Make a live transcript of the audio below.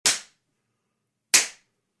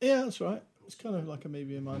Yeah, that's right. It's kind of like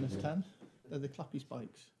maybe a -10. They're the clappy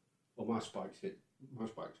spikes. Well, my spikes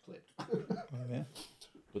clipped. Oh, yeah.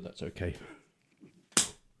 But that's okay.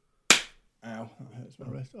 Ow, that hurts my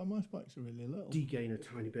wrist. Oh, my spikes are really little. Degain a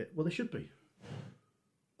tiny bit. Well, they should be.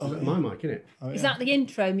 Oh, Is that my mic, isn't it? Oh, Is yeah. that the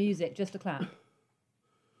intro music? Just a clap.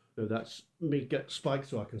 No, that's me get spikes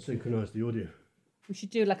so I can synchronise the audio. We should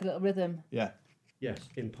do like a little rhythm. Yeah. Yes,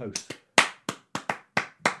 in post.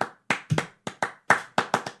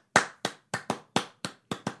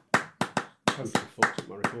 Totally fucked up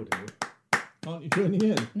my recording there. Aren't you joining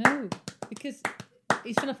in? No, because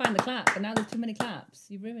he's trying to find the clap, but now there's too many claps.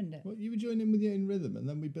 You've ruined it. Well, you were joining in with your own rhythm, and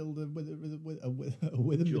then we build a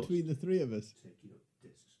rhythm Just between the three of us. Taking up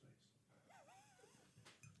this space.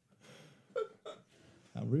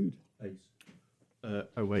 How rude. Ace.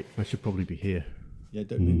 Oh, wait, I should probably be here. Yeah,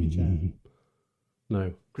 don't move your chair.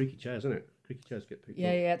 No, creaky chairs, isn't it? Creaky chairs get picked up.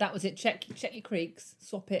 Yeah, that was it. Check your creaks,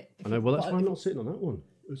 swap it. I know, well, that's why I'm not sitting on that one.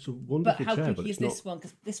 It's a But wonderful how chair, creaky but is it's not... this one?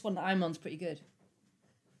 Because this one that I'm on's pretty good.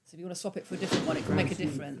 So if you want to swap it for a different one, it can make a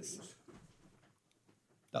difference.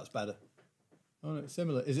 That's better. Oh, no, it's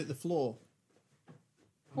similar. Is it the floor?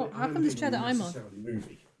 What? How come this chair that I'm on?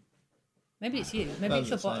 Movie. Maybe it's you. Maybe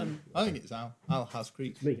Those it's your are the same. bottom. I think it's Al. Al has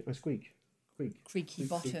creaks. Me, I squeak. Creak. Creaky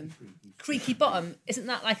bottom. Creaky bottom. Isn't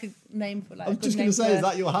that like a name for like? I was a good just going name to say, for- is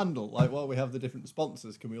that your handle? Like, while we have the different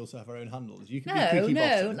sponsors, can we also have our own handles? You can be No, Creaky no,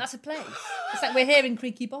 Bottom. that's a place. It's like we're here in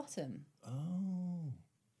Creaky Bottom. Oh.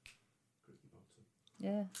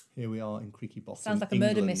 Yeah. Here we are in Creaky Bottom. Sounds like a murder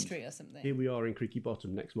England. mystery or something. Here we are in Creaky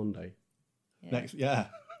Bottom next Monday. Yeah.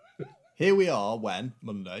 Here we are when?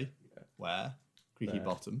 Monday. Where? Creaky There.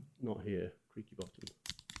 Bottom. Not here, Creaky Bottom.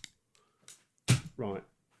 Right.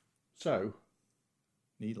 So,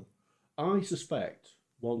 Needle. I suspect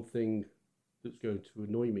one thing that's going to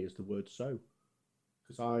annoy me is the word so.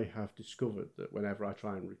 Because I have discovered that whenever I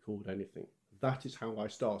try and record anything, that is how I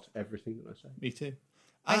start everything that I say. Me too.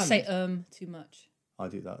 I And say too much. I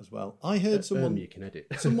do that as well. I heard someone you can edit.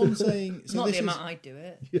 someone saying so Not this the is, amount I do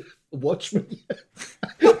it. Watch me.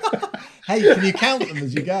 hey, can you count them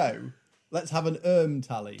as you go? Let's have an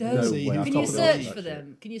tally. Don't. And see way, who I've Can you top tops it up, search it. for actually.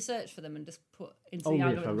 them? Can you search for them and just put into the Only if I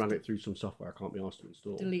algorithm? ran it through some software I can't be asked to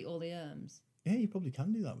install. Delete all the erms. Yeah, you probably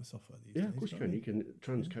can do that with software these Yeah, days. of course you can't can. You can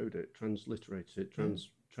transcode it, transliterate it,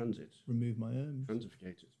 transit, remove my erms.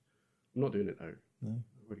 transificate it. I'm not doing it though. No.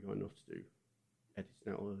 I've already got enough to do.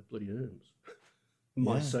 Editing out all the bloody erms.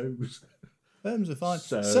 My Yeah. so's. Erms are fine.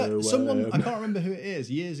 So, Someone, I can't remember who it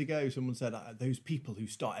is, years ago, someone said, those people who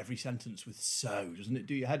start every sentence with so, doesn't it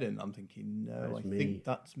do your head in? I'm thinking, no, That's I me. think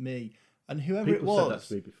that's me. And whoever People it said that was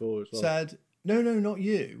to me before as well. said, no, not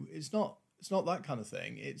you. It's not that kind of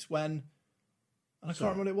thing. It's when, and I can't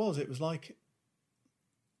remember what it was. It was like,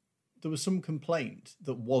 there was some complaint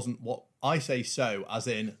that wasn't what I say so, as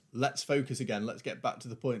in, let's focus again, let's get back to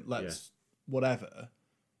the point, let's whatever,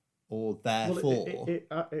 or therefore.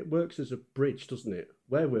 Well, it works as a bridge, doesn't it?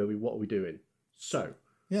 Where were we? What are we doing? So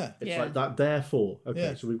yeah. it's Yeah. like that. Therefore, okay.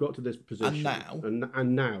 Yeah. So we've got to this position, And now.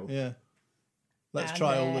 and now. Yeah. Let's And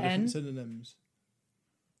try all the then- different synonyms.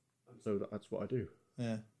 So that's what I do.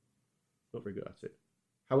 Yeah. Not very good at it.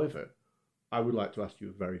 However, I would like to ask you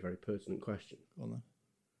a very, very pertinent question. Go on then.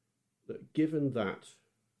 That given that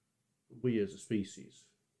we as a species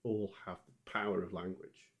all have the power of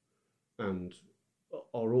language and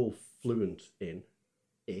are all fluent in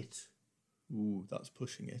it Ooh, that's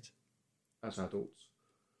pushing it. as adults,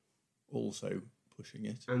 Also pushing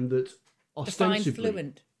it. and that Define ostensibly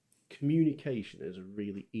fluent. communication is a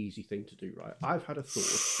really easy thing to do, right? I've had a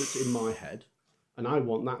thought that's in my head, and I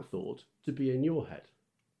want that thought to be in your head.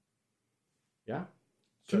 Yeah?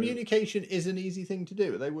 So Communication is an easy thing to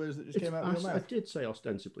do. Are they words that just it's came out of your I mouth? did say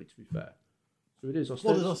ostensibly, to be fair. So it is What does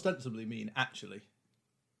ostensibly. ostensibly mean, actually?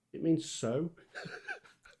 It means so.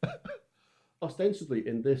 Ostensibly,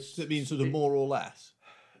 in this. Does it mean sort of more or less?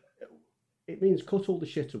 It means cut all the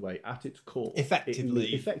shit away at its core.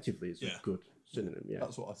 Effectively. Effectively is Yeah. a good synonym, yeah.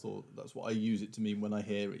 That's what I thought. That's what I use it to mean when I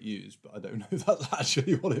hear it used, but I don't know if that's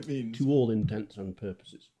actually what it means. To all intents and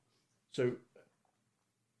purposes. So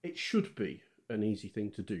it should be an easy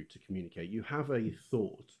thing to do to communicate. You have a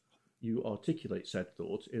thought, you articulate said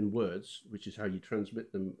thought in words, which is how you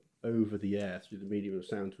transmit them over the air through the medium of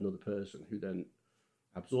sound to another person who then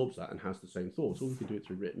absorbs that and has the same thoughts, or we can do it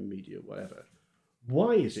through written media, whatever.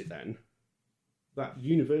 Why is it then that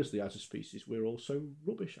universally as a species we're all so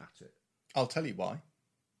rubbish at it? I'll tell you why.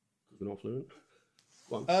 Because we're not fluent?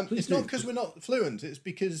 Go on, please It's do. not because we're not fluent. It's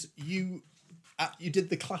because you did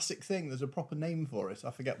the classic thing. There's a proper name for it.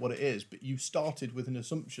 I forget what it is, but you started with an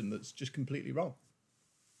assumption that's just completely wrong,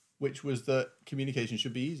 which was that communication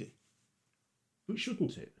should be easy. But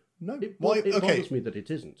shouldn't it? No. It Why? Okay, bothers me that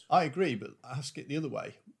it isn't. I agree, but ask it the other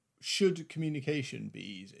way. Should communication be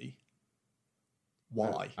easy?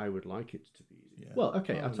 Why? I would like it to be easy. Yeah. Well,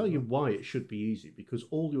 okay, Oh, I'll tell you why it should be easy, because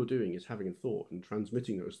all you're doing is having a thought and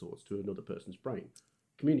transmitting those thoughts to another person's brain.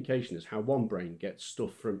 Communication is how one brain gets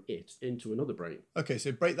stuff from it into another brain. Okay,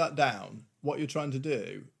 so break that down. What you're trying to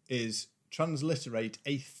do is transliterate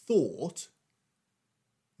a thought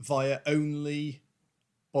via only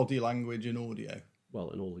body language and audio.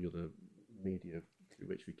 Well, and all the other media through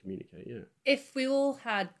which we communicate, yeah. If we all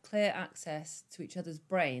had clear access to each other's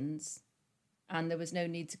brains and there was no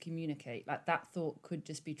need to communicate, like that thought could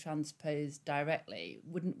just be transposed directly,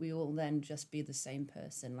 wouldn't we all then just be the same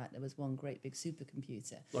person, like there was one great big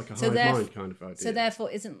supercomputer? Like a hive mind kind of idea. So therefore,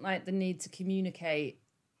 isn't like the need to communicate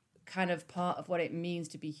kind of part of what it means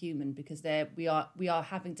to be human, because we are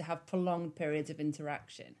having to have prolonged periods of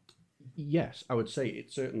interaction? Yes, I would say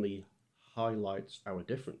it certainly highlights our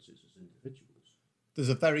differences as individuals. There's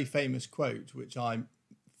a very famous quote which I,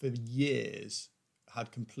 for years, had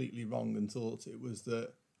completely wrong and thought it was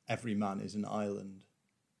that every man is an island.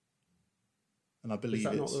 And I believe Is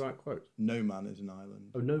that not it's the right quote? no man is an island.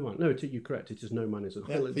 Oh, no man. No, you're correct. It is no man is an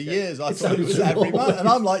Yeah, island. for years I It thought it sounds was so every wrong. man. And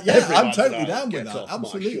I'm like, yeah, Every I'm man's totally an down island. with Gets that. off my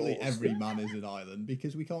Absolutely, shores. every man is an island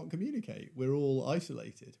because we can't communicate. We're all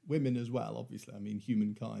isolated. Women as well, obviously. I mean,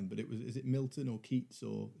 humankind. But is it Milton or Keats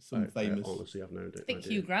or some famous? Honestly, I've no idea. I think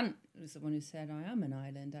Hugh Grant was the one who said, "I am an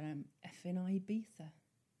island and I'm effing Ibiza."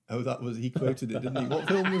 Oh, that was, he quoted it, didn't he? What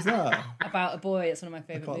film was that? About a boy. It's one of my I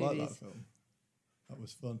favourite quite movies. like that film. That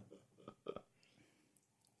was fun.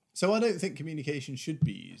 So I don't think communication should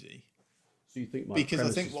be easy, So you think because I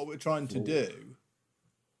premise think is what we're trying to flawed. do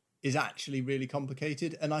is actually really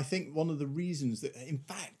complicated. And I think one of the reasons that, in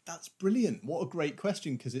fact, that's brilliant. What a great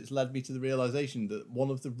question, because it's led me to the realization that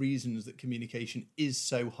one of the reasons that communication is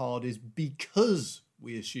so hard is because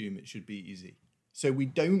we assume it should be easy. So we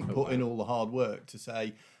don't put in all the hard work to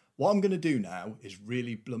say, what I'm going to do now is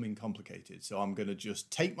really blooming complicated. So I'm going to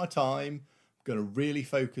just take my time. I'm going to really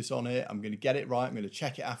focus on it. I'm going to get it right. I'm going to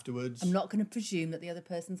check it afterwards. I'm not going to presume that the other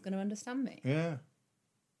person's going to understand me. Yeah.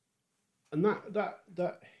 And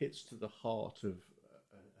that hits to the heart of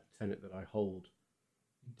a tenet that I hold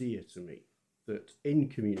dear to me, that in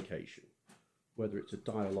communication, whether it's a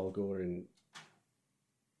dialogue or in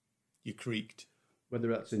You creaked. whether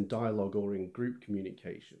that's in dialogue or in group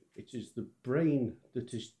communication, it is the brain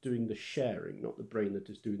that is doing the sharing, not the brain that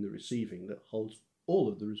is doing the receiving, that holds all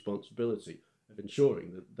of the responsibility of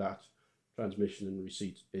ensuring that that transmission and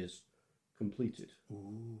receipt is completed.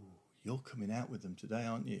 Ooh, you're coming out with them today,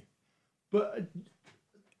 aren't you? But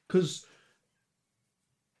because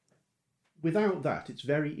without that, it's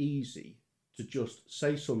very easy to just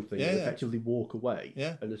say something and Yeah. effectively walk away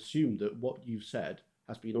Yeah. and assume that what you've said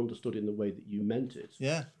has been understood in the way that you meant it.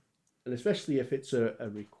 Yeah. And especially if it's a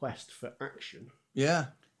request for action,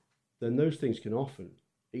 Yeah. then those things can often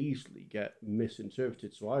easily get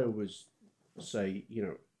misinterpreted. So I always say,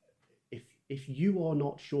 if you are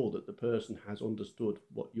not sure that the person has understood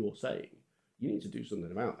what you're saying, you need to do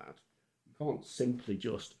something about that. You can't simply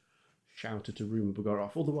just shout at a room and bugger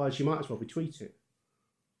off. Otherwise, you might as well be tweeting.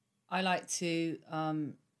 I like to,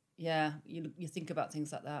 you think about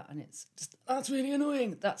things like that and it's just, that's really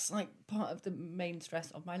annoying. That's like part of the main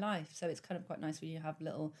stress of my life. So it's kind of quite nice when you have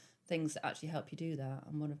little things that actually help you do that.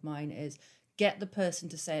 And one of mine is get the person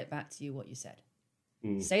to say it back to you what you said.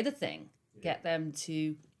 Say the thing, get them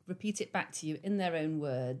to repeat it back to you in their own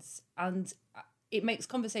words. And it makes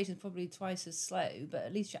conversations probably twice as slow, but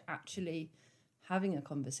at least you're actually having a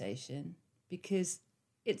conversation, because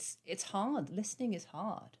it's hard. Listening is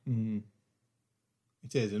hard.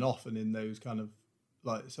 It is, and often in those kind of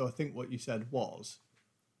so I think what you said was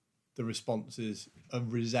the response is a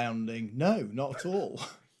resounding no, not at all.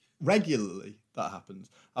 Regularly that happens.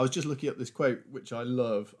 I was just looking up this quote, which I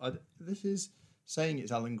love. This is saying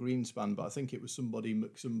it's Alan Greenspan, but I think it was somebody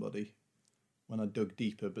McSomebody when I dug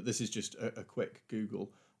deeper. But this is just a quick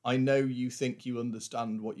Google. I know you think you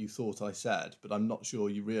understand what you thought I said, but I'm not sure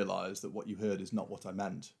you realise that what you heard is not what I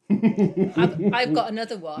meant. I've got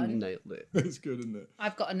another one. Nailed it. It's good, isn't it?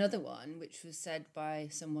 I've got another one, which was said by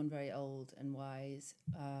someone very old and wise,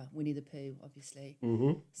 Winnie the Pooh, obviously.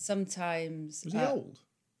 Sometimes... Was he old?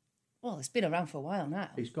 Well, it's been around for a while now.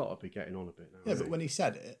 He's got to be getting on a bit now. Yeah, hasn't but when he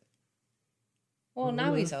said it... Well,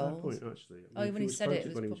 now he's fair old. point, actually. Oh, when he said it, quoted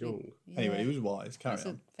was when he was probably... young. Yeah, Anyway, he was wise. Carry that's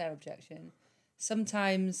on. a fair objection.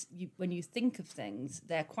 Sometimes when you think of things,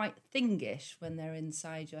 they're quite thingish when they're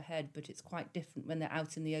inside your head, but it's quite different when they're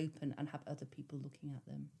out in the open and have other people looking at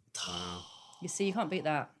them. You see, you can't beat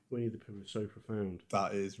that. Winnie the Pooh is so profound.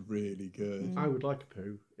 That is really good. I would like a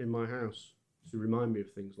poo in my house. to remind me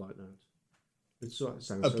of things like that. It sort of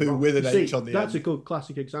sounds A so poo wrong. with an You see, H on the That's end. a good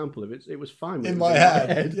classic example of it. It was fine when In it my was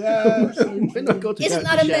head. Yeah. So when I got to Isn't get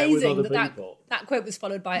that to share with amazing other that people, that quote was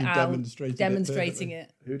followed by You Al demonstrated it demonstrating perfectly.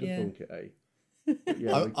 it? who'd have Yeah. thunk it, eh? But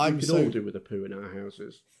yeah, I'm we could so- all do with a poo in our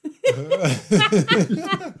houses.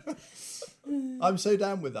 I'm so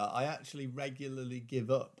down with that. I actually regularly give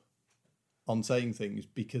up on saying things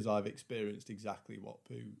because I've experienced exactly what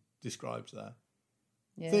poo describes there.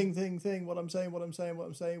 Yeah. Thing, what I'm saying.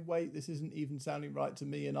 Wait, this isn't even sounding right to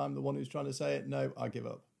me and I'm the one who's trying to say it. No, I give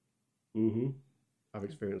up. Mm-hmm. I've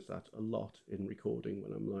experienced that a lot in recording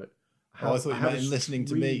when I'm like, Oh, I thought you have meant a in listening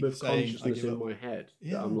to me stream of saying, I consciousness give in up. my head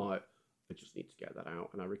Yeah. that I'm like, I just need to get that out,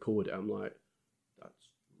 and I record it. I'm like, that's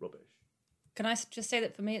rubbish. Can I just say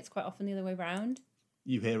that for me, it's quite often the other way round?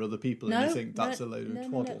 You hear other people and you think that's a load of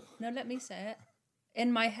twaddle. No, let me say it.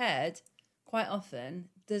 In my head, quite often,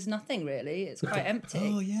 there's nothing really. It's quite empty.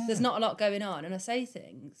 Oh, yeah. There's not a lot going on. And I say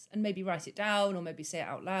things and maybe write it down or maybe say it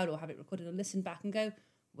out loud or have it recorded and listen back and go,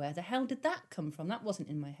 where the hell did that come from? That wasn't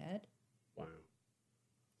in my head. Wow.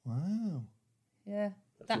 Wow. Yeah.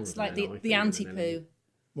 That's more like of an NI the thing than anti-poo.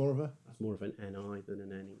 More of a, That's more of an NI than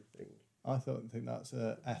an anything. I think that's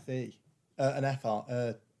a FE. An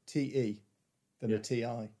FR, TE than Yeah. a TI.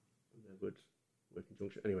 They would work in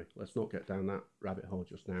junction. Anyway, let's not get down that rabbit hole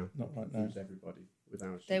just now. Not right now. Confuse everybody with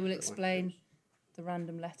our They will secret explain language. the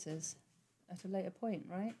random letters at a later point,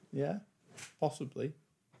 right? Yeah, possibly.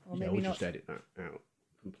 Or Yeah, maybe we'll not. just edit that out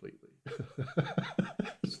completely.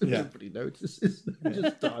 So Yeah. nobody notices.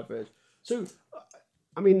 Just diverge. So,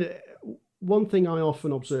 I mean, one thing I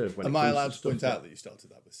often observe when Am it I comes allowed to to stuff point like- out that you started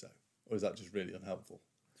that with so? Or is that just really unhelpful?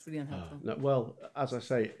 It's really unhelpful. No, well, as I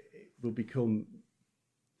say, it will become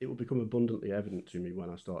abundantly evident to me when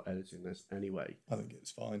I start editing this. Anyway, I think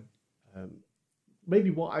it's fine.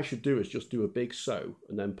 maybe what I should do is just do a big so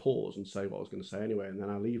and then pause and say what I was going to say anyway, and then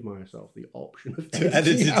I leave myself the option of To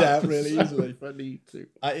edit it editing out the really so easily. if I need to.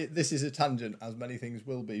 This is a tangent, as many things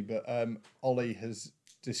will be, but Ollie has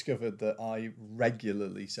discovered that I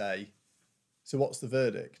regularly say, so what's the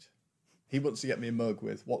verdict? He wants to get me a mug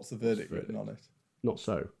with, what's the verdict written on it? Not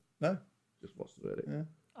so. No? Just what's the verdict? Yeah.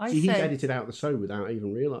 I See, he's say edited out the so without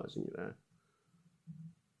even realising it there.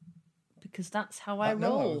 because that's how I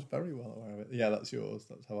No, I roll. was very well aware of it. Yeah, that's yours.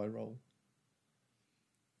 That's how I roll.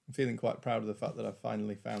 I'm feeling quite proud of the fact that I've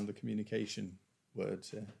finally found the communication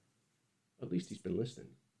words here. At least he's been listening.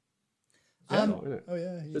 Yeah. That's a lot, isn't it? Oh,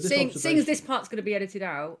 yeah. So this Seeing as observation- this part's going to be edited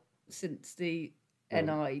out since the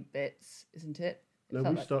NI bits, isn't it? It No,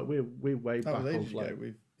 felt we like- start. We're way That back was on ages ago.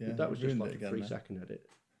 flow. Yeah, That was just ruined like it a again 3 now. second edit.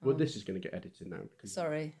 Well, this is going to get edited now because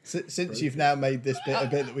Sorry. Since you've now made this bit a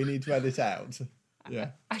bit that we need to edit out.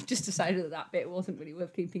 Yeah. I just decided that bit wasn't really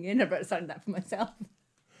worth keeping in. I decided that for myself.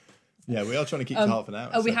 Yeah, we are trying to keep to half an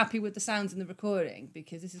hour. Are we so- happy with the sounds in the recording?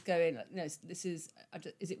 Because this is going. No, this is.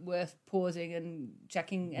 Is it worth pausing and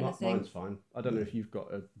checking anything? mine's fine. I don't know if you've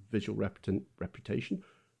got a visual reputation. Have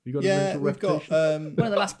you got a Yeah, visual we've got. reputation? One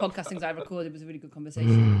of the last podcast things I recorded was a really good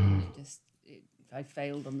conversation. and I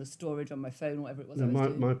failed on the storage on my phone, or whatever it was. No, I was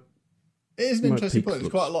doing. my It is an my interesting peaks point. There's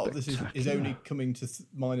look quite a lot of this is spectacular. only coming to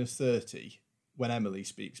minus 30 when Emily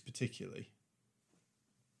speaks, particularly.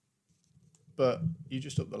 But you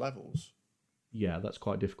just up the levels. yeah, that's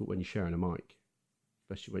quite difficult when you're sharing a mic,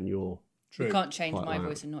 especially when you're. True. You can't change Quite my loud.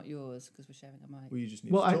 voice and not yours because we're sharing a mic. Well, you just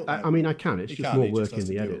need Well, to talk I louder. mean, I can. It's You just can, more it work just in has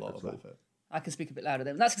the to do edit. a lot That's of all. effort. I can speak a bit louder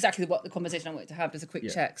then. That's exactly what the conversation I wanted to have. Just a quick Yeah.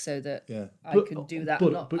 check so that Yeah. I But- can do that. but-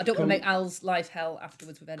 and not, but I don't want to con- make Al's life hell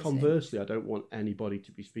afterwards with editing. Conversely, I don't want anybody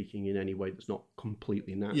to be speaking in any way that's not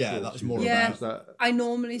completely natural. Yeah, that's to more them, Yeah. because that- I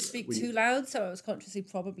normally speak We- too loud, so I was consciously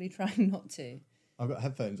probably trying not to. I've got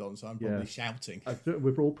headphones on, so I'm probably Yeah. shouting. I think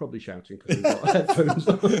we're all probably shouting because we've got headphones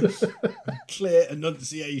on. Clear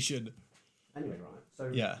enunciation. Anyway, right.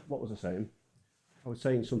 So, Yeah. what was I saying? I was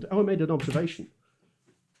saying something. Oh, I made an observation.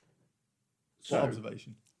 So, What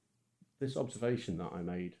observation? this observation that I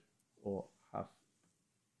made, or have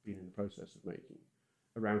been in the process of making,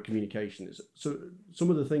 around communication is so some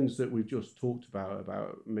of the things that we've just talked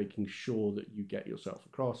about making sure that you get yourself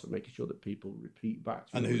across and making sure that people repeat back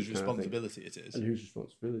to you And all whose this kind of thing. responsibility it is. And whose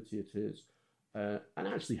responsibility it is, and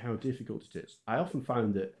actually how difficult it is. I often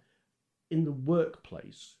find that in the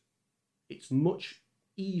workplace, it's much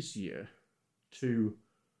easier to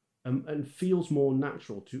and feels more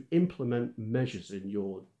natural to implement measures in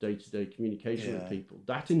your day-to-day communication with Yeah. people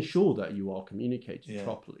that ensure that you are communicating Yeah.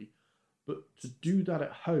 properly. But to do that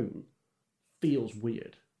at home feels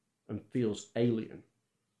weird and feels alien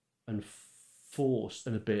and forced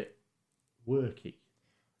and a bit worky.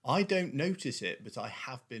 I don't notice it, but I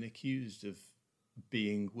have been accused of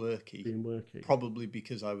being worky. being working. Probably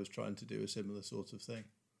because I was trying to do a similar sort of thing.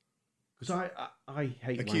 Because I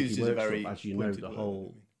hate Accused wanky is a work very stuff, as you know, pointed the word,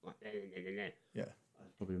 whole... Yeah.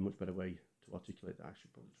 That's probably a much better way to articulate that. I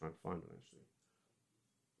should probably try and find one, actually.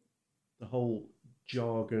 The whole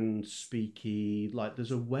jargon, speaky, like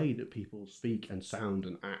there's a way that people speak and sound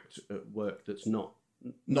and act at work that's not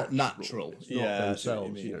natural. It's not Yeah, I see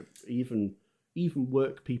what you themselves. mean. Even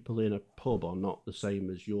work people in a pub are not the same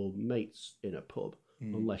as your mates in a pub,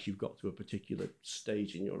 unless you've got to a particular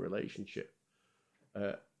stage in your relationship.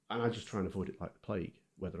 And I just try and avoid it like the plague,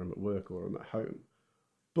 whether I'm at work or I'm at home.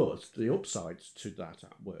 But the upsides to that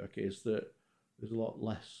at work is that there's a lot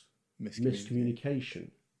less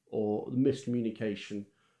miscommunication, or the miscommunication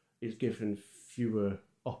is given fewer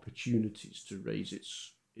opportunities to raise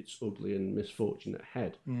its ugly and misfortunate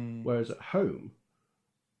head. Whereas at home,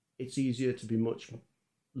 it's easier to be much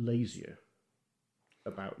lazier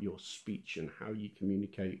about your speech and how you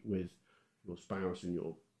communicate with your spouse and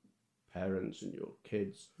your parents and your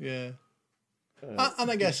kids. Yeah.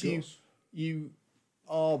 And I guess you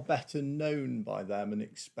are better known by them and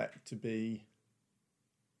expect to be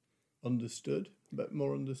understood, but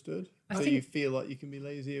more understood. So you feel like you can be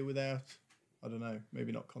lazier without, I don't know,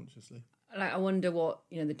 maybe not consciously. Like, I wonder what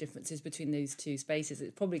the difference is between those two spaces.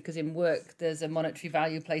 It's probably because in work there's a monetary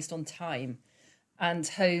value placed on time, and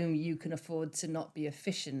home you can afford to not be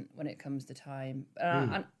efficient when it comes to time.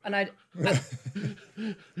 And I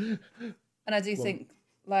do think,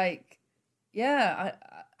 like,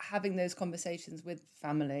 having those conversations with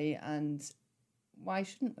family, and why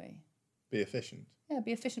shouldn't we be efficient? Yeah,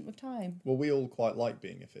 be efficient with time. Well, we all quite like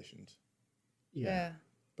being efficient. Yeah.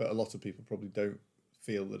 But a lot of people probably don't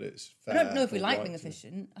feel that it's fair. I don't know if we like being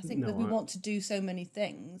efficient. I think that we want to do so many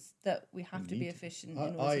things that we have to be efficient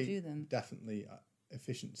in order to do them. Definitely,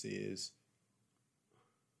 efficiency is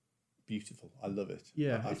beautiful. I love it.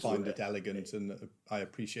 Yeah, I find it elegant, and I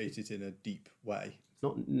appreciate it in a deep way. It's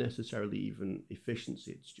not necessarily even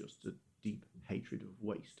efficiency, it's just a deep hatred of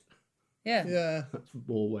waste. Yeah. That's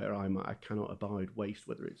more where I'm at. I cannot abide waste,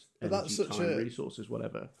 whether it's energy, time, resources,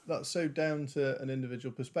 whatever. That's so down to an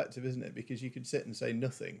individual perspective, isn't it? Because you could sit and say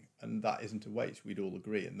nothing, and that isn't a waste. We'd all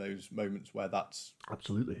agree in those moments where that's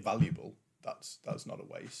absolutely valuable. That's not a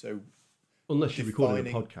waste. So unless you're recording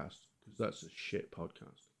a podcast, because that's a shit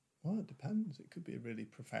podcast. Well, it depends. It could be a really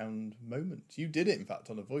profound moment. You did it, in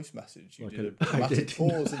fact, on a voice message. You did a dramatic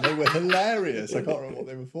pause, and they were hilarious. I can't remember what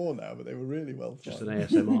they were for now, but they were really well done. Just an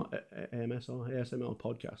ASMR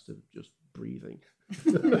podcast of just breathing.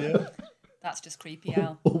 Yeah. That's just creepy,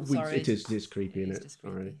 Al. Sorry. It is creepy, isn't it?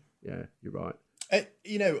 Sorry. Yeah, you're right. I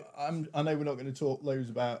know we're not going to talk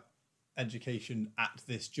loads about education at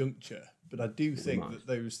this juncture, but I do think that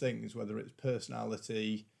those things, whether it's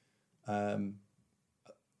personality,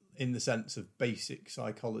 in the sense of basic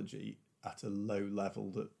psychology at a low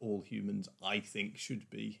level that all humans, I think, should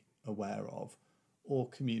be aware of, or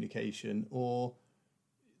communication, or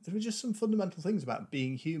there are just some fundamental things about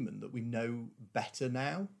being human that we know better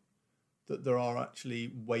now, that there are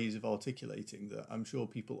actually ways of articulating that I'm sure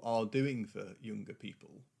people are doing for younger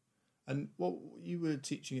people. And what you were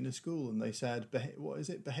teaching in a school, and they said,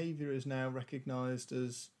 behaviour is now recognised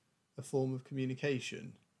as a form of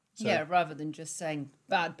communication. So, rather than just saying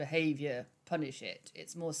bad behaviour, punish it.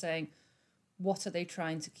 It's more saying, what are they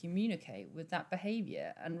trying to communicate with that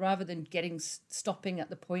behaviour? And rather than stopping at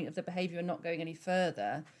the point of the behaviour and not going any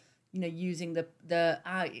further, using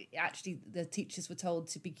actually the teachers were told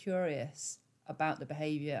to be curious about the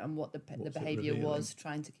behaviour and what the behaviour was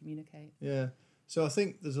trying to communicate. Yeah. So I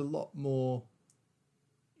think there's a lot more,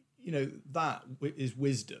 that is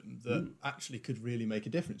wisdom that actually could really make a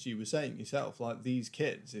difference. You were saying yourself, like these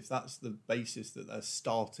kids, if that's the basis that they're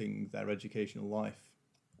starting their educational life,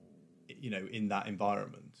 in that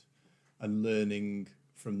environment and learning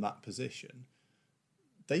from that position,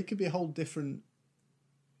 they could be a whole different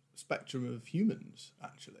spectrum of humans,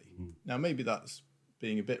 actually. Now, maybe that's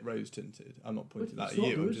being a bit rose-tinted. I'm not pointing that at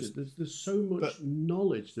you. There's so much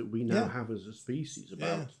knowledge that we now have as a species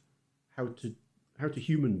about how to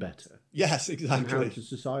human better. Yes, exactly. And how to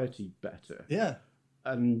society better. Yeah.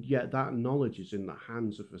 And yet that knowledge is in the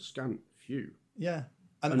hands of a scant few. Yeah.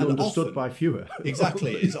 And understood often, by fewer.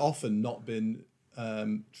 Exactly. It's often not been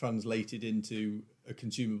translated into a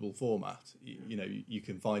consumable format. You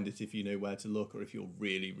can find it if you know where to look, or if you're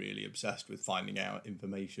really, really obsessed with finding out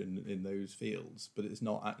information in those fields, but it's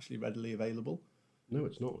not actually readily available. No,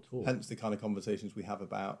 it's not at all. Hence the kind of conversations we have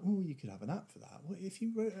about, you could have an app for that. Well, if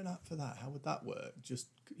you wrote an app for that, how would that work? Just,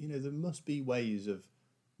 there must be ways of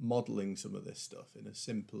modelling some of this stuff in a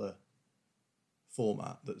simpler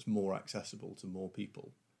format that's more accessible to more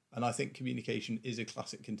people. And I think communication is a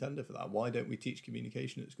classic contender for that. Why don't we teach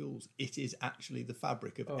communication at schools? It is actually the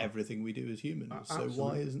fabric of everything we do as humans. So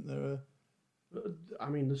why isn't there I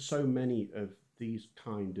mean, there's so many of these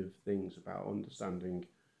kind of things about understanding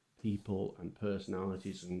people and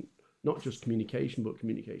personalities, and not just communication, but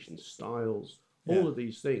communication styles, all of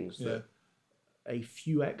these things that a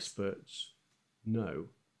few experts know.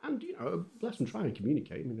 And, let them try and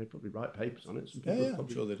communicate. I mean, they probably write papers on it. Some people I'm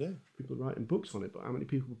sure they do. People are writing books on it, but how many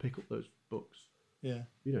people will pick up those books? Yeah.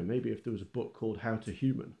 Maybe if there was a book called How to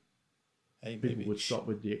Human, maybe. people would stop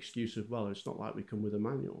with the excuse of, well, it's not like we come with a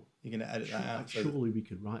manual. You're going to edit that out. Surely we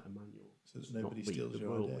could write a manual. So that nobody steals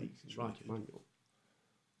your idea. idea. We can write a manual.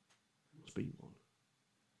 Must be one.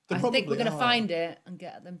 I think we're going to find it and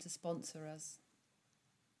get them to sponsor us.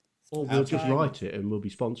 Or we'll just write it and we'll be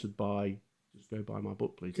sponsored by... Just go buy my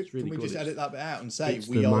book, please. It's really good. Can we just edit that bit out and say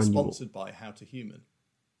we are sponsored by How to Human?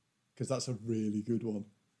 Because that's a really good one.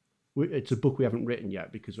 It's a book we haven't written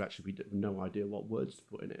yet because we have no idea what words to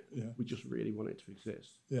put in it. Yeah. We just really want it to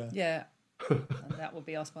exist. Yeah. Yeah. And that will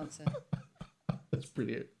be our sponsor. That's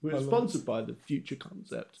brilliant. We're sponsored by the Future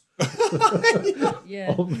Concept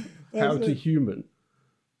Yeah. of How to Human.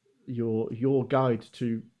 Your guide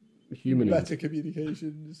to human. Better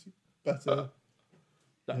communications. Better.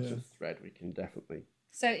 That's a thread we can definitely.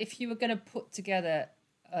 So if you were going to put together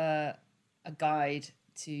a guide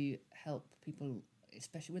to help people,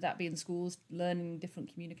 especially would that be in schools, learning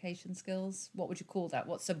different communication skills, what would you call that?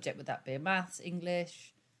 What subject would that be? Maths,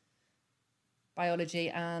 English, biology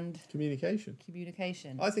and... Communication.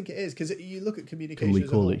 Communication. I think it is, because you look at communication Can we as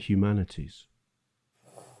a call whole. it humanities?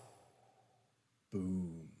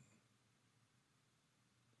 Boom.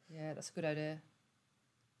 Yeah, that's a good idea.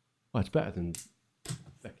 Well, it's better than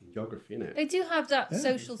fucking geography, isn't it? They do have that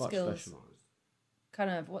social Quite skills specialised. kind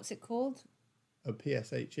of, what's it called? A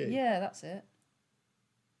PSHE. Yeah, that's it.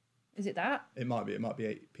 Is it that? It might be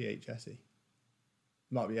PHSE. It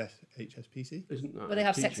might be HSPC. Isn't that Well, they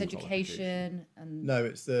have teaching sex education and... No,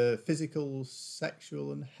 it's the physical,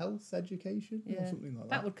 sexual and health education or Yeah, something like that.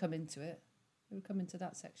 that would come into it. It would come into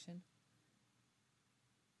that section.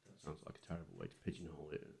 That sounds like a terrible way to pigeonhole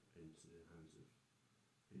it into the hands of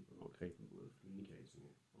people not capable of communicating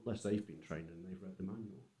it. Unless they've been trained and they've read the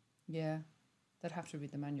manual. Yeah, they'd have to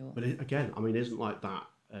read the manual. But again, I mean, isn't like that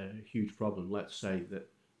a huge problem? Let's say that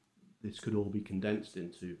this could all be condensed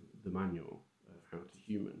into the manual of How to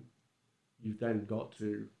Human. You've then got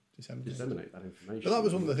to disseminate that information. But that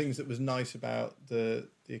was one of the things that was nice about the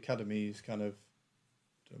academy's kind of,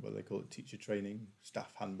 I don't know whether they call it teacher training,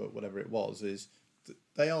 staff handbook, whatever it was, is that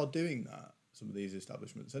they are doing that, some of these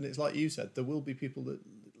establishments. And it's like you said, there will be people that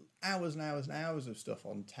hours and hours and hours of stuff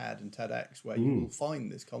on TED and TEDx where you will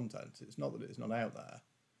find this content. It's not that it's not out there.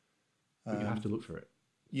 But you have to look for it.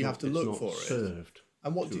 You have to look for it. Served.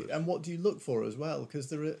 And what do you look for as well? Because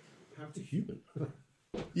there are... How to Human.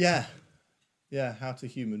 Yeah. Yeah, How to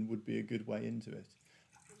Human would be a good way into it.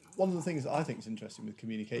 One of the things that I think is interesting with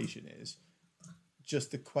communication is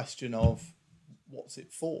just the question of what's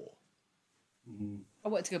it for? I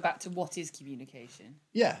want to go back to what is communication.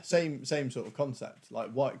 Yeah, same sort of concept.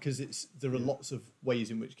 Like why? Because there are lots of ways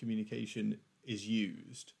in which communication is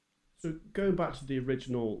used. So going back to the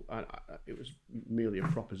original, it was merely a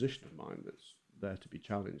proposition of mine that's there to be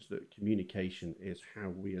challenged, that communication is how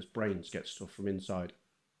we as brains get stuff from inside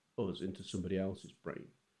us into somebody else's brain.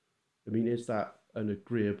 I mean, is that an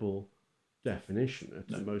agreeable definition at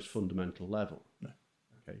the most fundamental level? No.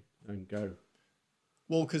 Okay, then go.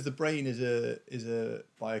 Well, because the brain is a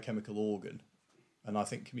biochemical organ, and I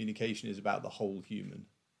think communication is about the whole human.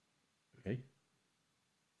 Okay.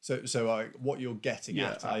 So what you're getting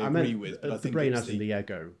at, I agree meant, with. But I the think brain it's as in the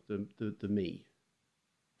ego, the me.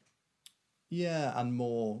 Yeah, and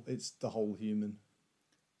more, it's the whole human.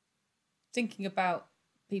 Thinking about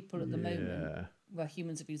people at the moment where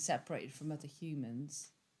humans have been separated from other humans,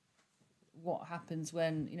 what happens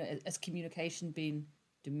when, has communication been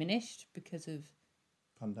diminished because of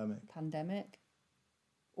pandemic,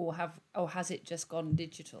 or has it just gone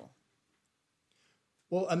digital?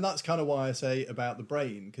 Well, and that's kind of why I say about the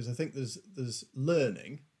brain, because I think there's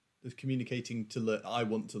learning, there's communicating to learn. I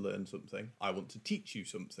want to learn something. I want to teach you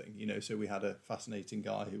something. So we had a fascinating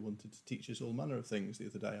guy who wanted to teach us all manner of things the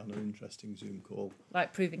other day on an interesting Zoom call.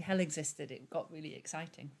 Like proving hell existed. It got really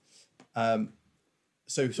exciting.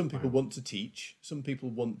 So some people want to teach, some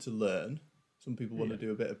people want to learn, some people want to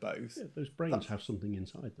do a bit of both. Yeah, those brains have something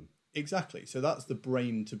inside them. Exactly. So that's the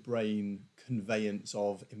brain-to-brain conveyance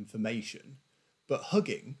of information. But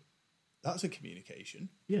hugging, that's a communication.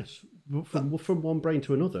 Yes, from one brain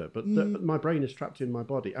to another. But my brain is trapped in my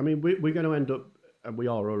body. I mean, we're going to end up, and we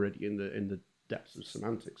are already in the depths of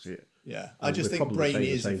semantics here. Yeah, I And just we're think probably brain saying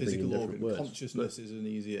the is a same thing in physical different organ. words, Consciousness is an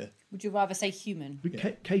easier. Would you rather say human?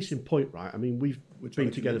 Case in point, right? I mean, we've trying been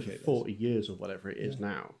to together for communicate 40 years or whatever it is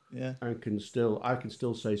now. Yeah. I can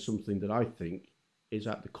still say something that I think is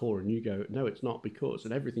at the core, and you go, no, it's not, because,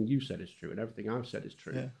 and everything you said is true, and everything I've said is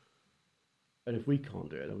true. Yeah. And if we can't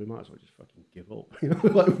do it, then we might as well just fucking give up.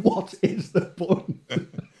 Like, what is the point?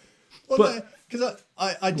 Well, because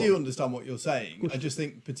I do understand what you're saying. I just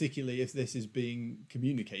think, particularly if this is being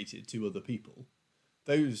communicated to other people,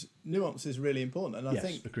 those nuances are really important. And I Yes,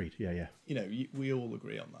 think, agreed. Yeah. we all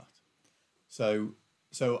agree on that. So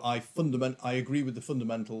I agree with the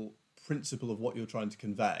fundamental principle of what you're trying to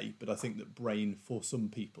convey, but I think that brain for some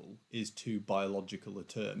people is too biological a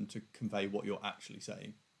term to convey what you're actually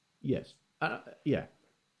saying. Yes. Yeah.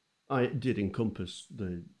 I did encompass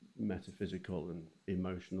the metaphysical and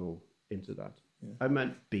emotional into that. Yeah. I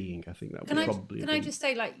meant being. I think that would probably. Can I just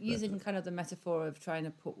say, like, using kind of the metaphor of trying to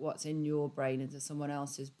put what's in your brain into someone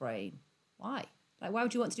else's brain? Why? Like, why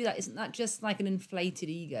would you want to do that? Isn't that just like an inflated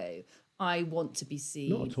ego? I want to be seen.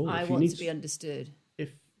 Not at all. I want to be understood. If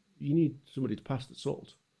you need somebody to pass the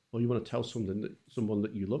salt, or you want to tell someone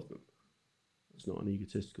that you love them, it's not an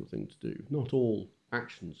egotistical thing to do. Not all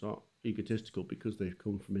actions are egotistical because they've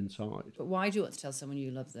come from inside. But why do you want to tell someone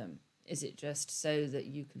you love them? Is it just so that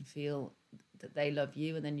you can feel that they love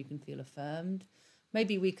you and then you can feel affirmed?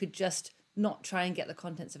 Maybe we could just not try and get the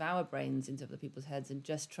contents of our brains into other people's heads and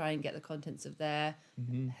just try and get the contents of their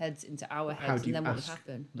heads into our heads, and then what would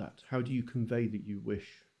happen? How do you convey that you wish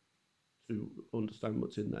to understand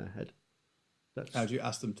what's in their head? How do you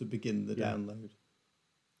ask them to begin the download?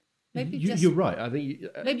 Maybe you're right. I think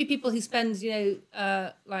maybe people who spend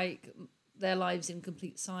like their lives in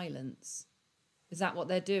complete silence. Is that what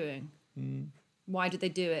they're doing? Why do they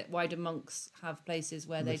do it? Why do monks have places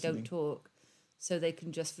where they don't talk, so they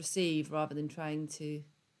can just receive rather than trying to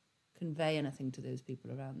convey anything to those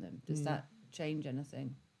people around them? Does that change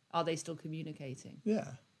anything? Are they still communicating? Yeah.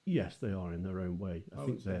 Yes, they are in their own way. I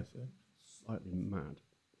think they're slightly mad.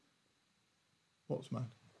 What's mad?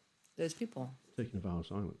 Those people. Taking a vow of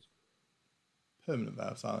silence. Permanent vow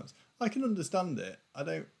of silence. I can understand it. I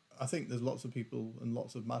think there's lots of people and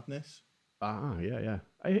lots of madness. Yeah.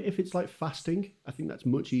 If it's like fasting, I think that's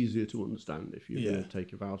much easier to understand if you're going to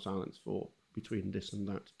take a vow of silence for between this and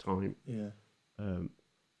that time. Yeah.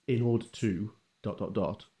 In order to ...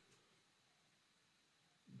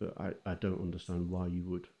 But I don't understand why you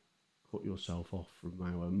would cut yourself off from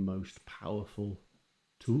our most powerful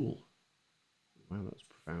tool. Wow, that's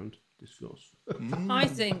profound. Discuss. I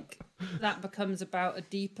think that becomes about a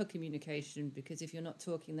deeper communication, because if you're not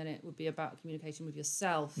talking, then it would be about communication with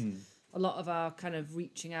yourself. A lot of our kind of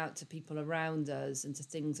reaching out to people around us and to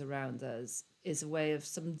things around us is a way of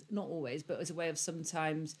not always, but is a way of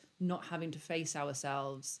sometimes not having to face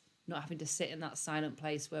ourselves, not having to sit in that silent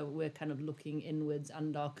place where we're kind of looking inwards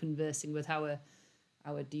and are conversing with our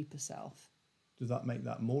deeper self. Does that make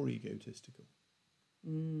that more egotistical?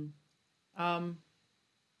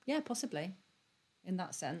 Yeah, possibly, in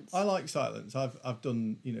that sense. I like silence. I've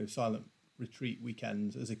done silent retreat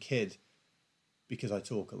weekends as a kid because I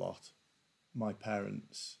talk a lot. My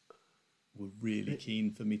parents were really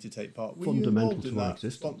keen for me to take part. Were you involved in that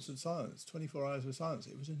sponsored silence? 24 hours of silence.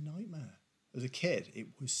 It was a nightmare. As a kid, it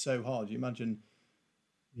was so hard. You imagine.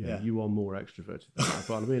 Yeah, you are more extroverted than I.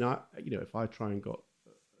 But I mean, if I try and got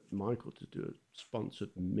Michael to do a sponsored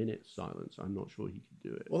minute silence, I'm not sure he could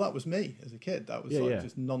do it. Well, that was me as a kid. That was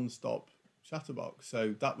just non-stop chatterbox.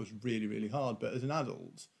 So that was really, really hard. But as an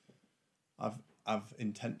adult, I've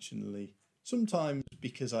intentionally, sometimes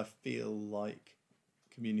because I feel like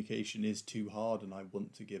communication is too hard and I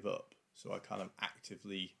want to give up, so I kind of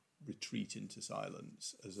actively retreat into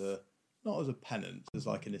silence not as a penance, as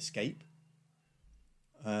like an escape.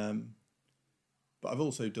 But I've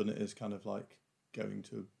also done it as kind of like going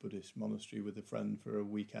to a Buddhist monastery with a friend for a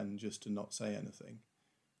weekend just to not say anything.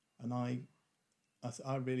 And I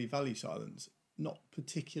really value silence, not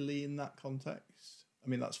particularly in that context. I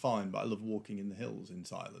mean, that's fine, but I love walking in the hills in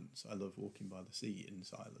silence. I love walking by the sea in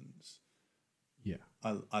silence. Yeah.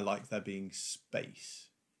 I like there being space.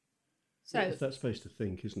 So it's that space to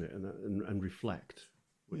think, isn't it? And reflect,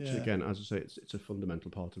 which again, as I say, it's a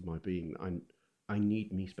fundamental part of my being. I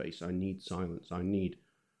need me space. I need silence. I need,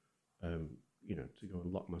 to go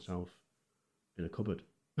and lock myself in a cupboard.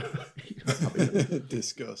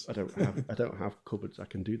 Discuss. I don't have cupboards. I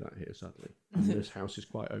can do that here, sadly. And this house is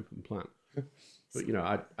quite open plan.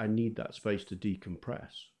 But I need that space to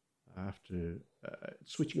decompress. I have to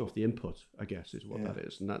switching off the input, I guess, is what that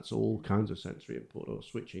is, and that's all kinds of sensory input, or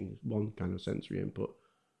switching one kind of sensory input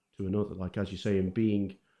to another. Like as you say, in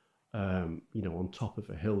being on top of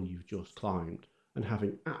a hill you've just climbed and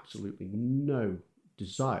having absolutely no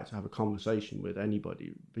desire to have a conversation with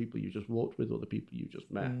anybody, people you just walked with or the people you just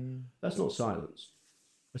met. That's not silence.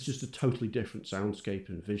 It's just a totally different soundscape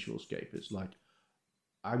and visualscape. It's like,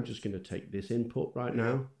 I'm just going to take this input right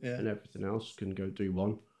now and everything else can go do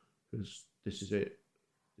one because this is it.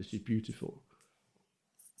 This is beautiful.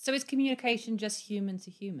 So is communication just human to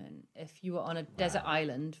human? If you were on a desert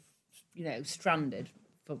island, stranded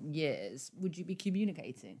for years, would you be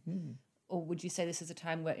communicating? Or would you say this is a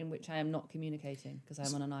time in which I am not communicating because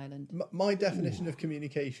I'm on an island? My definition of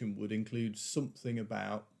communication would include something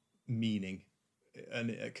about meaning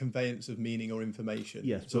and a conveyance of meaning or information.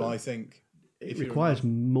 Yes, so I think it requires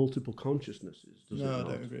multiple consciousnesses, does it not? No,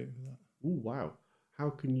 I don't agree with that. Oh, wow. How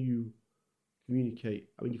can you communicate?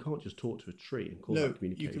 I mean, you can't just talk to a tree and call that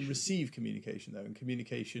communication. You can receive communication, though, and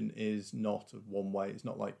communication is not of one way. It's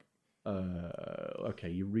not like... okay,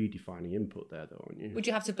 you're redefining input there, though, aren't you? Would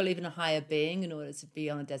you have to believe in a higher being in order to be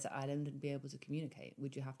on a desert island and be able to communicate?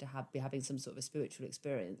 Would you have to be having some sort of a spiritual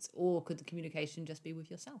experience? Or could the communication just be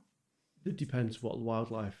with yourself? It depends what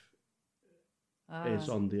wildlife is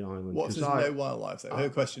on the island. What if there's no wildlife, though? Her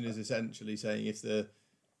question is essentially saying if the...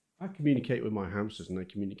 I communicate with my hamsters and they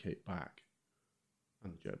communicate back.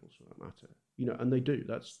 And the gerbils, for that matter. And they do.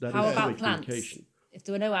 How is about plants? Communication. If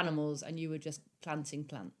there were no animals and you were just planting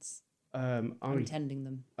plants and tending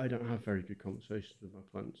them? I don't have very good conversations with my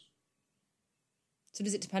plants. So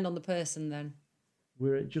does it depend on the person then?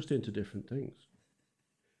 We're just into different things.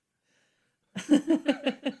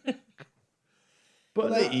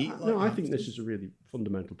 But they eat. I think this is a really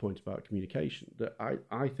fundamental point about communication, that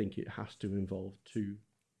I think it has to involve two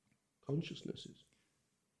consciousnesses.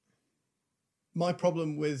 My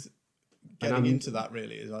problem with getting into that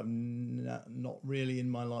really is I've not really in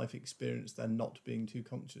my life experienced there not being two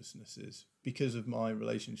consciousnesses because of my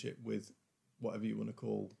relationship with whatever you want to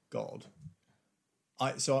call God.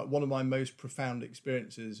 So one of my most profound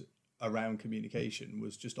experiences around communication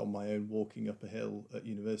was just on my own walking up a hill at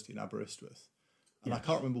university in Aberystwyth. And I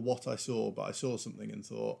can't remember what I saw, but I saw something and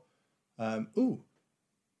thought,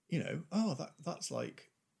 that's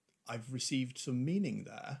like I've received some meaning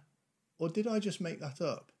there. Or did I just make that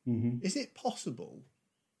up? Mm-hmm. Is it possible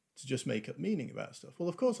to just make up meaning about stuff? Well,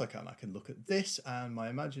 of course I can. I can look at this and my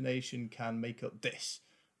imagination can make up this.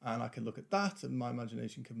 And I can look at that and my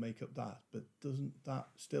imagination can make up that. But doesn't that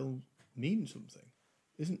still mean something?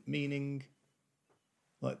 Isn't meaning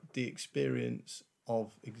like the experience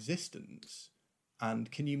of existence?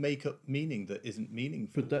 And can you make up meaning that isn't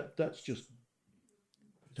meaningful? But that's just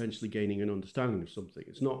potentially gaining an understanding of something.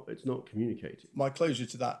 It's not communicating. My closure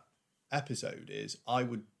to that episode is I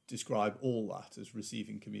would describe all that as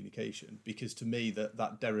receiving communication, because to me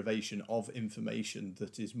that derivation of information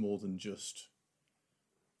that is more than just...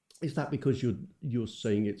 Is that because you're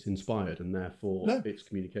saying it's inspired and therefore it's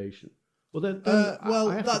communication? Well,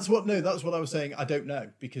 that's what I was saying. I don't know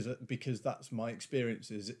because that's my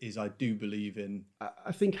experience. Is I do believe in.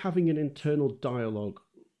 I think having an internal dialogue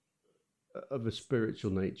of a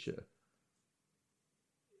spiritual nature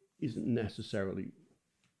isn't necessarily.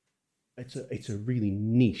 It's a really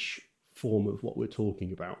niche form of what we're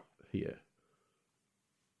talking about here,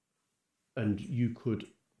 and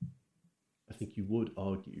I think you would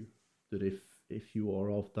argue that if you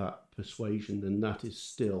are of that persuasion, then that is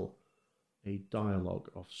still a dialogue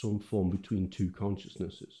of some form between two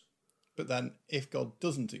consciousnesses. But then if God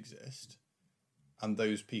doesn't exist and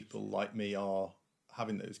those people like me are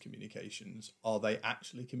having those communications, are they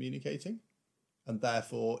actually communicating? And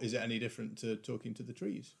therefore, is it any different to talking to the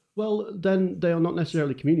trees? Well, then they are not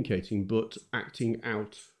necessarily communicating, but acting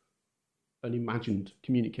out an imagined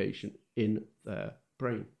communication in their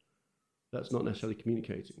brain. That's not necessarily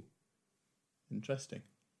communicating. Interesting.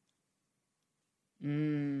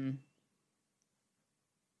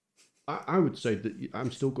 I would say that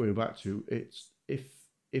I'm still going back to it's if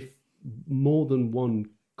more than one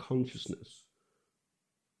consciousness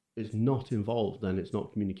is not involved, then it's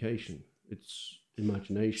not communication. It's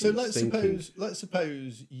imagination. So let's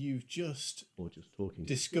suppose you've just talking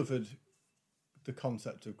discovered the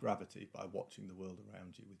concept of gravity by watching the world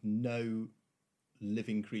around you with no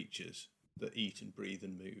living creatures that eat and breathe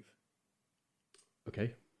and move.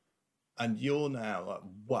 Okay. And you're now like,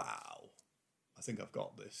 wow. I think I've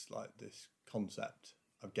got this concept.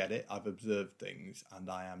 I get it. I've observed things and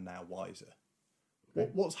I am now wiser. Okay.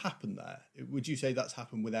 What's happened there? Would you say that's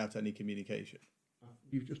happened without any communication?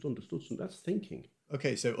 You've just understood something. That's thinking.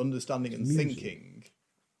 Okay, so understanding and thinking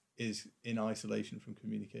is in isolation from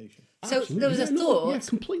communication. So absolutely. There was a thought.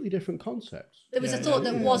 Completely different concepts. There was a thought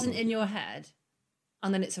that wasn't in your head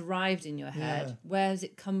and then it's arrived in your head, Yeah. where has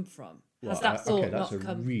it come from? Has Well, that thought that's not a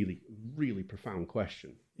come? really, really profound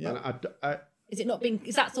question. Yeah. And I, Is it not being?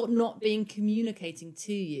 Is that thought not being communicating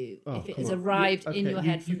to you oh, if it come has on. arrived Yeah, in your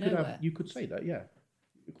head from you could nowhere? you could say that, yeah.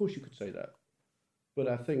 Of course, you could say that. But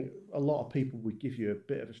I think a lot of people would give you a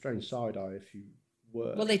bit of a strange side eye if you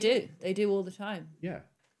were. Well, they do. They do all the time. Yeah.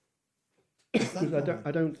 Is that Because why?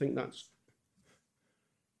 I don't think that's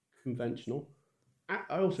conventional.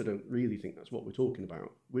 I also don't really think that's what we're talking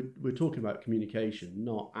about. We're talking about communication,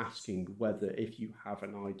 not asking whether if you have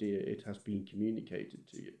an idea it has been communicated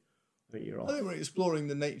to you. I think you're I off. think we're exploring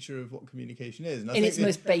the nature of what communication is. And I In think its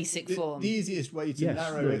most basic the, form. The easiest way to Yes,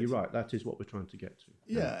 narrow no, it. you're right. That is what we're trying to get to.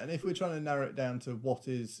 Yeah, and if we're trying to narrow it down to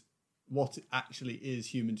what actually is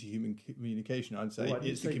human to human communication, I'd say Well, I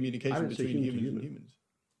didn't it's the say- I communication didn't say between human to humans and human. humans.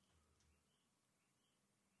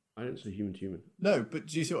 I didn't say human to human. No, but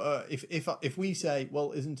do you see? If we say,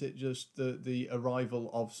 well, isn't it just the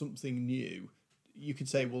arrival of something new? You could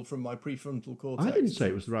say, well, from my prefrontal cortex. I didn't say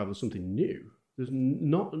it was the arrival of something new. There's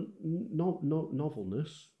not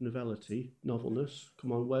novelness, novelness.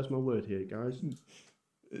 Come on, where's my word here, guys?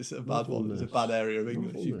 It's a bad one. It's a bad area of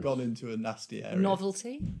English. You've Novelness. gone into a nasty area.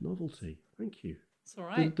 Novelty. Novelty. Thank you. It's all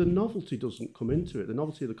right. The novelty doesn't come into it. The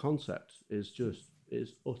novelty of the concept is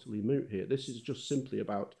utterly moot here. This is just simply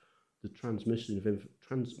about the transmission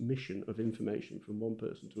of information from one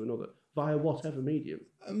person to another via whatever medium.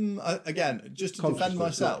 Again, just to Consciousness, defend not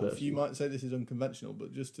myself, personal. you might say this is unconventional,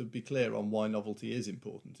 but just to be clear on why novelty is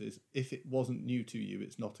important is if it wasn't new to you,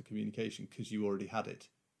 it's not a communication because you already had it.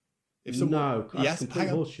 If No, that's yes, complete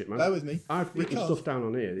hang on, horseshit, man. bear with me. I've written Because- stuff down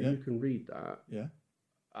on here. Yeah. You can read that. Yeah,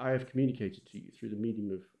 I have communicated to you through the medium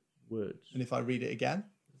of words. and if I read it again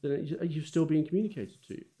Then you're still being communicated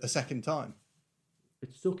to. a second time,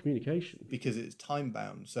 It's still communication. because it's time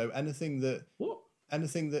bound. So anything that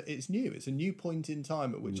it's new, it's a new point in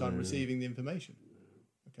time at which I'm receiving the information.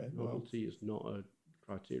 Okay, well, Novelty is not a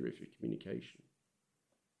criteria for communication.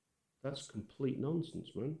 That's complete nonsense,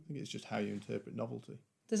 man. I think it's just how you interpret novelty.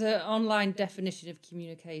 There's an online definition of Oh,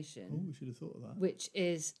 communication, we should have thought of that. which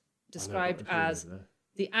is I know, described but it's as over there.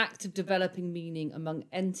 the act of developing meaning among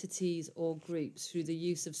entities or groups through the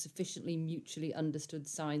use of sufficiently mutually understood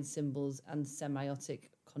signs, symbols, and semiotic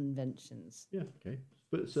conventions. Yeah, okay.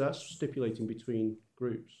 But so that's stipulating between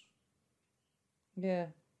groups. Yeah.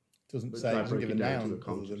 Doesn't But say, try it doesn't break give it a down to noun a other than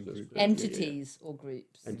consciousness, group. but- Yeah, yeah. Entities or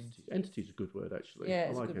groups. Entities. Entity's a good word, actually. Yeah, I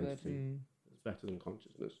it's a like good word. entity. It's better than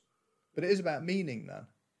consciousness. But it is about meaning then.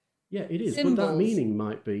 Yeah, it is. But that Symbols. meaning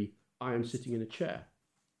might be, I am sitting in a chair,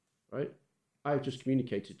 right? I've just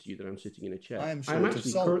communicated to you that I'm sitting in a chair. I am I'm short of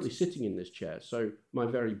actually salt. currently sitting in this chair, so my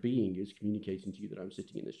very being is communicating to you that I'm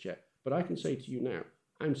sitting in this chair. But I can say to you now,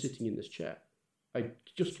 I'm sitting in this chair. I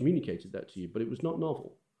just communicated that to you, but it was not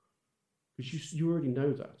novel. Because you already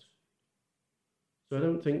know that. So I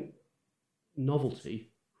don't think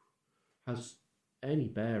novelty has any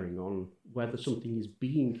bearing on whether something is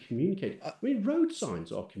being communicated. I mean, road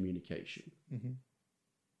signs are communication. Mm-hmm.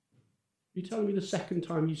 You're telling me the second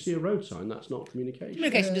time you see a road sign, that's not communication?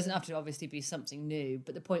 Communication doesn't have to obviously be something new,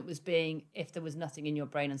 but the point was being if there was nothing in your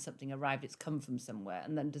brain and something arrived, it's come from somewhere.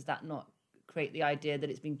 And then does that not create the idea that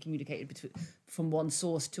it's been communicated from one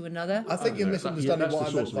source to another? I think you're know. misunderstanding That's what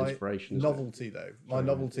the I meant source of by inspiration, isn't it? novelty, though. My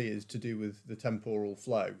novelty is to do with the temporal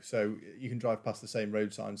flow. So you can drive past the same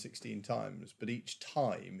road sign 16 times, but each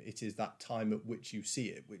time it is that time at which you see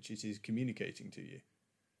it, which it is communicating to you.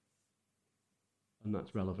 And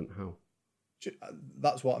that's relevant how?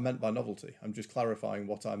 That's what I meant by novelty. I'm just clarifying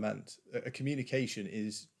what I meant. A communication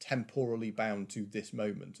is temporally bound to this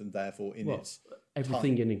moment, and therefore in its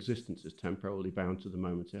everything in existence is temporarily bound to the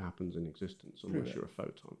moment it happens in existence, unless it. you're a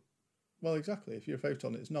photon. well, exactly. If you're a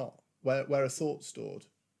photon, it's not. Where a thought's stored.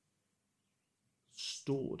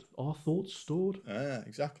 Stored. Are thoughts stored?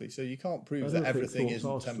 Exactly. So you can't I prove don't that think everything thoughts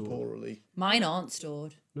isn't are stored. temporally. Mine aren't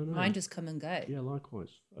stored. No. Mine just come and go. Yeah,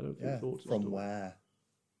 likewise. I don't think Yeah. thoughts are From stored. where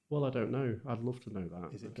Well, I don't know. I'd love to know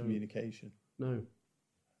that. is I it don't. communication? No.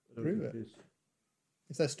 I don't Prove think it. is.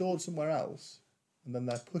 If they're stored somewhere else and then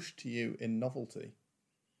they're pushed to you in novelty,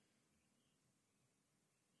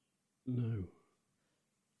 No.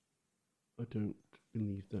 I don't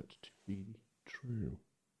believe that to be true.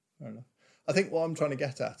 fair enough. I think what I'm trying to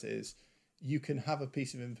get at is you can have a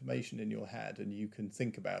piece of information in your head and you can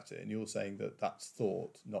think about it, and you're saying that that's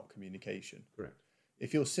thought, not communication. Correct.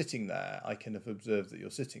 If you're sitting there, I can have observed that you're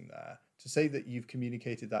sitting there. To say that you've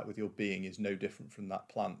communicated that with your being is no different from that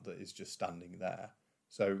plant that is just standing there.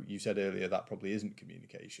 So you said earlier that probably isn't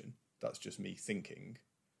communication. That's just me thinking.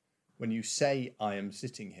 When you say I am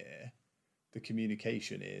sitting here, the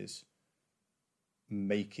communication is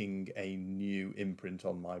making a new imprint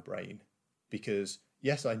on my brain. Because,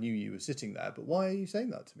 yes, I knew you were sitting there, but why are you saying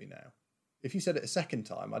that to me now? If you said it a second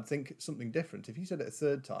time, I'd think something different. If you said it a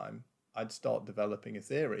third time, I'd start developing a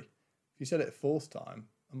theory. If you said it a fourth time,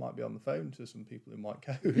 I might be on the phone to some people who might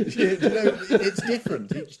code. It's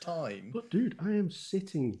different each time. But dude, I am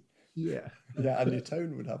sitting here. Yeah, and your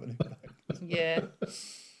tone would have an impact. Yeah.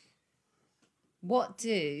 What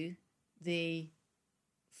do the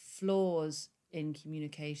flaws in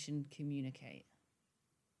communication communicate?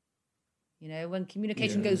 You know, when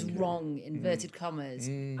communication goes wrong, inverted commas,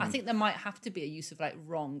 I think there might have to be a use of like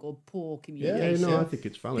wrong or poor communication. Yeah, no, I think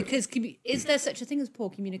it's valid. Because is there such a thing as poor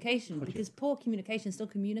communication? Because poor communication is still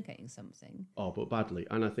communicating something. Oh, but badly.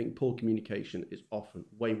 And I think poor communication is often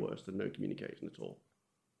way worse than no communication at all.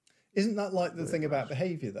 Isn't that like the thing about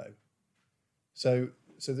behaviour, though? So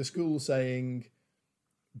the school's saying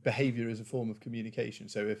behaviour is a form of communication.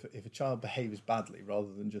 So if a child behaves badly,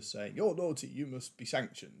 rather than just saying, you're naughty, you must be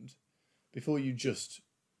sanctioned, before you just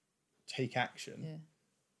take action,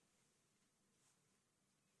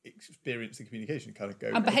 experience the communication, kind of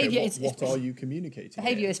go, and behaviour what are you communicating?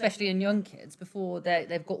 Behaviour, especially in young kids, before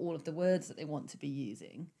they've got all of the words that they want to be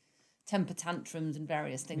using, temper tantrums and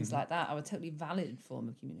various things like that are a totally valid form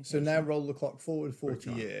of communication. So now roll the clock forward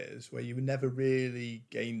 40 years, where you were never really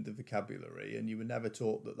gained the vocabulary and you were never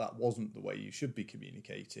taught that wasn't the way you should be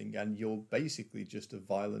communicating, and you're basically just a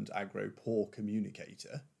violent, aggro, poor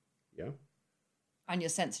communicator. Yeah. And you're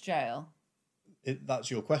sent to jail. That's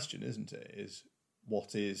your question, isn't it? Is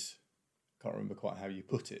what is, can't remember quite how you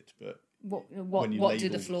put it, but what do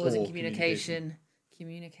the flaws in communication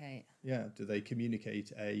communicate? Yeah, do they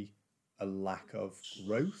communicate a lack of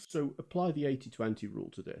growth? So apply the 80-20 rule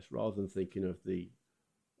to this, rather than thinking of the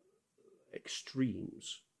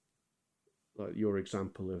extremes, like your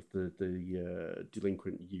example of the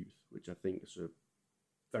delinquent youth, which I think is a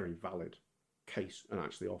very valid case, and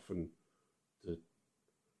actually often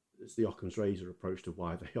it's the Occam's razor approach to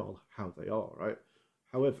why they are how they are, right?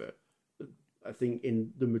 However, I think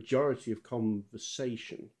in the majority of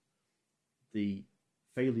conversation, the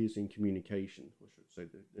failures in communication, or should I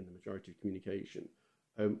say in the majority of communication,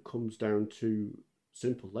 comes down to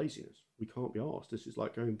simple laziness. We can't be asked. This is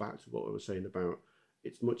like going back to what I was saying about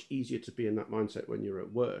it's much easier to be in that mindset when you're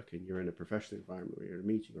at work and you're in a professional environment, or you're in a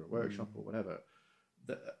meeting or a workshop or whatever,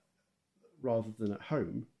 rather than at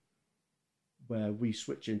home, where we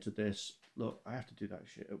switch into this, look, I have to do that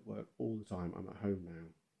shit at work all the time. I'm at home now.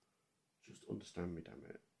 Just understand me, damn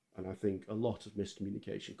it. And I think a lot of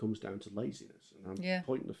miscommunication comes down to laziness. And I'm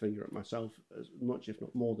pointing the finger at myself as much, if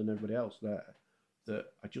not more, than everybody else there, that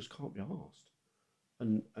I just can't be arsed.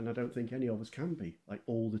 And I don't think any of us can be, like,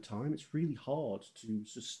 all the time. It's really hard to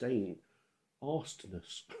sustain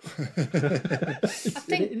arsedness.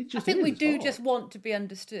 I think we do just want to be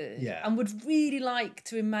understood, and would really like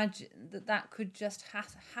to imagine that could just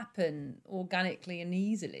happen organically and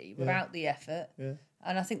easily without the effort.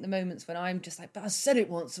 And I think the moments when I'm just like, but I said it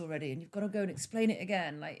once already, and you've got to go and explain it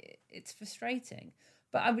again, like, it's frustrating.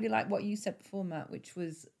 But I really like what you said before, Matt, which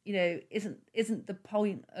was, you know, isn't the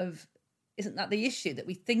point of, isn't that the issue, that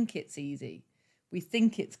we think it's easy, we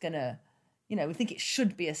think it's gonna, you know, we think it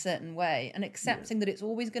should be a certain way, and accepting that it's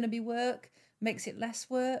always going to be work makes it less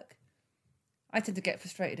work. I tend to get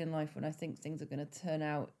frustrated in life when I think things are going to turn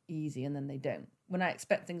out easy and then they don't. When I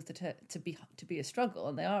expect things to be a struggle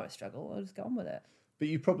and they are a struggle, I'll just get on with it. But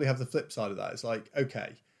you probably have the flip side of that. It's like,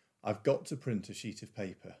 okay, I've got to print a sheet of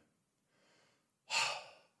paper.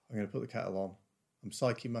 I'm going to put the kettle on. I'm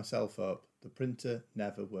psyching myself up. The printer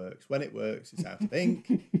never works. When it works, it's out of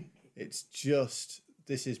ink. It's just...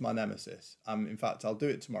 This is my nemesis. In fact, I'll do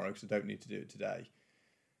it tomorrow because I don't need to do it today.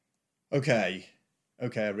 Okay,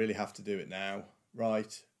 I really have to do it now.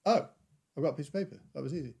 Right. Oh, I've got a piece of paper. That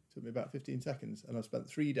was easy. It took me about 15 seconds. And I've spent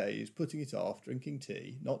 3 days putting it off, drinking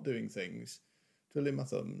tea, not doing things, twiddling my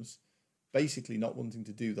thumbs, basically not wanting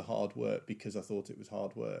to do the hard work because I thought it was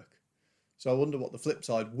hard work. So I wonder what the flip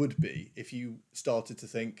side would be if you started to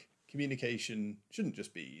think communication shouldn't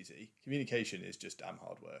just be easy. Communication is just damn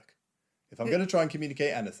hard work. If I'm going to try and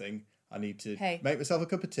communicate anything, I need to make myself a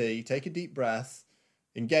cup of tea, take a deep breath,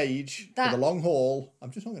 engage for the long haul.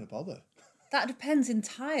 I'm just not going to bother. That depends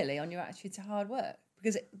entirely on your attitude to hard work.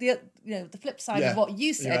 Because the flip side of what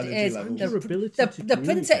you said is the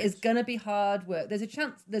printer is going to be hard work. There's a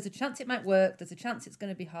chance it might work. There's a chance it's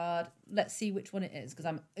going to be hard. Let's see which one it is, because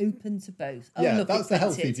I'm open to both. Oh, look, that's the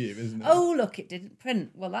healthy view, isn't it? Oh, look, it didn't print.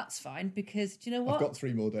 Well, that's fine, because do you know what? I've got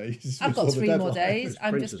 3 more days. I've got 3 more days.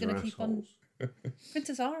 I'm just going to keep on.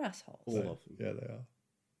 Printers are assholes. All of them. Yeah, they are.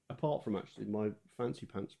 Apart from actually my fancy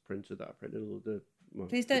pants printer that I printed all the my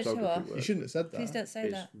Please don't show photography off. work You shouldn't have said that. Please don't say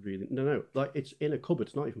is that. really no. Like it's in a cupboard.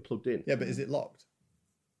 It's not even plugged in. Yeah, but is it locked?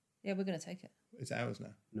 Yeah, we're going to take it. It's ours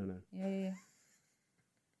now. No. Yeah.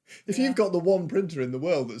 If Yeah. you've got the one printer in the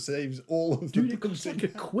world that saves all of Dude, the it costs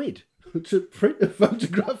printing- like £1 to print a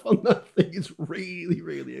photograph on that thing. It's really,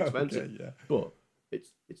 really expensive. Okay, yeah. But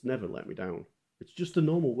it's never let me down. It's just a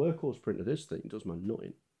normal workhorse printer. This thing does my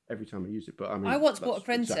nutting every time I use it. But I mean, I once bought a that's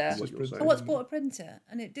printer. exactly what you're I saying. I once bought a printer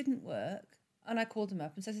and it didn't work. And I called them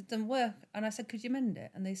up and said it doesn't work. And I said, could you mend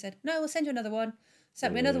it? And they said, no, we'll send you another one.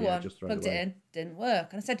 Sent me Yeah, another yeah, one, just throw it plugged it away. in, didn't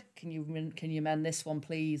work. And I said, can you mend this one,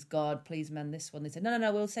 please? God, please mend this one. They said,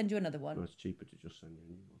 no, we'll send you another one. No, it's cheaper to just send you a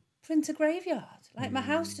new one. Printer graveyard. Like my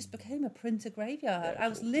house just became a printer graveyard. Yeah, I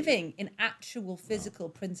was it's awful. living in actual physical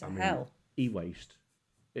printer hell. E-waste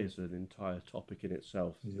is an entire topic in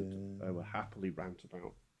itself that I will happily rant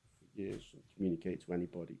about for years and communicate to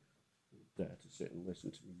anybody who would dare to sit and listen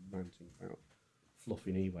to me ranting about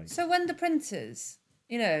fluffing e-waste. So when the printers,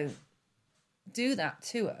 do that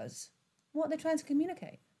to us, what are they trying to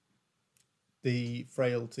communicate? The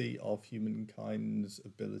frailty of humankind's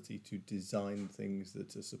ability to design things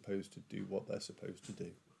that are supposed to do what they're supposed to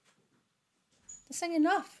do. They're saying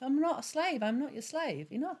enough. I'm not a slave. I'm not your slave.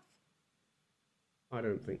 Enough. I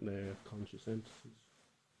don't think they're conscious entities.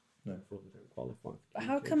 No. Therefore, they don't qualify for But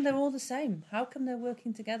how come they're all the same? How come they're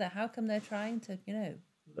working together? How come they're trying to,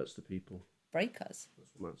 That's the people. break us?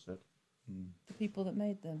 That's what Matt said. The people that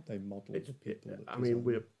made them. They model It's, the people. that I mean,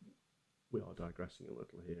 design. we are digressing a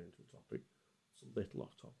little here into a topic. It's a little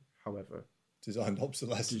off topic. However, Designed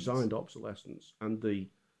obsolescence. designed obsolescence and the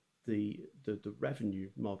revenue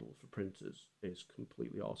model for printers is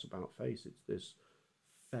completely arse about face. It's this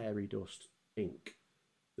fairy dust ink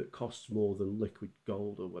that costs more than liquid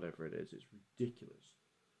gold or whatever it is. It's ridiculous,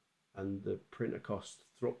 and the printer costs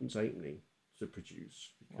threepence halfpenny to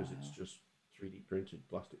produce because it's just 3D printed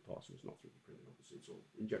plastic parcel. It's not 3D printed, obviously. It's all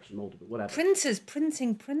injection molded, but whatever. Printers,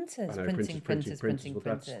 printing printers, I know, printing printers. but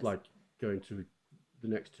that's like going to the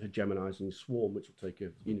next hegemonizing swarm, which will take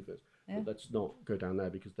over the universe. Yeah. But let's not go down there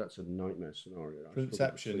because that's a nightmare scenario. I struggle to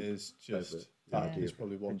Conception sleep is just over that the is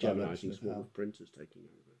probably one hegemonizing dimension of swarm hell. of printers taking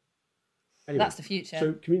over. Anyway, That's the future.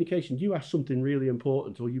 So communication. You asked something really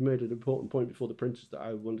important, or you made an important point before the printers that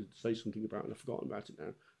I wanted to say something about, and I've forgotten about it now.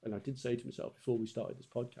 And I did say to myself before we started this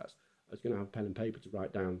podcast, I was going to have a pen and paper to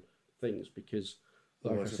write down things because,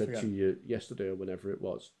 like Otherwise I you'll said forget. to you yesterday or whenever it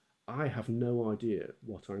was, I have no idea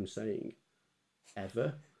what I'm saying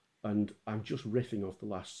ever, and I'm just riffing off the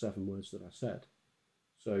last 7 words that I said.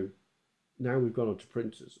 So now we've gone on to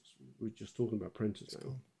printers. We're just talking about printers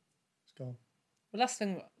now. It's gone. The last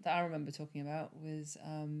thing that I remember talking about was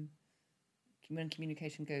when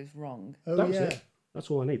communication goes wrong. Oh, That was yeah. it.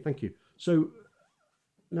 That's all I need. Thank you. So,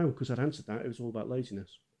 no, because I'd answered that. It was all about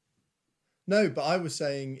laziness. No, but I was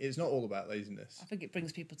saying it's not all about laziness. I think it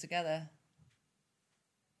brings people together.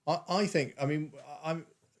 I think, I mean,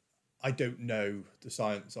 I don't know the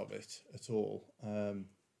science of it at all,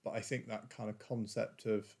 but I think that kind of concept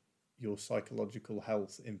of your psychological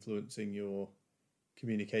health influencing your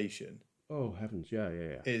communication Oh, heavens. Yeah.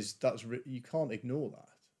 you can't ignore that.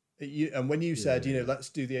 And when you said, let's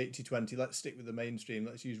do the 80-20, let's stick with the mainstream,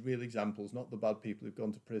 let's use real examples, not the bad people who've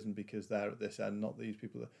gone to prison because they're at this end, not these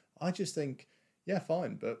people. I just think, yeah,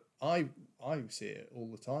 fine. But I see it all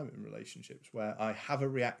the time in relationships where I have a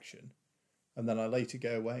reaction and then I later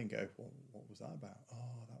go away and go, well, what was that about?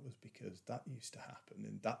 Oh, that was because that used to happen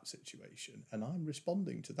in that situation. And I'm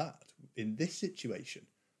responding to that in this situation.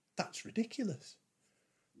 That's ridiculous.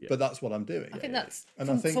 Yeah. But that's what I'm doing. I think that's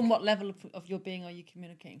And from what level of your being are you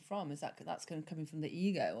communicating from? Is that's coming from the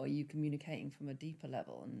ego, or are you communicating from a deeper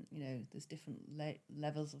level? And there's different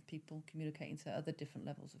levels of people communicating to other different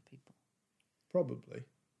levels of people. Probably.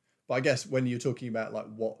 But I guess when you're talking about like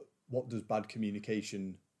what does bad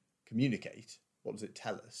communication communicate? What does it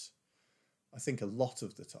tell us? I think a lot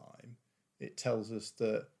of the time it tells us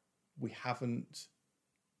that we haven't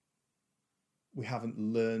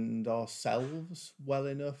learned ourselves well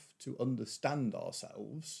enough to understand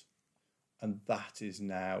ourselves, and that is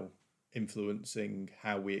now influencing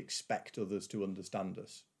how we expect others to understand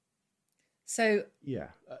us. So Yeah.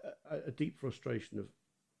 A deep frustration of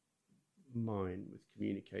mine with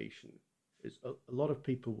communication is a lot of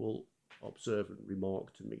people will observe and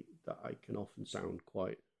remark to me that I can often sound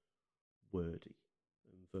quite wordy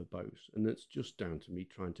and verbose. And that's just down to me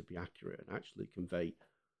trying to be accurate and actually convey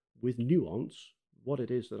with nuance what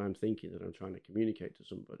it is that I'm thinking, that I'm trying to communicate to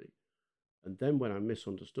somebody. And then when I'm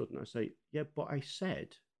misunderstood and I say, yeah, but I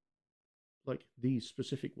said like these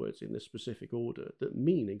specific words in this specific order that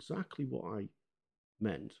mean exactly what I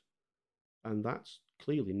meant, And that's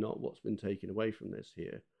clearly not what's been taken away from this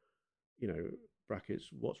here. Brackets,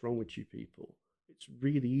 what's wrong with you people? It's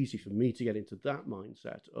really easy for me to get into that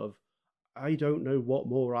mindset of, I don't know what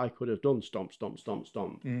more I could have done. Stomp, stomp, stomp,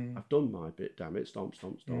 stomp. I've done my bit, damn it. Stomp,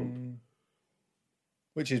 stomp, stomp.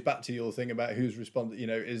 Which is back to your thing about who's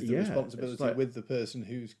responsibility. Is the responsibility like, with the person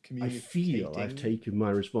who's communicating? I feel I've taken my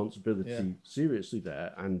responsibility seriously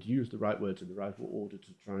there and used the right words in the right order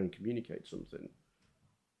to try and communicate something.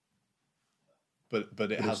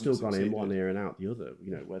 But it hasn't still succeeded. Gone in one ear and out the other.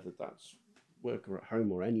 Whether that's work or at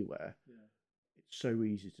home or anywhere. Yeah. It's so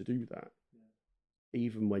easy to do that,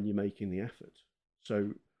 even when you're making the effort.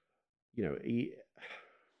 So,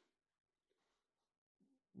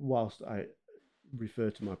 whilst I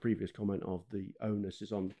refer to my previous comment of the onus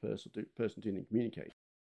is on the person doing communicate,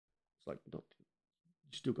 it's like you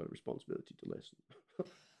still got a responsibility to listen.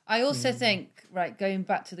 I also think, right, going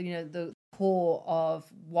back to the core of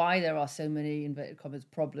why there are so many inverted commas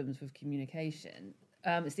problems with communication.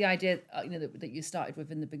 It's the idea, that you started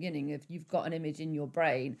with in the beginning. If you've got an image in your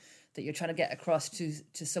brain that you're trying to get across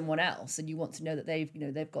to someone else, and you want to know that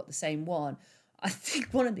they've got the same one. I think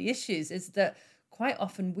one of the issues is that quite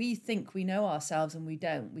often we think we know ourselves and we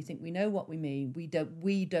don't. We think we know what we mean. We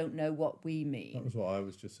don't know what we mean. That was what I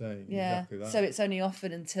was just saying. Yeah. Exactly that. So it's only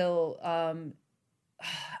often until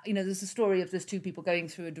there's a story of there's two people going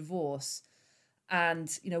through a divorce. And,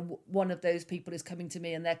 one of those people is coming to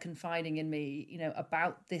me and they're confiding in me,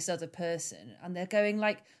 about this other person. And they're going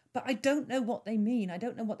like, but I don't know what they mean. I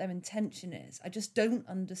don't know what their intention is. I just don't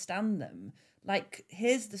understand them. Like,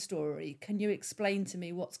 here's the story. Can you explain to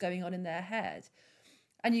me what's going on in their head?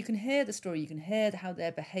 And you can hear the story. You can hear how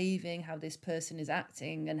they're behaving, how this person is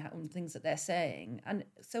acting and things that they're saying. And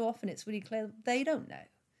so often it's really clear they don't know.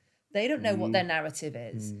 They don't know what their narrative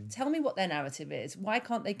is. Tell me what their narrative is. Why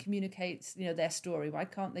can't they communicate, their story? Why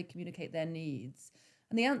can't they communicate their needs?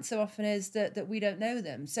 And the answer often is that we don't know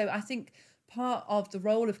them. So I think part of the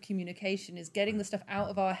role of communication is getting the stuff out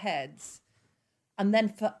of our heads, and then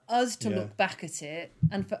for us to look back at it,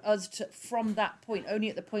 and for us to, from that point, only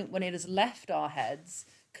at the point when it has left our heads,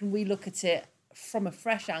 can we look at it from a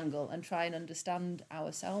fresh angle and try and understand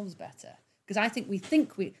ourselves better. Because I think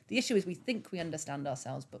the issue is we think we understand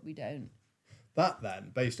ourselves, but we don't. That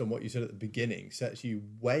then, based on what you said at the beginning, sets you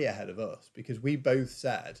way ahead of us, because we both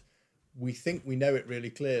said we think we know it really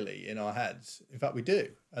clearly in our heads. In fact, we do.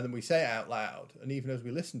 And then we say it out loud. And even as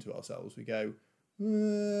we listen to ourselves, we go,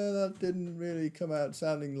 that didn't really come out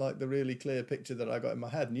sounding like the really clear picture that I got in my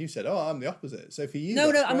head. And you said, I'm the opposite. So for you,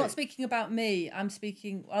 no, I'm not speaking about me. I'm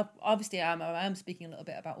speaking, obviously I'm speaking a little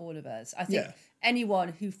bit about all of us. I think anyone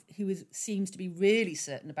who seems to be really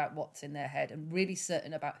certain about what's in their head and really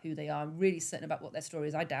certain about who they are and really certain about what their story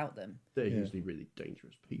is, I doubt them. They're usually really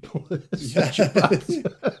dangerous people.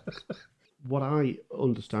 What I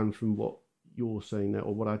understand from what you're saying there,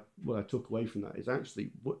 or what I took away from that, is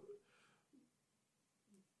actually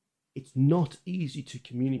it's not easy to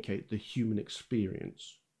communicate the human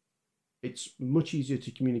experience. It's much easier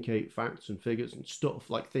to communicate facts and figures and stuff,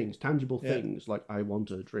 like things, tangible things, like I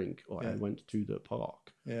want a drink or I went to the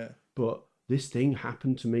park. Yeah. But this thing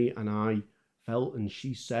happened to me and I felt, and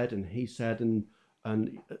she said, and he said, and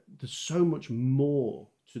there's so much more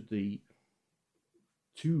to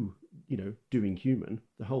doing human,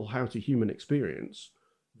 the whole how to human experience,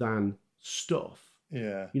 than stuff.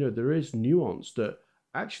 Yeah. There is nuance that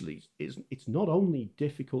actually it's not only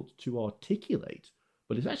difficult to articulate,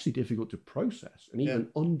 but it's actually difficult to process and even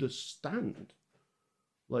understand.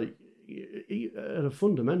 Like, at a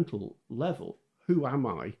fundamental level, who am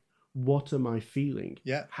I? What am I feeling?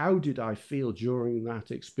 Yeah. How did I feel during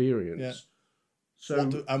that experience? Yeah.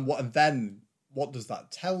 So, what does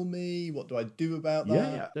that tell me? What do I do about that?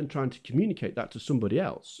 Yeah. Then trying to communicate that to somebody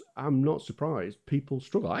else. I'm not surprised people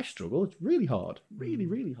struggle. I struggle. It's really hard. Really,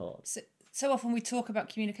 really hard. So often we talk about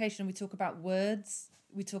communication, we talk about words.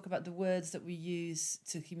 We talk about the words that we use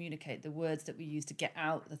to communicate, the words that we use to get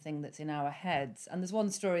out the thing that's in our heads. And there's one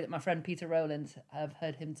story that my friend Peter Rowland, I've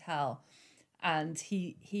heard him tell. And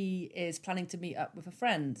he is planning to meet up with a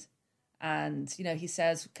friend. And, he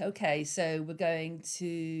says, okay, so we're going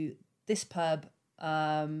to this pub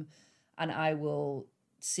and I will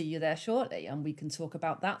see you there shortly. And we can talk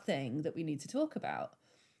about that thing that we need to talk about.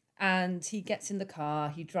 And he gets in the car,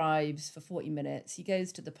 he drives for 40 minutes, he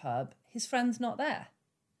goes to the pub. His friend's not there.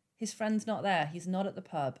 He's not at the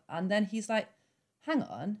pub. And then he's like, hang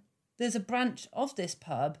on, there's a branch of this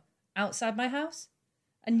pub outside my house.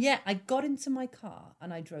 And yet I got into my car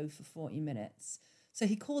and I drove for 40 minutes. So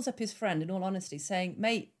he calls up his friend, in all honesty, saying,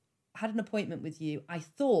 mate, I had an appointment with you. I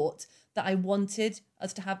thought that I wanted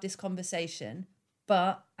us to have this conversation,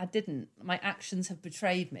 but I didn't. My actions have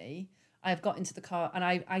betrayed me. I have got into the car and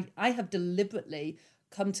I have deliberately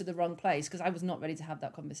come to the wrong place because I was not ready to have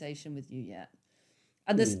that conversation with you yet.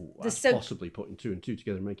 And there's possibly putting 2 and 2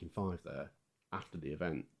 together and making 5 there after the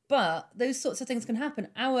event. But those sorts of things can happen.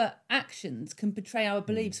 Our actions can betray our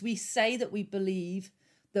beliefs. We say that we believe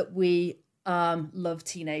that we love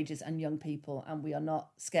teenagers and young people and we are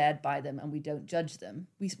not scared by them and we don't judge them.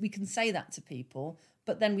 We can say that to people,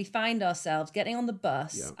 but then we find ourselves getting on the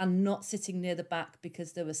bus and not sitting near the back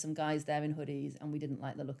because there were some guys there in hoodies and we didn't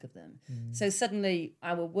like the look of them. So suddenly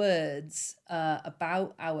our words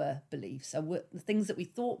about our beliefs, the things that we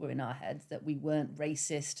thought were in our heads, that we weren't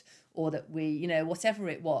racist or that we, you know, whatever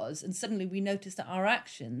it was, and suddenly we notice that our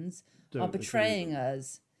actions are betraying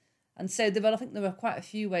us. And so I think there are quite a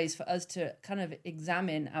few ways for us to kind of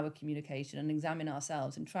examine our communication and examine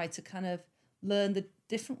ourselves and try to kind of learn the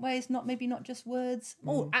different ways, maybe not just words.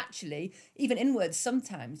 Or actually, even in words,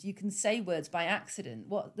 sometimes you can say words by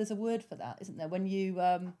accident. There's a word for that, isn't there? When you,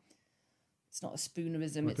 it's not a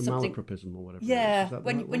spoonerism, like it's a something. Malapropism or whatever. Yeah, Is that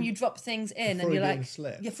when you drop things in and you're like,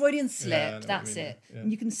 slip. Freudian slip, Yeah, that's it. Yeah.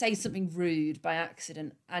 And you can say something rude by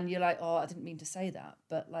accident and you're like, oh, I didn't mean to say that.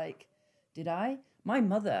 But like, did I? My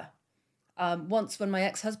mother, once when my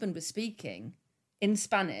ex-husband was speaking in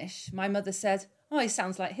Spanish, my mother said, oh, he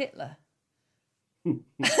sounds like Hitler.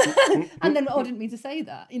 And then, I didn't mean to say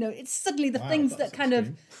that. You know, it's suddenly the things that kind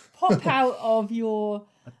of pop out of your...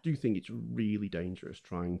 I do think it's really dangerous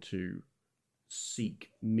trying to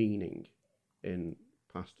seek meaning in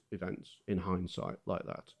past events in hindsight like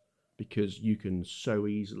that, because you can so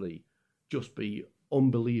easily just be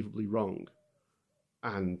unbelievably wrong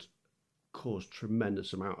and cause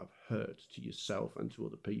tremendous amount of hurt to yourself and to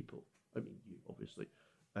other people. I mean, you obviously,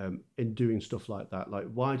 in doing stuff like that. Like,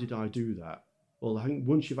 why did I do that? Well, I think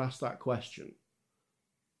once you've asked that question,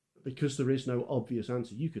 because there is no obvious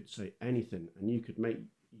answer, you could say anything and you could make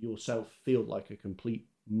yourself feel like a complete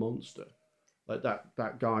monster. Like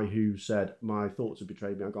that guy who said, my thoughts have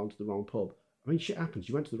betrayed me, I've gone to the wrong pub. I mean, shit happens.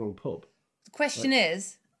 You went to the wrong pub. The question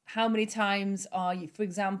is, how many times are you, for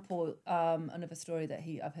example, another story that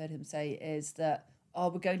I've heard him say is that, oh,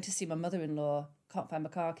 we're going to see my mother-in-law, can't find my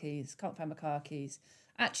car keys.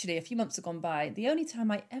 Actually, a few months have gone by. The only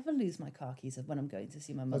time I ever lose my car keys is when I'm going to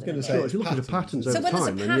see my mother-in-law. Sure, if you look at the patterns over time... So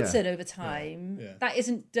when there's a pattern over time, that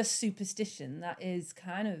isn't just superstition. That is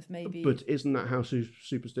kind of maybe... But isn't that how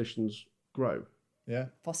superstitions grow? Yeah.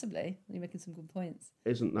 Possibly. You're making some good points.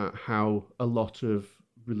 Isn't that how a lot of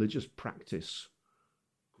religious practice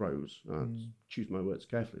grows? Choose my words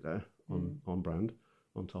carefully there, on brand,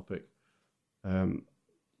 on topic. You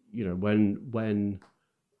know, when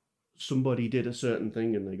somebody did a certain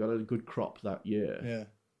thing and they got a good crop that year,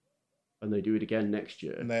 and they do it again next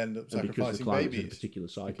year, and they end up sacrificing because the climate's babies in a particular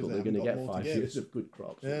cycle, they're going to get 5 years of good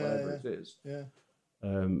crops, or whatever it is.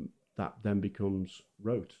 That then becomes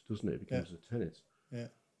rote, doesn't it? It becomes a tenet. Yeah.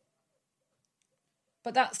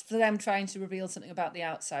 But that's for them trying to reveal something about the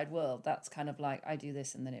outside world. That's kind of like, I do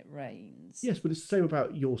this and then it rains. Yes, but it's the same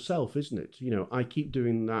about yourself, isn't it? You know, I keep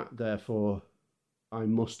doing that, therefore I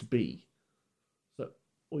must be. So,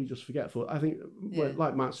 or you just forget. I think,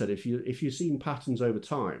 like Matt said, if you're seeing patterns over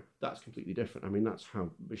time, that's completely different. I mean, that's how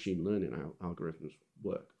machine learning algorithms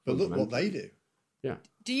work. But look what they do. Yeah.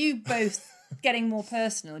 Do you both, getting more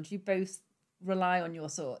personal, do you both rely on your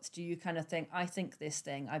thoughts? Do you kind of think, I think this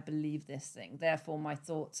thing, I believe this thing, therefore my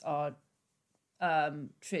thoughts are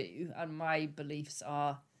true and my beliefs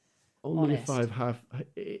are only honest?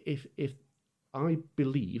 if I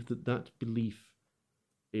believe that belief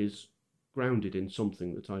is grounded in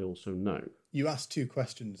something that I also know. You asked 2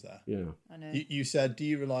 questions there. Yeah. I know. You said, do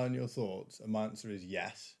you rely on your thoughts? And my answer is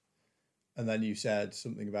yes. And then you said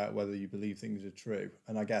something about whether you believe things are true.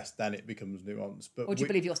 And I guess then it becomes nuanced. But or do you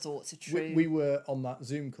believe your thoughts are true? We were on that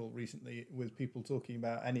Zoom call recently with people talking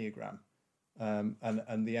about Enneagram. And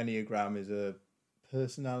the Enneagram is a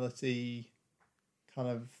personality kind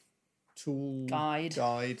of tool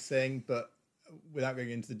guide thing. But without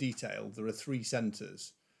going into the detail, there are 3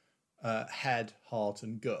 centres, head, heart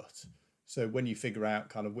and gut. So when you figure out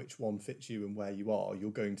kind of which one fits you and where you are,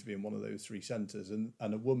 you're going to be in one of those 3 centres. And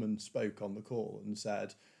a woman spoke on the call and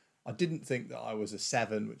said, I didn't think that I was a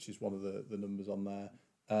 7, which is one of the numbers on there,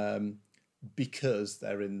 because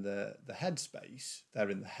they're in the head space, they're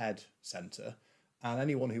in the head centre. And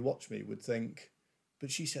anyone who watched me would think, but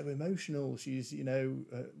she's so emotional. She's,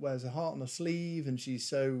 wears her heart on her sleeve and she's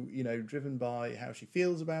so, driven by how she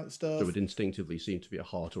feels about stuff. So it would instinctively seem to be a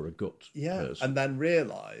heart or a gut person. And then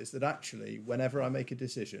realise that actually, whenever I make a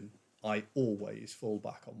decision, I always fall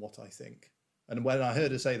back on what I think. And when I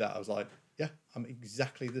heard her say that, I was like, yeah, I'm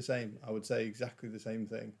exactly the same. I would say exactly the same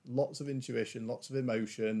thing. Lots of intuition, lots of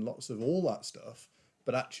emotion, lots of all that stuff.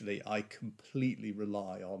 But actually, I completely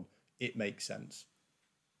rely on it makes sense.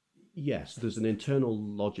 Yes, there's an internal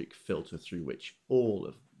logic filter through which all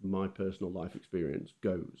of my personal life experience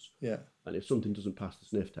goes. Yeah. And if something doesn't pass the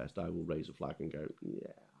sniff test, I will raise a flag and go,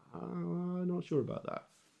 yeah, I'm not sure about that.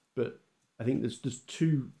 But I think there's just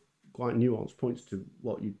two quite nuanced points to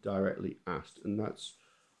what you directly asked. And that's,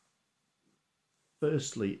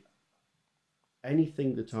 firstly,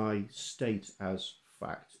 anything that I state as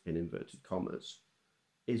fact, in inverted commas,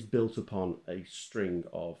 is built upon a string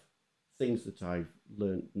of things that I've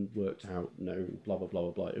learned and worked out, known, blah, blah, blah,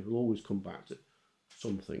 blah, blah. It will always come back to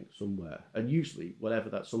something somewhere. And usually, whatever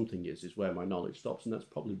that something is where my knowledge stops. And that's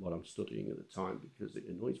probably what I'm studying at the time because it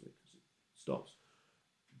annoys me because it stops.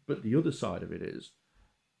 But the other side of it is,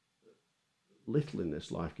 little in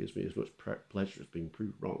this life gives me as much pleasure as being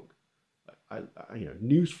proved wrong. I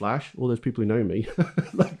newsflash, all those people who know me,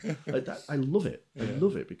 I love it. I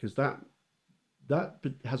love it because that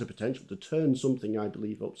has a potential to turn something I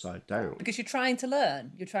believe upside down. Because you're trying to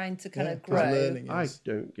learn. You're trying to kind of grow. I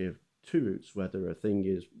don't give two hoots whether a thing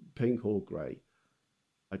is pink or grey.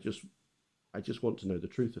 I just want to know the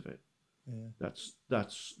truth of it. Yeah.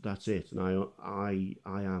 That's it. And I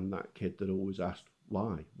am that kid that always asked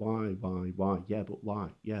why, yeah, but why,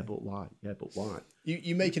 yeah, but why, yeah, but why.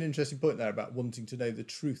 You make an interesting point there about wanting to know the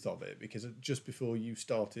truth of it, because just before you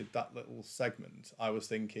started that little segment, I was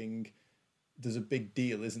thinking there's a big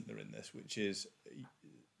deal, isn't there, in this, which is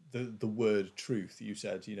the word truth. You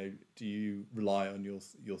said, do you rely on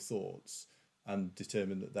your thoughts and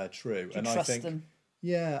determine that they're true? Do you trust them?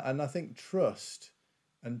 Yeah, and I think trust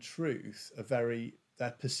and truth are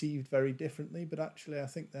they're perceived very differently, but actually I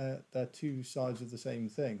think they're two sides of the same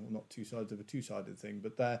thing. Well, not two sides of a two-sided thing,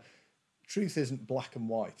 but truth isn't black and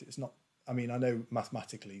white. It's not. I mean, I know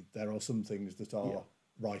mathematically there are some things that are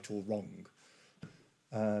right or wrong,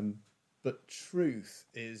 but truth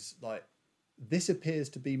is like, this appears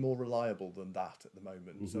to be more reliable than that at the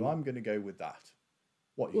moment, so I'm going to go with that.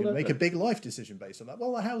 What, you're going to make a big life decision based on that?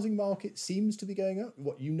 Well, the housing market seems to be going up.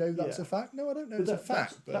 What, that's a fact? No, I don't know it's a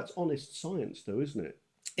fact. But that's honest science, though, isn't it?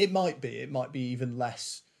 It might be. It might be even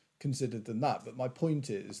less considered than that. But my point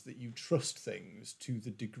is that you trust things to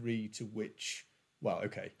the degree to which, well,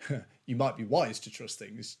 okay, you might be wise to trust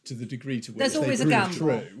things to the degree to which there's always they a prove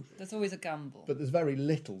gamble. True. There's always a gamble. But there's very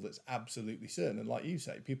little that's absolutely certain. And like you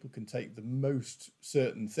say, people can take the most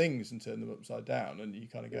certain things and turn them upside down. And you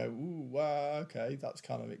kind of go, ooh, wow, okay, that's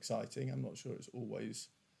kind of exciting. I'm not sure it's always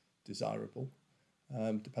desirable.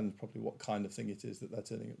 Depends probably what kind of thing it is that they're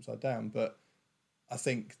turning upside down. But I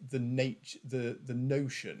think the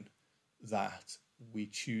notion that we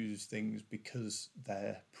choose things because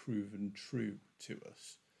they're proven true to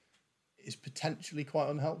us is potentially quite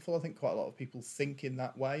unhelpful. I think quite a lot of people think in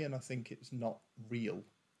that way, and I think it's not real.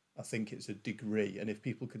 I think it's a degree. And if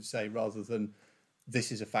people could say, rather than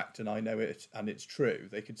this is a fact and I know it and it's true,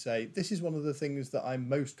 they could say, this is one of the things that I'm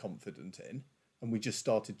most confident in, and we just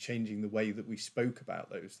started changing the way that we spoke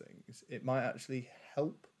about those things, it might actually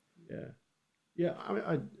help. Yeah,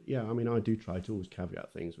 I mean, I do try to always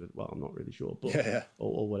caveat things with, well, I'm not really sure, but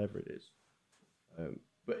or whatever it is.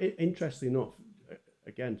 But interestingly enough,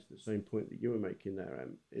 again, to the same point that you were making there,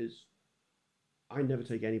 is I never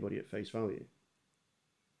take anybody at face value.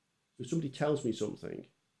 So if somebody tells me something,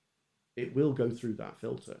 it will go through that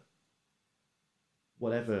filter.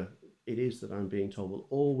 Whatever it is that I'm being told will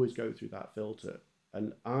always go through that filter.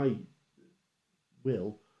 And I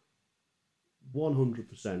will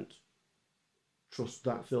 100% trust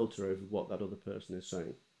that filter over what that other person is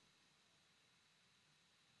saying.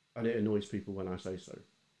 And it annoys people when I say so.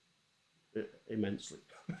 Immensely.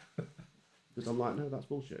 Because I'm like, no, that's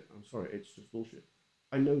bullshit. I'm sorry, it's just bullshit.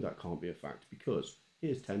 I know that can't be a fact because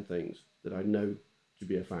here's 10 things that I know to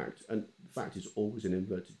be a fact. And the fact is always in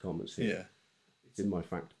inverted commas here. Yeah. It's in my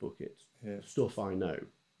fact bucket. Yeah. Stuff I know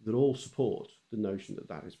that all support the notion that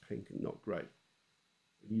that is pink and not grey.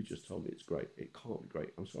 You just told me it's grey. It can't be grey.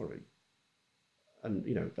 I'm sorry. And,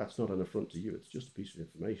 that's not an affront to you. It's just a piece of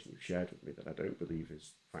information you've shared with me that I don't believe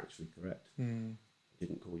is factually correct. I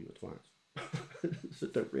didn't call you a twat. So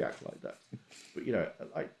don't react like that. But,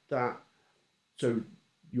 like that. So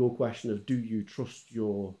your question of, do you trust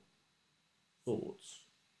your thoughts?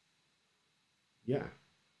 Yeah.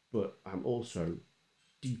 But I'm also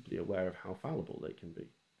deeply aware of how fallible they can be.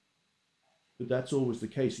 But that's always the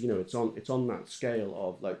case. It's on that scale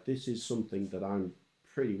of, like, this is something that I'm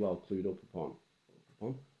pretty well clued up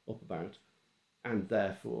about, and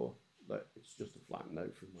therefore, like, it's just a flat no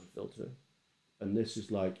from my filter. And this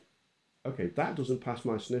is like, okay, that doesn't pass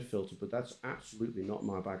my sniff filter, but that's absolutely not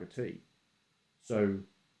my bag of tea. So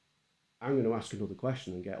I'm going to ask another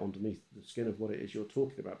question and get underneath the skin of what it is you're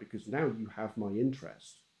talking about, because now you have my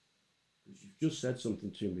interest. Because you've just said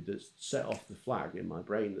something to me that's set off the flag in my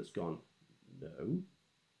brain that's gone, no,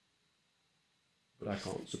 but I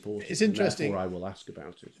can't support it. It's interesting. Therefore I will ask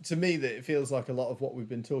about it. To me, that it feels like a lot of what we've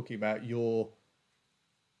been talking about, the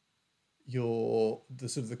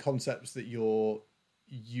sort of the concepts that you're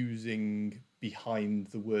using behind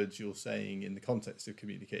the words you're saying in the context of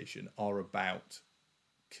communication are about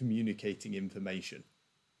communicating information.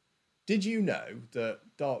 Did you know that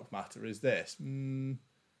dark matter is this?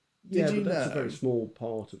 That's a very small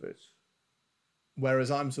part of it.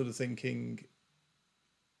 Whereas I'm sort of thinking,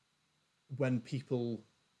 when people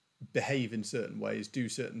behave in certain ways, do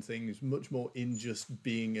certain things, much more in just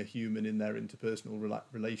being a human in their interpersonal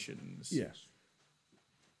relations. Yes.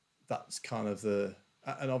 That's kind of the...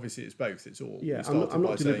 And obviously it's both. It's all... Yeah, I'm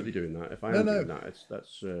not deliberately doing that. If I am doing that,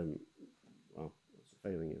 that's a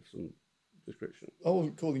failing of some description. I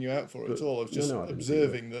wasn't calling you out for it at all. I was just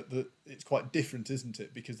observing that it's quite different, isn't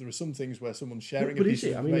it? Because there are some things where someone's sharing a piece of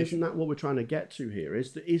information. I mean, isn't that what we're trying to get to here?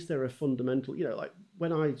 Is there a fundamental... like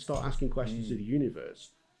when I start asking questions of the universe,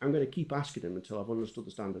 I'm going to keep asking them until I've understood the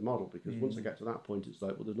standard model, because once I get to that point, it's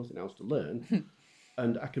like, well, there's nothing else to learn.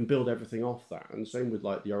 And I can build everything off that. And same with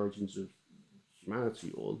like the origins of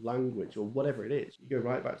humanity or language or whatever it is. You go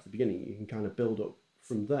right back to the beginning, you can kind of build up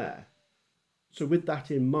from there. So with that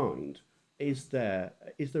in mind, is there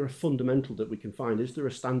a fundamental that we can find? Is there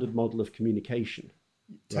a standard model of communication?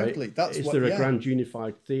 Totally. Right? Is there a grand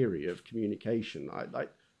unified theory of communication?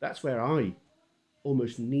 That's where I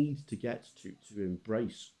almost need to get to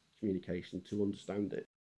embrace communication, to understand it.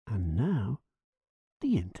 And now,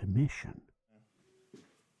 the intermission.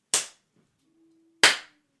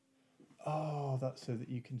 Oh, that's so that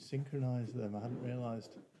you can synchronise them. I hadn't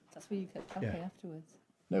realised. That's where you get clapping afterwards.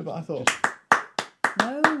 No, but I thought...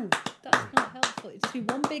 No, that's not helpful. It's just be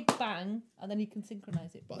one big bang, and then you can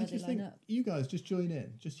synchronise it. But I just think you guys just join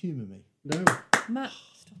in. Just humour me. No. Matt,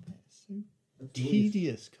 stop it. So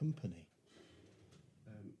tedious company.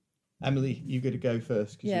 Emily, you got to go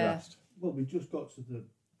first because you asked. Well, we just got to the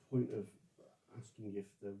point of asking if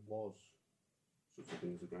there was such a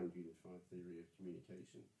thing as a grand unified theory of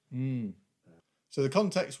communication. So the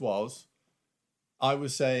context was, I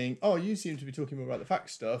was saying, oh, you seem to be talking more about the fact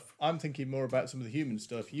stuff. I'm thinking more about some of the human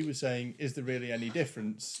stuff. You were saying, is there really any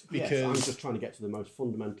difference? Because yes, I'm just trying to get to the most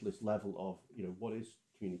fundamentalist level of, what is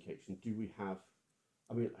communication? Do we have...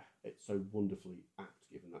 I mean, it's so wonderfully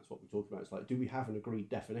apt, given that's what we talk about. It's like, do we have an agreed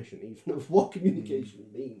definition even of what communication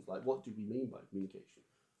means? Like, what do we mean by communication?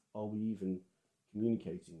 Are we even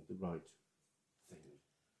communicating the right thing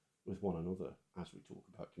with one another as we talk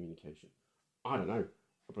about communication? I don't know,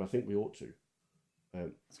 but I think we ought to.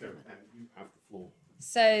 So, you have the floor.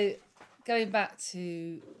 So, going back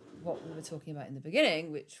to what we were talking about in the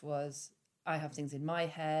beginning, which was, I have things in my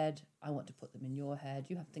head, I want to put them in your head.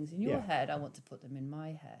 You have things in your head, I want to put them in my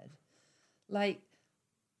head. Like,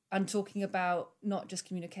 I'm talking about not just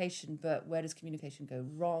communication, but where does communication go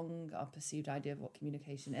wrong, our perceived idea of what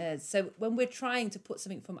communication is. So when we're trying to put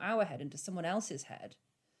something from our head into someone else's head,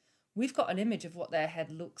 we've got an image of what their head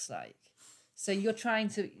looks like. So you're trying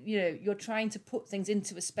to put things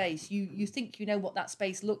into a space. You think you know what that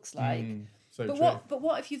space looks like. But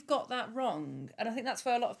what if you've got that wrong? And I think that's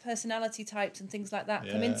where a lot of personality types and things like that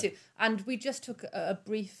come into. And we just took a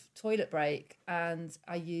brief toilet break, and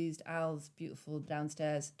I used Al's beautiful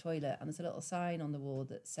downstairs toilet, and there's a little sign on the wall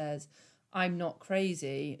that says, "I'm not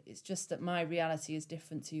crazy. It's just that my reality is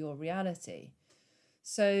different to your reality."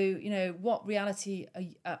 So, what reality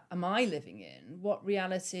am I living in? What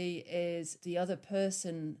reality is the other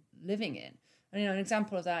person living in? And, an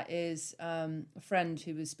example of that is a friend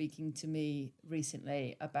who was speaking to me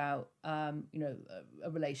recently about, a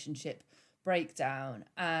relationship breakdown.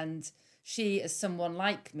 And she is someone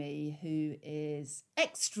like me who is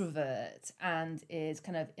extrovert and is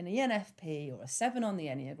kind of an ENFP or a 7 on the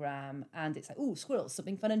Enneagram. And it's like, oh, squirrels,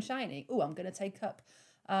 something fun and shiny. Oh, I'm going to take up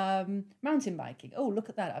mountain biking. Oh, look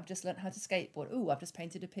at that. I've just learned how to skateboard. Oh, I've just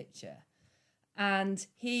painted a picture. And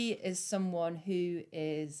he is someone who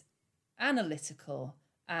is analytical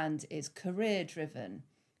and is career driven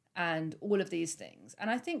and all of these things. And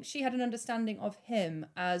I think she had an understanding of him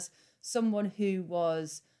as someone who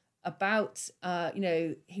was about,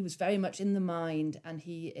 he was very much in the mind, and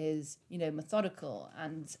he is, methodical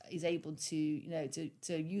and is able to,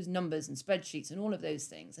 to use numbers and spreadsheets and all of those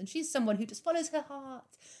things. And she's someone who just follows her heart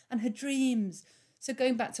and her dreams. So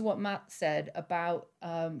going back to what Matt said about,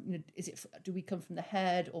 do we come from the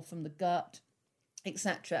head or from the gut?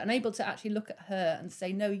 etc. And able to actually look at her and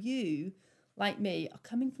say, no, you, like me, are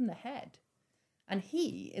coming from the head. And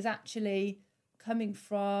he is actually coming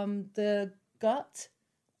from the gut,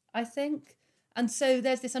 I think. And so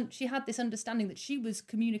there's this, she had this understanding that she was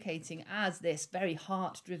communicating as this very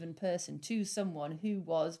heart-driven person to someone who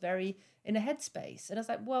was very in a headspace. And I was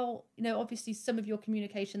like, well, obviously some of your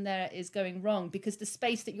communication there is going wrong because the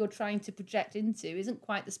space that you're trying to project into isn't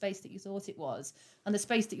quite the space that you thought it was. And the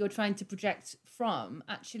space that you're trying to project from,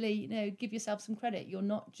 actually, give yourself some credit. You're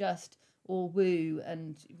not just all woo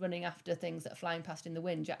and running after things that are flying past in the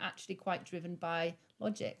wind. You're actually quite driven by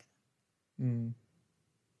logic.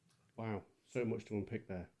 Wow. So much to unpick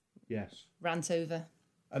there. Yes. Rant over.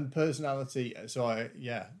 And personality,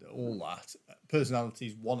 all that. Personality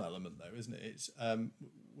is one element, though, isn't it? It's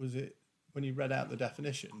was it when you read out the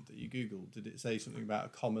definition that you Googled, did it say something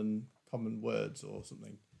about common words or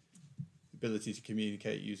something? Ability to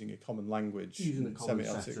communicate using a common language, using a common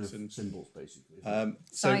set semiotics of and symbols, basically.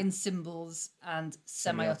 Signs, symbols, and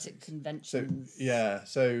semiotic conventions.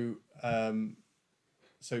 So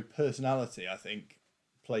personality, I think,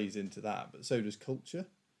 plays into that, but so does culture.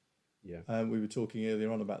 Yeah. We were talking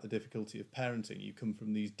earlier on about the difficulty of parenting. You come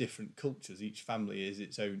from these different cultures. Each family is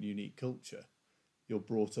its own unique culture. You're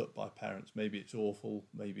brought up by parents. Maybe it's awful.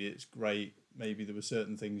 Maybe it's great. Maybe there were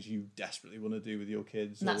certain things you desperately want to do with your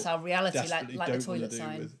kids. And that's our reality, like the toilet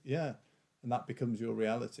sign. And that becomes your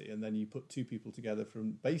reality. And then you put two people together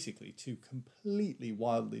from basically two completely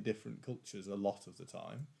wildly different cultures a lot of the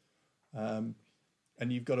time.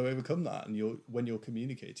 And you've got to overcome that. And when you're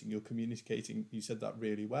communicating, you said that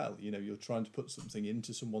really well. You're trying to put something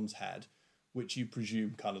into someone's head, which you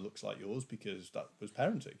presume kind of looks like yours because that was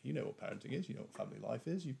parenting. You know what parenting is. You know what family life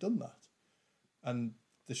is. You've done that. And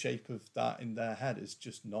the shape of that in their head is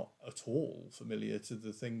just not at all familiar to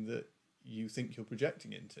the thing that you think you're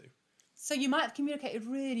projecting into. So you might have communicated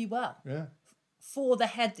really well. Yeah. For the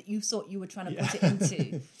head that you thought you were trying to put it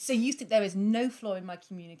into. So you think there is no flaw in my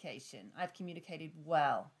communication. I've communicated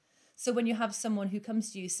well. So when you have someone who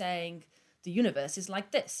comes to you saying, the universe is like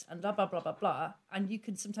this, and blah, blah, blah, blah, blah, and you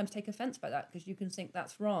can sometimes take offence by that because you can think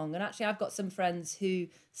that's wrong. And actually, I've got some friends who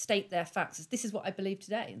state their facts as, this is what I believe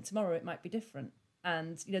today, and tomorrow it might be different.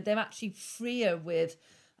 And, they're actually freer with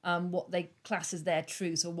what they class as their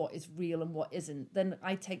truth or what is real and what isn't. Then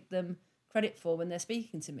I take them credit for when they're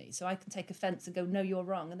speaking to me. So I can take offence and go, no, you're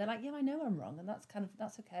wrong. And they're like, yeah, I know I'm wrong. And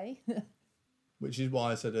that's okay. Which is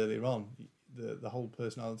why I said earlier on, the whole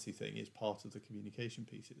personality thing is part of the communication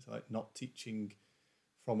piece. It's like not teaching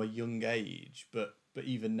from a young age, but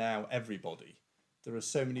even now, everybody. There are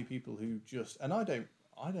so many people who just, and I don't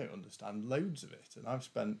understand loads of it. And I've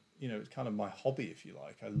spent, it's kind of my hobby, if you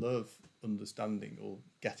like. I love understanding or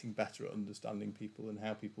getting better at understanding people and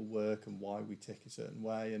how people work and why we tick a certain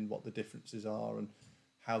way and what the differences are and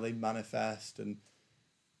how they manifest. And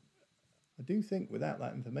I do think without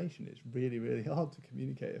that information, it's really, really hard to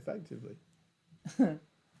communicate effectively.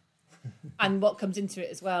 And what comes into it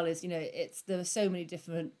as well is, there are so many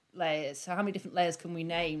different layers. So how many different layers can we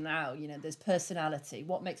name now? There's personality.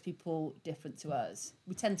 What makes people different to us?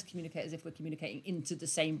 We tend to communicate as if we're communicating into the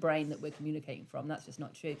same brain that we're communicating from. That's just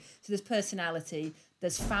not true. So there's personality,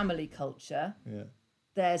 there's family culture,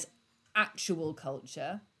 there's actual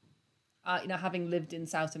culture. Having lived in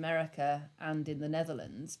South America and in the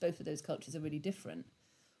Netherlands, both of those cultures are really different.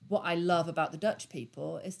 What I love about the Dutch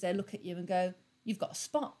people is they look at you and go, you've got a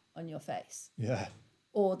spot on your face. Yeah.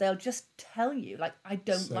 Or they'll just tell you, like, I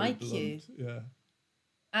don't like blunt. you. Yeah.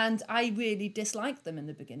 And I really disliked them in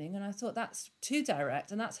the beginning. And I thought, that's too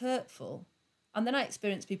direct and that's hurtful. And then I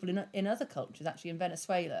experienced people in other cultures, actually in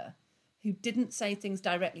Venezuela, who didn't say things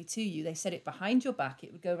directly to you. They said it behind your back.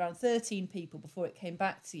 It would go around 13 people before it came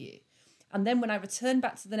back to you. And then when I returned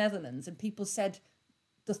back to the Netherlands and people said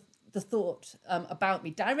the thought about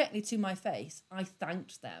me directly to my face, I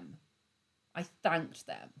thanked them.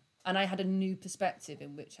 And I had a new perspective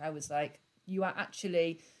in which I was like, you are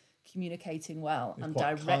actually communicating well and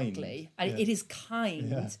directly. Kind. And it is kind.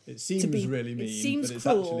 Yeah. It seems really mean, it seems but it's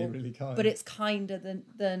cruel, actually really kind. But it's kinder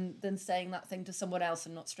than saying that thing to someone else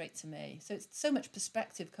and not straight to me. So it's so much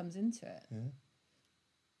perspective comes into it. Yeah.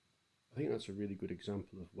 I think that's a really good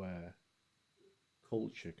example of where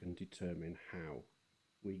culture can determine how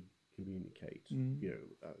we communicate.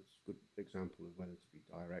 That's a good example of whether to be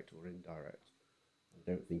direct or indirect. I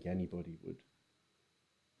don't think anybody would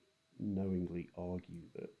knowingly argue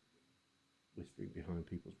that whispering behind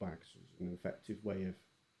people's backs is an effective way of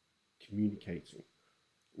communicating.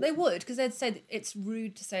 They would, because they'd say that it's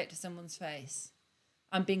rude to say it to someone's face.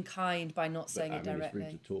 I'm being kind by not saying it directly.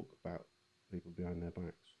 It's rude to talk about people behind their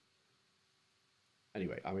backs.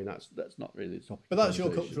 Anyway, I mean that's not really the topic. But that's your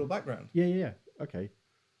cultural background. Yeah. Okay.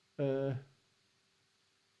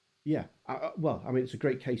 Yeah. Well, I mean, it's a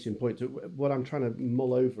great case in point. What I'm trying to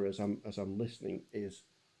mull over as I'm listening is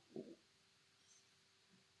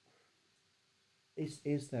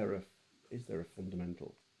there a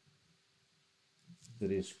fundamental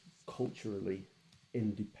that is culturally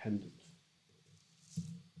independent?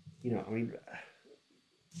 You know, I mean,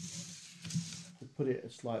 to put it a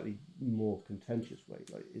slightly more contentious way,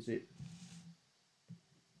 like,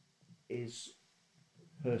 is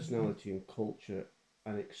personality and culture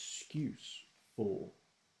an excuse for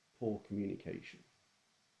poor communication?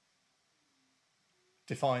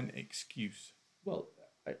 Define excuse. Well,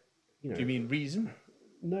 Do you mean reason?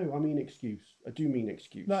 No, I mean excuse. I do mean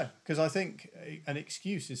excuse. No, because I think an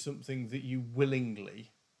excuse is something that you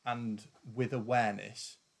willingly and with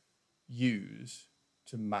awareness use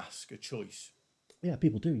to mask a choice. Yeah,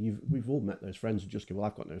 people do. We've all met those friends who just go, "Well,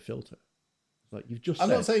 I've got no filter." It's like you've just. I'm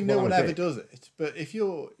not saying no one ever did. does it, but if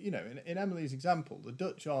you're, in Emily's example, the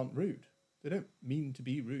Dutch aren't rude. They don't mean to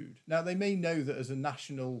be rude. Now they may know that as a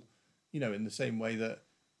national, in the same way that.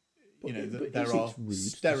 That there are rude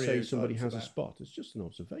stereotypes. To say somebody has a spot. It's just an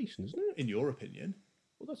observation, isn't it? In your opinion.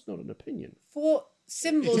 Well, that's not an opinion. For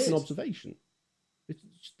symbols, It's an observation.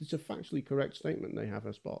 It's a factually correct statement. They have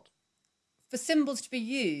a spot. for symbols to be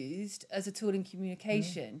used as a tool in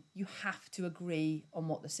communication, you have to agree on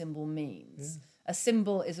what the symbol means. A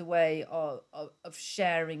symbol is a way of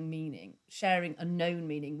sharing meaning, sharing a known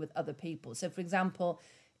meaning with other people. So, for example,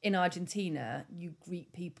 in Argentina, you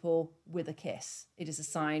greet people with a kiss. It is a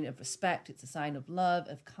sign of respect. It's a sign of love,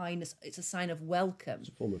 of kindness. It's a sign of welcome. It's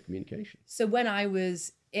a form of communication. So when I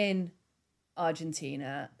was in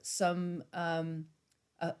Argentina,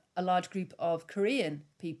 a large group of Korean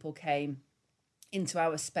people came into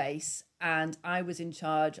our space, and I was in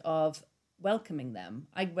charge of welcoming them.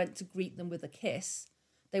 I went to greet them with a kiss.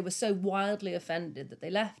 They were so wildly offended that they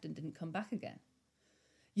left and didn't come back again.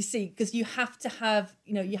 You see, because you have to have,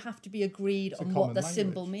 you have to be agreed on what the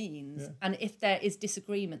symbol means. Yeah. And if there is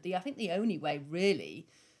disagreement, I think the only way really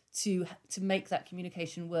to make that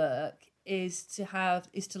communication work is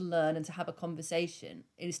to learn and to have a conversation.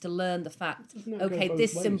 It is to learn the fact, okay,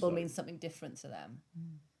 this symbol means something different to them.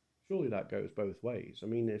 Surely that goes both ways. I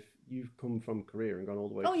mean, if you've come from Korea and gone all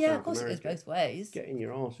the way to South America, of course it goes both ways. Getting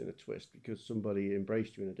your arse in a twist because somebody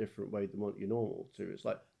embraced you in a different way than what you're normal to, it's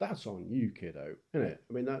like, that's on you, kiddo, isn't it?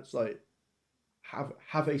 I mean, that's like,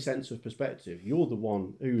 have a sense of perspective. You're the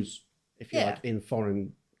one who's, if you like, in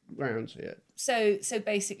foreign grounds here. So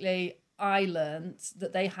basically, I learned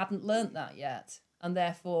that they hadn't learnt that yet, and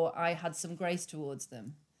therefore I had some grace towards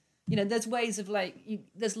them. There's ways of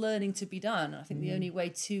there's learning to be done. I think the only way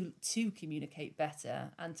to communicate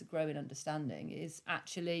better and to grow in understanding is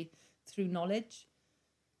actually through knowledge.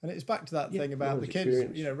 And it's back to that thing about the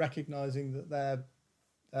kids, recognizing that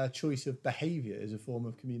their choice of behavior is a form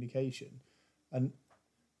of communication. And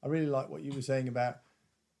I really like what you were saying about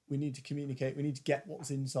we need to communicate, we need to get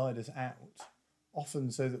what's inside us out, often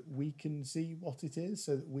so that we can see what it is,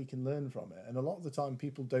 so that we can learn from it. And a lot of the time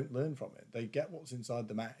people don't learn from it. They get what's inside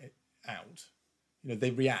them out. They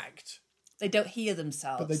react. They don't hear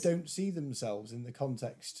themselves. But they don't see themselves in the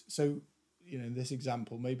context. So, in this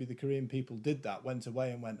example, maybe the Korean people did that, went away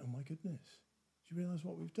and went, oh my goodness, do you realise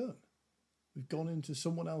what we've done? We've gone into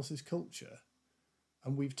someone else's culture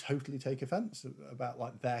and we've totally taken offence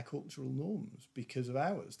about their cultural norms because of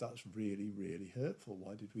ours. That's really, really hurtful.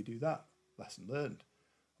 Why did we do that? Lesson learned.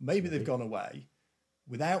 Maybe they've gone away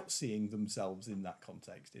without seeing themselves in that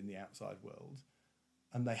context in the outside world,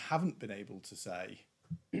 and they haven't been able to say,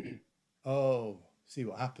 oh, see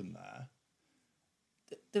what happened there.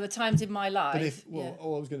 There were times in my life.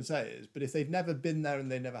 All I was going to say is, but if they've never been there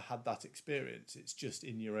and they never had that experience, it's just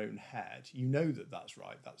in your own head. You know that that's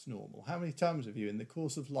right, that's normal. How many times have you in the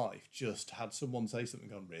course of life just had someone say something,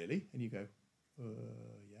 gone, really? And you go,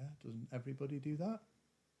 yeah, doesn't everybody do that?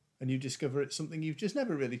 And you discover it's something you've just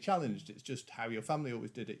never really challenged. It's just how your family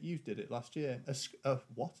always did it. You did it last year.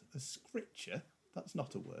 What? A scritcher? That's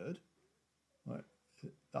not a word. Right?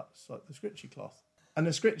 That's like the scritchy cloth. And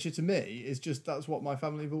a scritcher to me is just, that's what my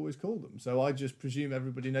family have always called them. So I just presume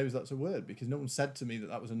everybody knows that's a word because no one said to me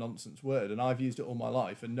that was a nonsense word. And I've used it all my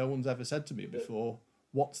life and no one's ever said to me before,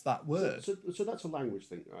 what's that word? So that's a language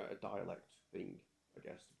thing, right? A dialect thing, I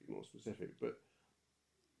guess, to be more specific. But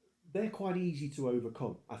they're quite easy to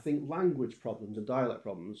overcome. I think language problems and dialect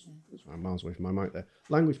problems, I'm miles away from my mic there,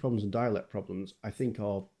 language problems and dialect problems, I think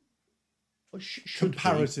are, should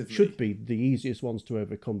be the easiest ones to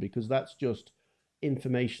overcome because that's just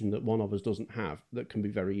information that one of us doesn't have that can be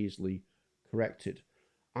very easily corrected.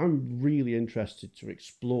 I'm really interested to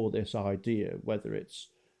explore this idea, whether it's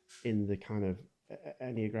in the kind of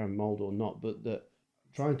Enneagram mold or not, but that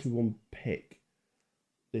trying to unpick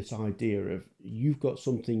this idea of you've got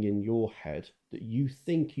something in your head that you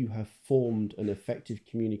think you have formed an effective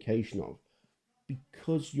communication of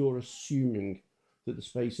because you're assuming that the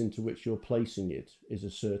space into which you're placing it is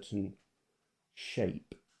a certain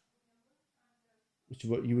shape, which is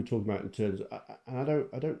what you were talking about in terms of, and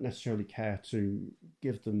I don't necessarily care to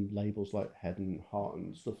give them labels like head and heart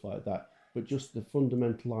and stuff like that, but just the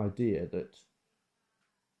fundamental idea that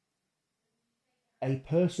a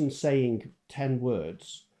person saying 10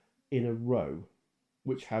 words in a row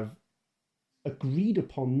which have agreed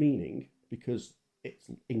upon meaning, because it's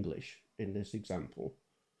English in this example,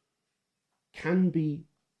 can be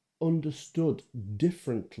understood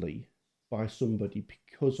differently by somebody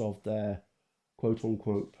because of their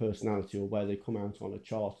quote-unquote personality or where they come out on a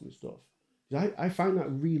chart and stuff. I find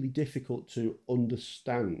that really difficult to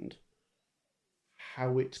understand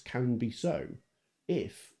how it can be so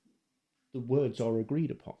if the words are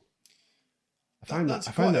agreed upon. I find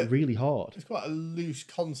that really hard. It's quite a loose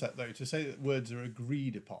concept, though, to say that words are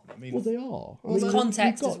agreed upon. I mean, well, they are. There's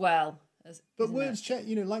context as well. But words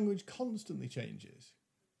change. Language constantly changes.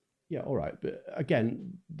 Yeah, all right. But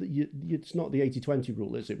again, it's not the 80-20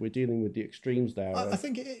 rule, is it? We're dealing with the extremes there. I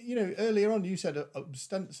think, earlier on you said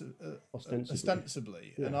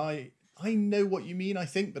ostensibly. Yeah. And I know what you mean, I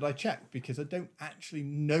think, but I checked because I don't actually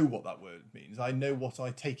know what that word means. I know what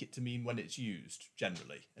I take it to mean when it's used,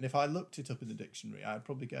 generally. And if I looked it up in the dictionary, I'd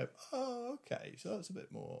probably go, oh, okay, so that's a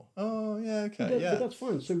bit more. Oh, yeah, okay, yeah. But that's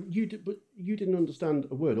fine. So you didn't understand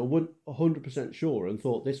a word or weren't 100% sure and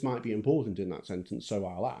thought this might be important in that sentence, so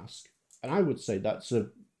I'll ask. And I would say that's a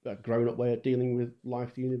grown-up way of dealing with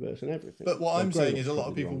life, the universe, and everything. But what I'm saying is a lot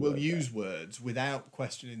of people will use words without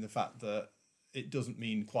questioning the fact that it doesn't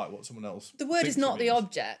mean quite what someone else. The word is not the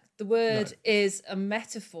object. The word is a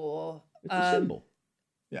metaphor. It's a symbol.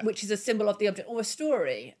 Yeah. Which is a symbol of the object or a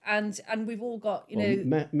story. And we've all got,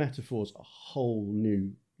 metaphor's a whole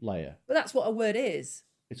new layer. But that's what a word is.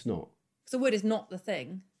 It's not. Because a word is not the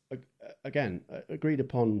thing. Again, agreed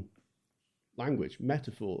upon language,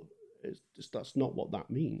 metaphor, that's not what that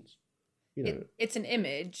means. It's an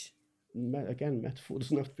image. Again, metaphor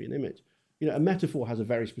doesn't have to be an image. A metaphor has a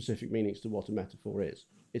very specific meaning as to what a metaphor is.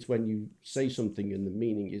 It's when you say something and the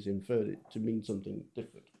meaning is inferred to mean something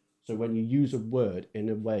different. So when you use a word in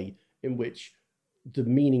a way in which the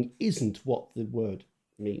meaning isn't what the word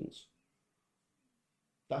means,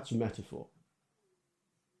 that's a metaphor.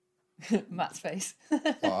 Matt's face.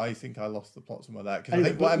 I think I lost the plot somewhere there. Anyway, I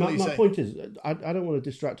think what my point is, I don't want to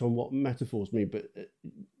distract on what metaphors mean, but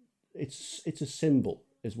it's a symbol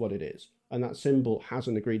is what it is. And that symbol has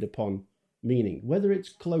an agreed upon meaning. Whether it's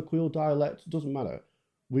colloquial, dialect, doesn't matter.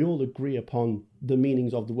 We all agree upon the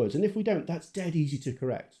meanings of the words. And if we don't, that's dead easy to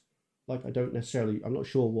correct. Like, I'm not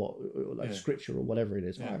sure what, scripture or whatever it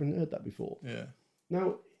is. Yeah. I haven't heard that before. Yeah.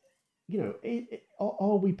 Now,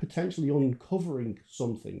 are we potentially uncovering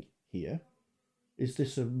something here? Is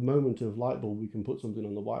this a moment of light bulb? We can put something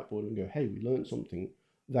on the whiteboard and go, hey, we learned something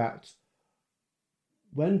that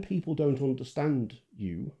when people don't understand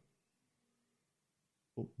you,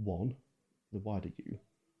 the wider you,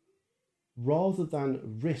 rather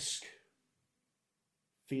than risk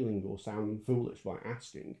feeling or sounding foolish by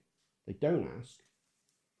asking, they don't ask,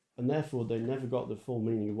 and therefore they never got the full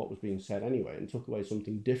meaning of what was being said anyway and took away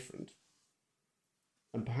something different.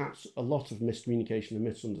 And perhaps a lot of miscommunication and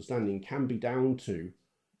misunderstanding can be down to,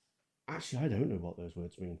 actually, I don't know what those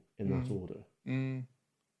words mean in that order. Mm.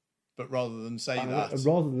 But rather than say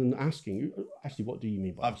rather than asking, actually, what do you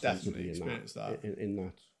mean by I've definitely experienced that. In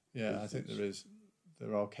that. Yeah, instance. I think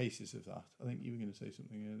there are cases of that. I think you were going to say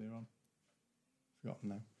something earlier on. Forgotten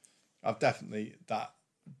now. I've definitely that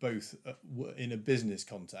both in a business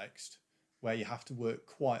context where you have to work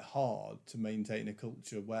quite hard to maintain a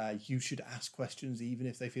culture where you should ask questions even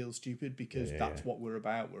if they feel stupid, because that's what we're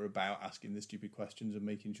about. We're about asking the stupid questions and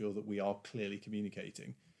making sure that we are clearly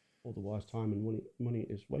communicating. Otherwise, time and money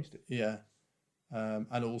is wasted. Yeah.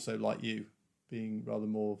 And also, like you, being rather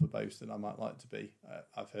more verbose than I might like to be.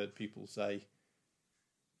 I've heard people say,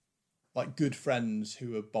 like good friends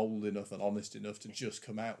who are bold enough and honest enough to just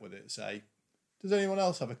come out with it, say, does anyone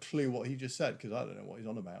else have a clue what he just said? Because I don't know what he's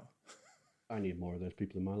on about. I need more of those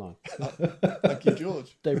people in my life. Thank you,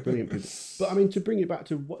 George. They're brilliant people. But I mean, to bring it back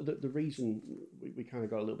to what the reason we kind of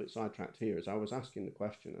got a little bit sidetracked here is I was asking the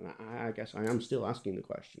question, and I guess I am still asking the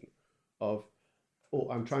question of,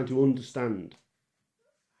 I'm trying to understand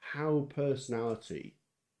how personality,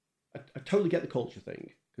 I totally get the culture thing,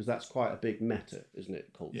 because that's quite a big meta, isn't it?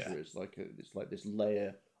 Culture Yeah. is it's like this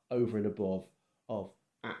layer over and above of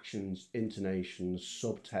actions, intonations,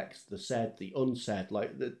 subtext, the said, the unsaid.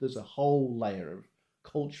 Like there's a whole layer of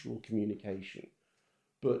cultural communication,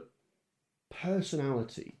 but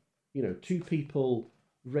personality. Two people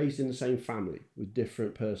raised in the same family with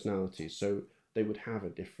different personalities, so they would have a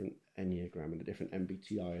different Enneagram and a different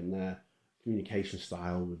MBTI, and their communication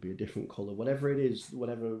style would be a different colour. Whatever it is,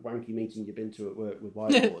 whatever wanky meeting you've been to at work with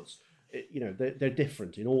whiteboards, they're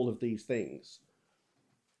different in all of these things.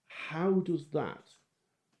 How does that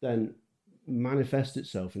then manifest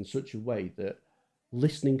itself in such a way that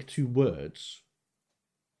listening to words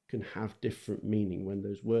can have different meaning when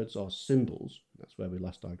those words are symbols? That's where we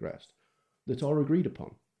last digressed. That are agreed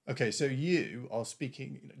upon. Okay, so you are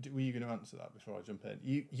speaking. Were you going to answer that before I jump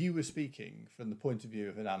in? You were speaking from the point of view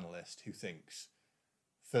of an analyst who thinks,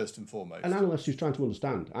 first and foremost, an analyst who's trying to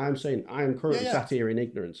understand. I am saying I am currently sat here in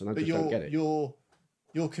ignorance, and I just don't get it.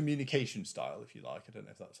 Your communication style, if you like, I don't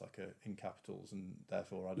know if that's like in capitals, and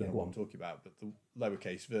therefore I don't know what I'm talking about, but the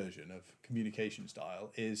lowercase version of communication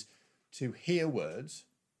style is to hear words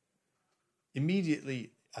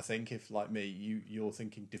immediately. I think if, like me, you're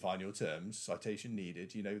thinking define your terms, citation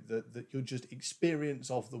needed, that your just experience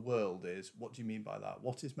of the world is, what do you mean by that?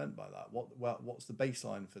 What is meant by that? What's the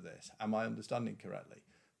baseline for this? Am I understanding correctly?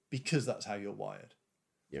 Because that's how you're wired.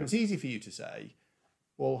 Yeah. So it's easy for you to say,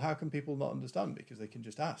 well, how can people not understand? Because they can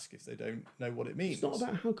just ask if they don't know what it means. It's not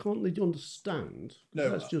about how can't they understand. No,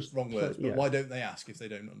 that's just wrong words. But why don't they ask if they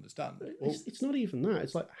don't understand? Well, it's not even that.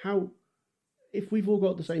 It's like how... If we've all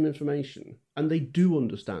got the same information and they do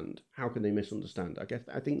understand, how can they misunderstand?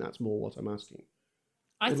 I think that's more what I'm asking.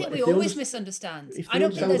 I think we always misunderstand. I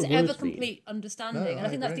don't think there's ever complete understanding. No, and I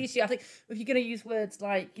think that's the issue. I think if you're going to use words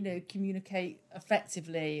like, communicate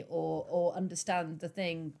effectively or understand the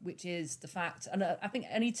thing, which is the fact, and I think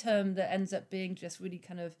any term that ends up being just really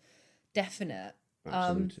kind of definite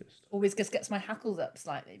always just gets my hackles up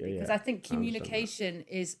slightly, because I think communication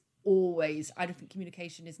is always, I don't think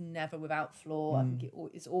communication is never without flaw. I think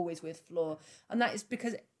it's always with flaw, and that is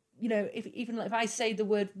because if I say the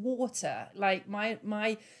word water, like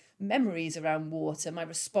my memories around water, my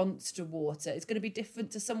response to water is going to be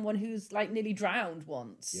different to someone who's like nearly drowned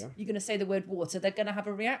once. You're going to say the word water, they're going to have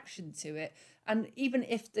a reaction to it, and even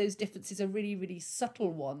if those differences are really, really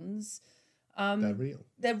subtle ones,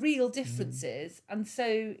 they're real differences. And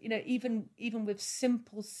so even with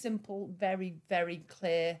simple, very, very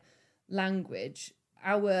clear language,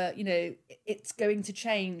 it's going to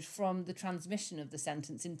change from the transmission of the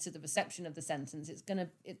sentence into the reception of the sentence.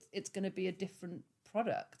 It's gonna be a different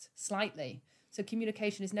product slightly. So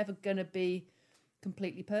communication is never going to be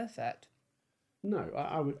completely perfect. No,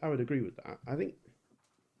 I would agree with that. I think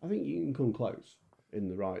you can come close in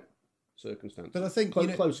the right circumstances. But I think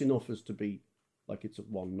close enough as to be like it's a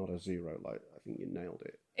 1, not a 0. Like, I think you nailed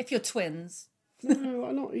it. If you're twins. No,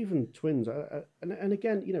 not even twins. And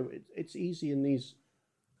again, it's easy in these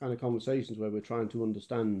kind of conversations where we're trying to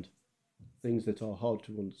understand things that are hard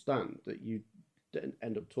to understand, that you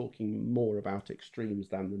end up talking more about extremes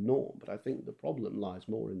than the norm. But I think the problem lies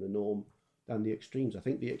more in the norm than the extremes. I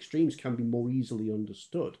think the extremes can be more easily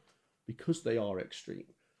understood because they are extreme.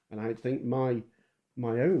 And I think my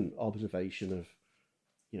own observation of,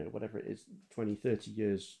 whatever it is, 20, 30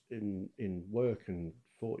 years in work and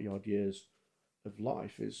 40 odd years of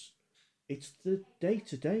life it's the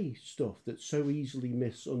day-to-day stuff that's so easily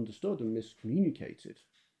misunderstood and miscommunicated.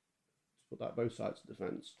 Let's put that both sides of the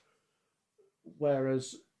fence.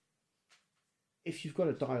 Whereas if you've got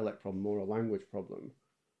a dialect problem or a language problem,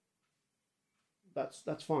 that's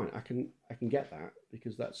fine. I can get that,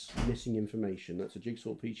 because that's missing information. That's a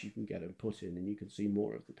jigsaw piece you can get and put in, and you can see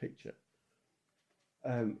more of the picture.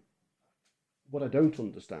 What I don't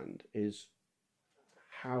understand is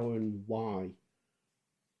how and why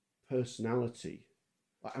personality.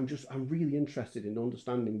 I'm really interested in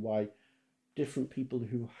understanding why different people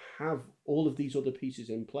who have all of these other pieces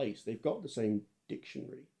in place, they've got the same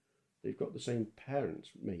dictionary, they've got the same parents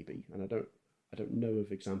maybe, and I don't know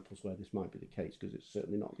of examples where this might be the case, because it's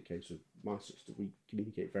certainly not the case of my sister. We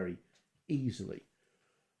communicate very easily.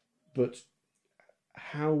 But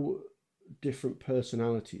how different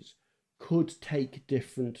personalities could take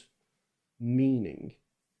different meaning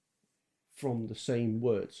from the same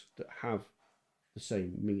words that have the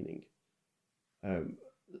same meaning.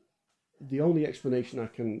 The only explanation I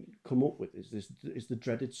can come up with is the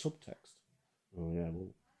dreaded subtext. Oh yeah, well,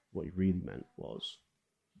 what he really meant was,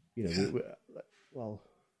 well.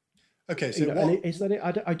 Okay, so is that it?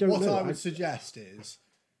 I don't know. What I would suggest is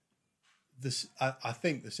this. I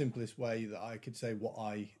think the simplest way that I could say what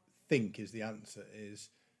I think is the answer is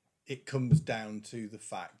it comes down to the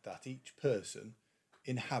fact that each person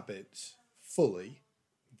inhabits fully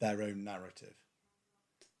their own narrative.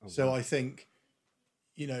 So I think,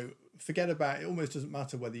 forget about it. Almost doesn't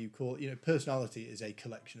matter whether you call it, personality is a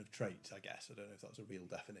collection of traits, I guess. I don't know if that's a real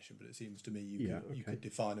definition, but it seems to me you could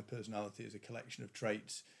define a personality as a collection of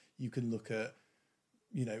traits. You can look at,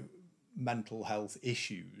 mental health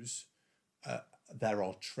issues. There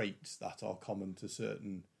are traits that are common to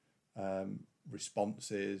certain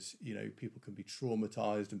responses. People can be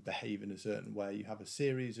traumatized and behave in a certain way. You have a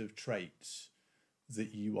series of traits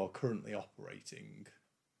that you are currently operating.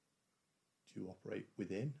 Do you operate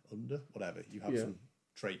within, under, whatever? You have some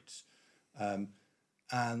traits,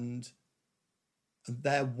 and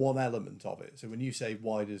they're one element of it. So when you say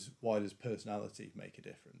why does personality make a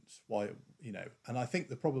difference? Why, and I think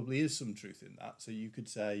there probably is some truth in that. So you could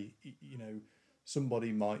say,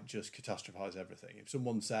 somebody might just catastrophize everything. If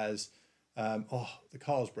someone says, the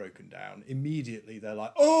car's broken down, immediately they're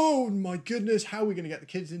like, oh my goodness, how are we going to get the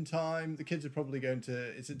kids in time? The kids are probably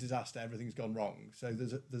it's a disaster, everything's gone wrong. So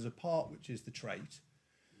there's a part which is the trait.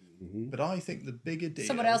 But I think the bigger deal...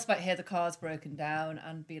 Someone else might hear the car's broken down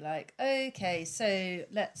and be like, okay, so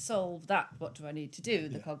let's solve that. What do I need to do?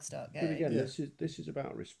 The cogs start going. But again, this is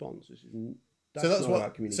about response. That's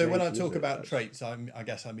what. So when I talk about traits, I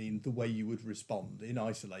guess I mean the way you would respond in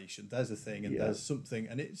isolation. There's a thing, and there's something,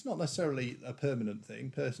 and it's not necessarily a permanent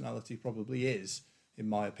thing. Personality probably is, in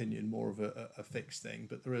my opinion, more of a fixed thing.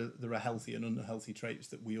 But there are healthy and unhealthy traits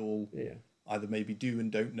that we all either maybe do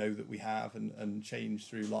and don't know that we have, and change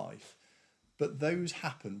through life. But those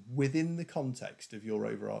happen within the context of your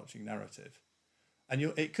overarching narrative. And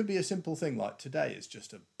it could be a simple thing like today is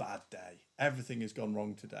just a bad day. Everything has gone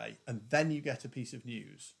wrong today. And then you get a piece of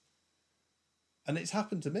news. And it's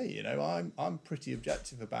happened to me, I'm pretty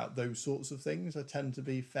objective about those sorts of things. I tend to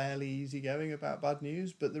be fairly easygoing about bad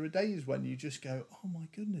news. But there are days when you just go, oh my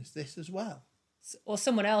goodness, this as well. Or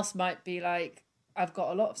someone else might be like, I've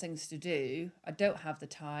got a lot of things to do. I don't have the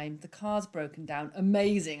time. The car's broken down.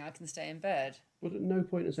 Amazing. I can stay in bed. But at no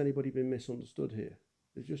point has anybody been misunderstood here.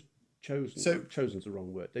 They've just chosen's the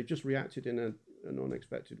wrong word. They've just reacted in an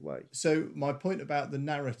unexpected way. So my point about the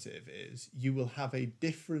narrative is you will have a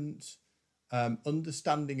different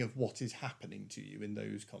understanding of what is happening to you in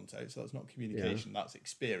those contexts. So that's not communication, that's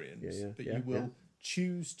experience. But you will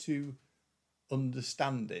choose to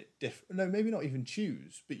understand it no, maybe not even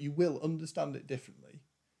choose, but you will understand it differently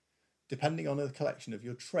depending on a collection of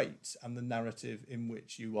your traits and the narrative in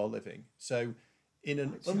which you are living. So in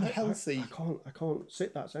an unhealthy... I can't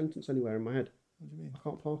sit that sentence anywhere in my head. What do you mean? I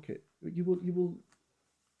can't park it. You will...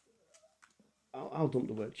 I'll dump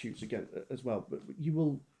the word choose again as well, but you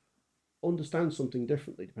will understand something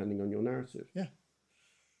differently depending on your narrative. Yeah.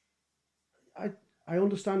 I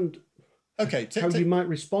understand how you might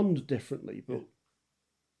respond differently, but...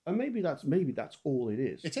 And maybe that's all it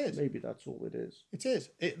is. It is. Maybe that's all it is. It is.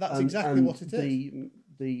 That's exactly what it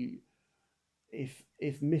is.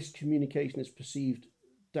 If miscommunication is perceived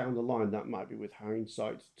down the line, that might be with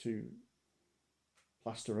hindsight to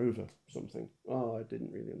plaster over something. Oh, I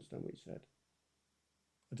didn't really understand what you said.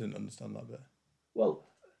 I didn't understand that bit. Well,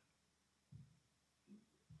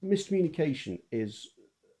 miscommunication is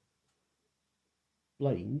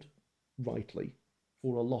blamed, rightly,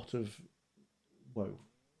 for a lot of woe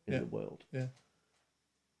in the world. Yeah.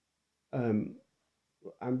 I'm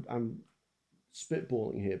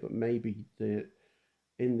spitballing here, but maybe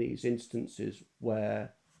in these instances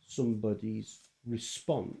where somebody's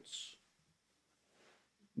response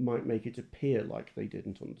might make it appear like they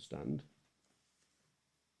didn't understand,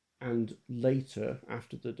 and later,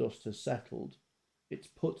 after the dust has settled, it's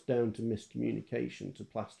put down to miscommunication to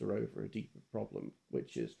plaster over a deeper problem,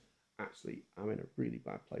 which is actually, I'm in a really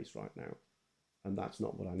bad place right now, and that's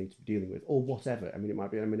not what I need to be dealing with, or whatever. I mean, it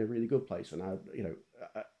might be I'm in a really good place, and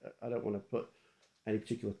I don't want to put any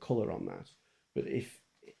particular colour on that. But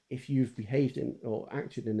if you've behaved in or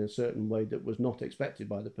acted in a certain way that was not expected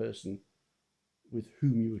by the person with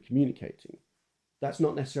whom you were communicating, that's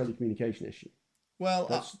not necessarily a communication issue. Well,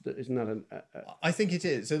 isn't that I think it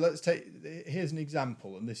is. So here's an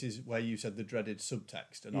example, and this is where you said the dreaded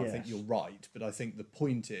subtext, and I think you're right. But I think the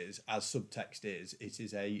point is, as subtext is, it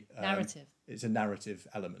is a narrative. It's a narrative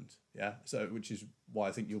element, yeah. So which is why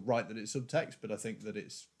I think you're right that it's subtext, but I think that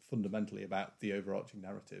it's fundamentally about the overarching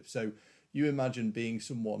narrative. So you imagine being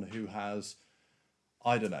someone who has,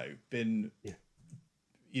 I don't know, been,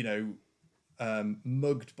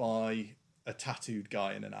 mugged by a tattooed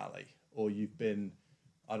guy in an alley. Or you've been,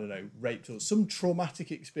 I don't know, raped, or some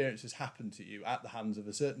traumatic experience has happened to you at the hands of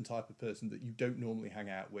a certain type of person that you don't normally hang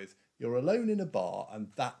out with. You're alone in a bar and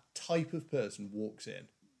that type of person walks in.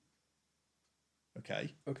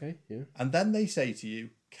 Okay. Okay, yeah. And then they say to you,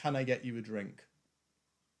 "Can I get you a drink?"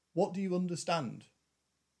 What do you understand?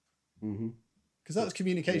 Mm-hmm. Because that's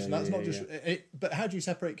communication. Yeah, That's yeah, not just. yeah. But how do you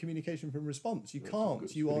separate communication from response? You That's can't.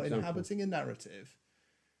 that's a You good are example. inhabiting a narrative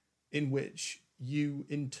in which you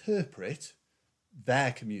interpret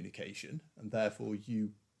their communication, and therefore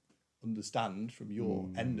you understand from your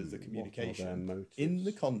end of the What are their communication motives? in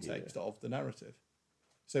the context of the narrative.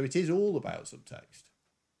 So it is all about subtext.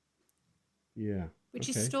 Yeah. Which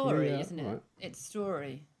Okay. is story, Yeah, isn't it? right. It's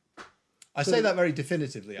story. I say that very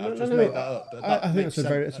definitively. I've just No, made that up. But that I think makes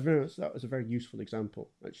that's sense. that was a very useful example,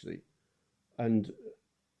 actually. And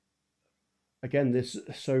again, this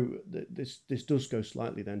does go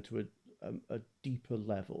slightly then to a deeper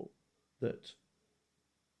level that,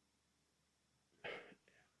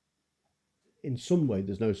 in some way,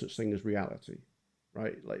 there's no such thing as reality,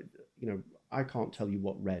 right? Like, I can't tell you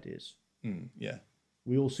what red is. Yeah.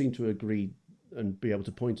 We all seem to agree and be able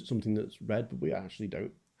to point at something that's red, but we actually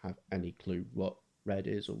don't have any clue what red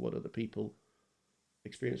is or what other people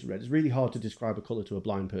experience red. It's really hard to describe a colour to a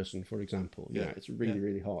blind person, for example. Yeah. It's really,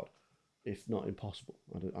 really hard, if not impossible.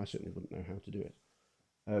 I certainly wouldn't know how to do it.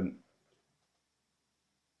 I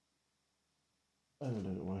don't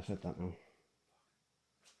know why I said that now.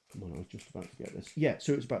 Come on, I was just about to get this. Yeah,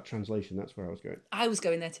 so it's about translation. That's where I was going. I was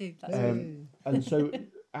going there too. That's And so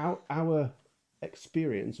our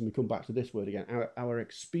experience, and we come back to this word again, our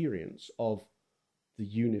experience of the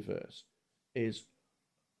universe is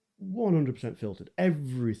 100% filtered.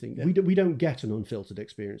 Everything. Yeah. We don't get an unfiltered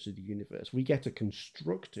experience of the universe. We get a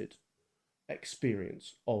constructed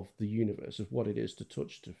experience of the universe, of what it is to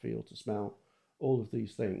touch, to feel, to smell, all of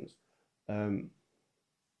these things.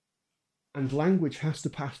 And language has to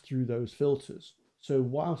pass through those filters. So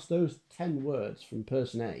whilst those 10 words from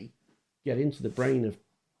person A get into the brain of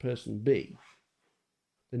person B,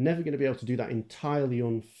 they're never going to be able to do that entirely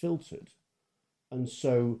unfiltered. And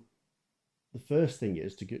so the first thing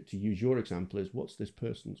is, to use your example, is what's this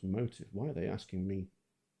person's motive? Why are they asking me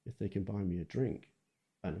if they can buy me a drink?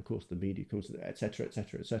 And of course the media comes to that, etc.,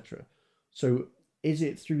 etc., etc. So is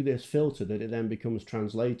it through this filter that it then becomes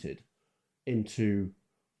translated into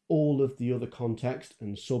all of the other context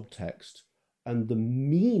and subtext and the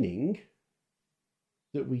meaning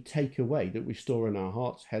that we take away, that we store in our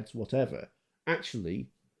hearts, heads, whatever, actually,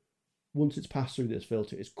 once it's passed through this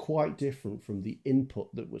filter, is quite different from the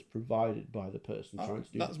input that was provided by the person trying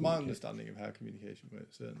to do That's the my communication. understanding of how communication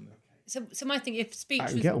works, certainly. so my thing, if speech I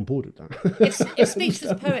can was get on board with that. if speech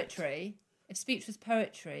was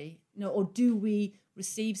poetry, or do we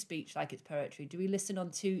receive speech like it's poetry? Do we listen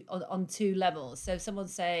on two levels? So if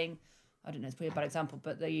someone's saying, I don't know, it's probably a bad example,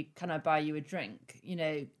 but can I buy you a drink?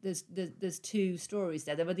 There's two stories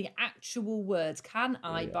there. There were the actual words, can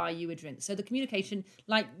I buy you a drink? So the communication,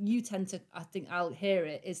 like you tend to, I think I'll hear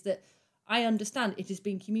it, is that I understand it is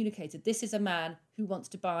being communicated. This is a man who wants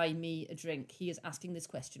to buy me a drink. He is asking this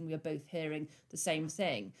question. We are both hearing the same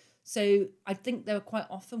thing. So I think there are quite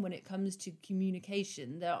often, when it comes to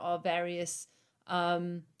communication, there are various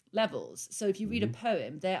levels. So if you read a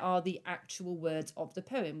poem, there are the actual words of the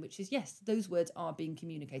poem, which is, yes, those words are being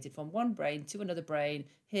communicated from one brain to another brain.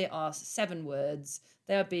 Here are 7 words.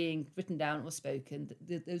 They are being written down or spoken.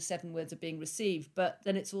 Those 7 words are being received. But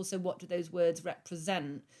then it's also, what do those words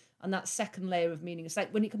represent? And that second layer of meaning. It's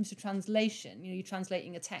like when it comes to translation, you're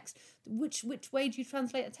translating a text. Which way do you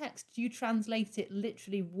translate a text? Do you translate it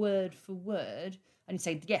literally word for word and you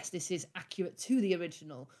say, yes, this is accurate to the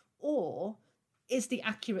original? Or is the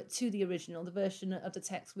accurate to the original the version of the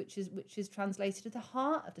text which is translated at the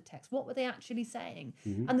heart of the text? What were they actually saying?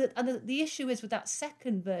 And the issue is, with that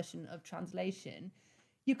second version of translation,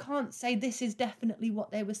 you can't say this is definitely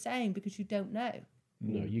what they were saying, because you don't know.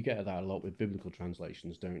 No, you get that a lot with biblical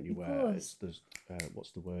translations, don't you? Where there's what's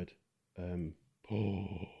the word?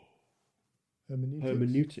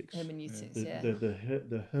 Hermeneutics. Hermeneutics,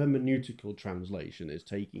 The hermeneutical translation is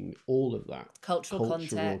taking all of that cultural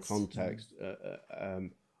context,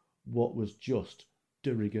 what was just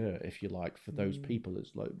de rigueur, if you like, for those people.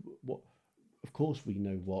 Is like, what? Of course, we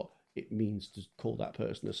know what it means to call that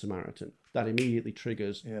person a Samaritan. That immediately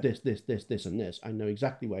triggers this, and this. I know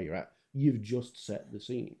exactly where you're at. You've just set the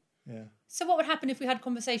scene. Yeah. So what would happen if we had a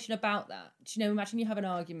conversation about that? Do you know, imagine you have an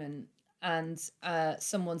argument and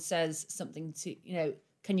someone says something to,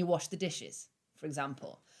 can you wash the dishes, for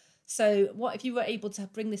example? So what if you were able to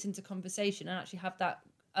bring this into conversation and actually have that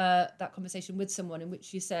conversation with someone in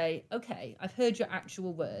which you say, okay, I've heard your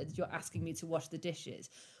actual words. You're asking me to wash the dishes.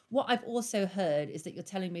 What I've also heard is that you're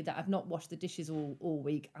telling me that I've not washed the dishes all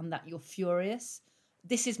week and that you're furious.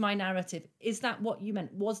 this is my narrative. Is that what you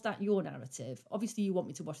meant? Was that your narrative? Obviously, you want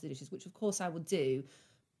me to wash the dishes, which of course I will do.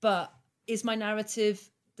 But is my narrative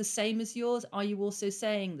the same as yours? Are you also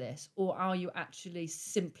saying this? Or are you actually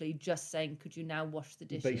simply just saying, could you now wash the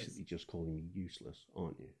dishes? You're basically just calling me useless,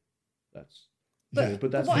 aren't you? That's... But,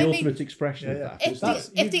 but that's what the I ultimate mean, expression of that.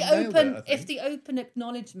 If the open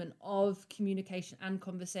acknowledgement of communication and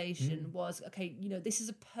conversation was, okay, this is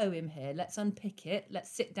a poem here. Let's unpick it.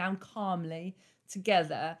 Let's sit down calmly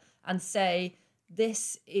together and say,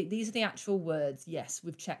 these are the actual words. Yes,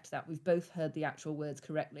 we've checked that. We've both heard the actual words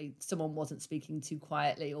correctly. Someone wasn't speaking too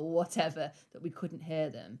quietly or whatever, that we couldn't hear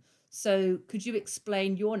them. So could you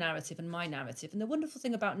explain your narrative and my narrative? And the wonderful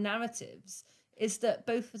thing about narratives is that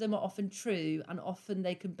both of them are often true, and often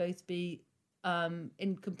they can both be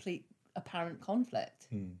in complete apparent conflict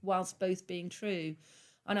whilst both being true.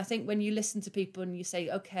 And I think when you listen to people and you say,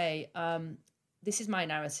 okay, this is my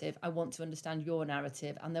narrative, I want to understand your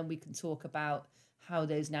narrative, and then we can talk about how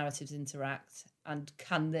those narratives interact, and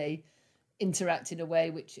can they interact in a way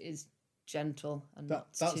which is gentle and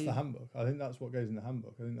that's the handbook. I think that's what goes in the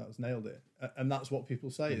handbook. I think that's nailed it. And that's what people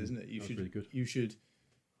say, isn't it? That's really good.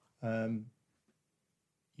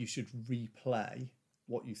 You should replay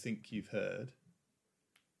what you think you've heard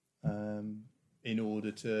in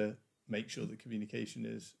order to make sure that communication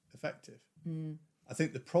is effective. I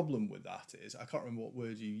think the problem with that is, I can't remember what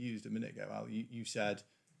word you used a minute ago, Al. You said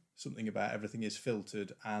something about everything is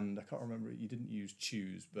filtered, and I can't remember, you didn't use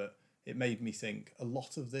choose, but it made me think a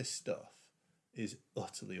lot of this stuff is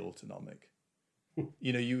utterly autonomic.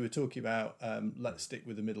 You were talking about let's stick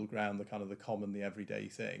with the middle ground, the kind of the common, the everyday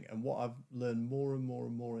thing. And what I've learned more and more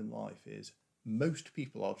and more in life is most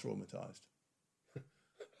people are traumatized.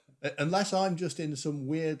 Unless I'm just in some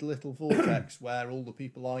weird little vortex where all the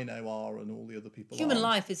people I know are and all the other people Human aren't.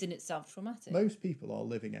 life is in itself traumatic. Most people are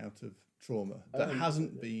living out of trauma that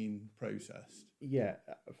hasn't been processed. Yeah,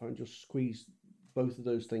 if I can just squeeze both of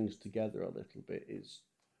those things together a little bit, is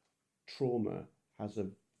trauma has a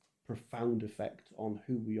profound effect on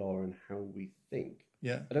who we are and how we think.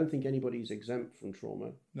 Yeah. I don't think anybody's exempt from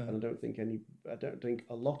trauma. No. And I don't think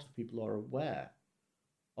a lot of people are aware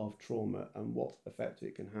of trauma and what effect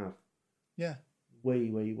it can have. Yeah. Way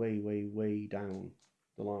down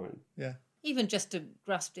the line. Yeah. Even just to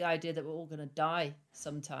grasp the idea that we're all going to die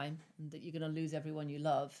sometime, and that you're going to lose everyone you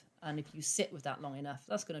love. And if you sit with that long enough,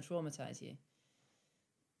 that's going to traumatize you.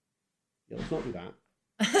 Yeah, let's not do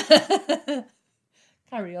that.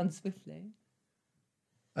 Carry on swiftly.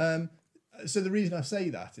 So the reason I say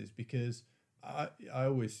that is because I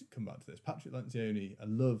always come back to this. Patrick Lencioni, I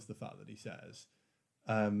love the fact that he says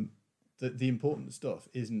that the important stuff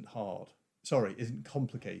isn't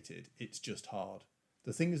complicated. It's just hard.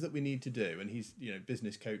 The things that we need to do, and he's,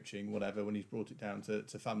 business coaching, whatever, when he's brought it down to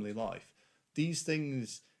family life, these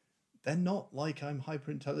things, they're not like I'm hyper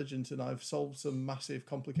intelligent and I've solved some massive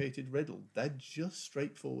complicated riddle. They're just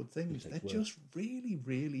straightforward things. They're just really,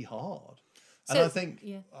 really hard. And I think,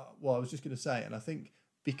 I was just going to say, and I think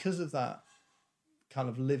because of that kind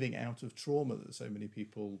of living out of trauma that so many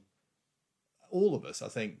people, all of us, I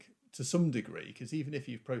think, to some degree, because even if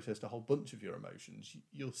you've processed a whole bunch of your emotions,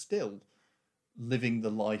 you're still living the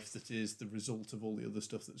life that is the result of all the other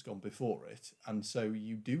stuff that's gone before it. And so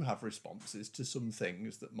you do have responses to some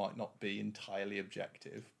things that might not be entirely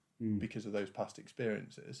objective because of those past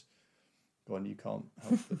experiences. Go on, you can't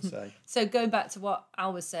help but say. So going back to what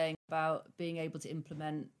Al was saying about being able to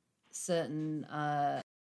implement certain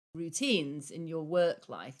routines in your work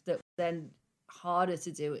life that were then harder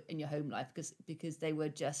to do in your home life because they were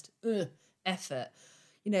just effort.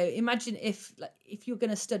 Imagine if you're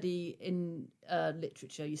going to study in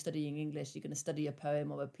literature, you're studying English, you're going to study a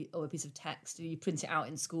poem or a piece of text, you print it out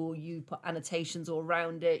in school, you put annotations all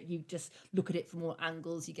around it, you just look at it from all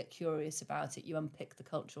angles, you get curious about it, you unpick the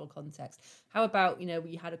cultural context. How about,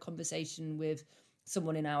 we had a conversation with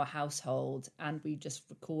someone in our household and we just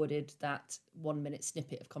recorded that 1 minute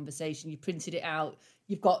snippet of conversation. You printed it out.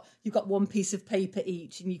 You've got one piece of paper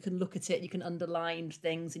each, and you can look at it. You can underline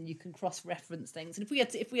things and you can cross-reference things. And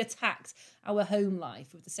if we attacked our home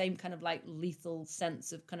life with the same kind of lethal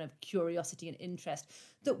sense of kind of curiosity and interest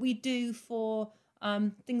that we do for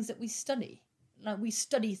things that we study. We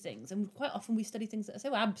study things, and quite often we study things that are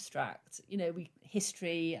so abstract,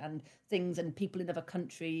 history and things and people in other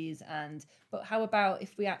countries. But how about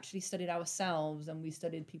if we actually studied ourselves and we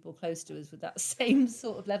studied people close to us with that same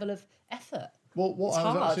sort of level of effort? Well, what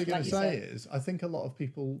I was actually going to say is, I think a lot of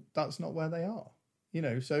people, that's not where they are.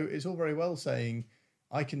 So it's all very well saying,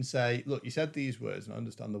 I can say, look, you said these words and I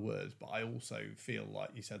understand the words, but I also feel like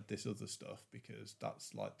you said this other stuff because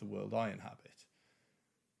that's like the world I inhabit.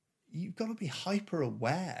 you've got to be hyper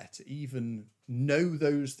aware to even know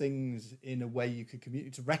those things in a way you could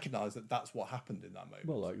communicate, to recognise that that's what happened in that moment.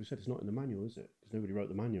 Well, like you said, it's not in the manual, is it? Because nobody wrote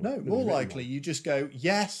the manual. No, Nobody's more written likely one. you just go,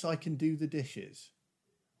 yes, I can do the dishes.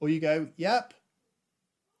 Or you go, yep.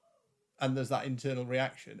 And there's that internal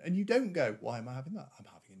reaction. And you don't go, why am I having that? I'm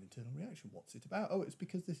having an internal reaction. What's it about? Oh, it's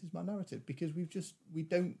because this is my narrative. Because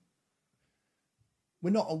we're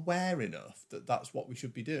not aware enough that that's what we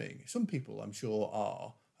should be doing. Some people, I'm sure,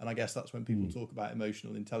 are. And I guess that's when people talk about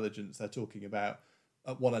emotional intelligence, they're talking about,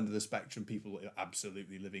 at one end of the spectrum, people are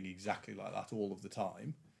absolutely living exactly like that all of the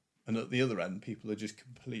time. And at the other end, people are just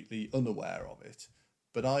completely unaware of it.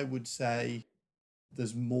 But I would say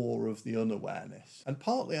there's more of the unawareness. And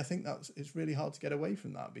partly I think it's really hard to get away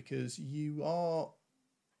from that, because you're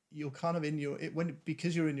kind of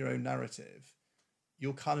because you're in your own narrative,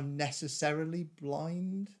 you're kind of necessarily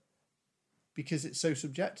blind because it's so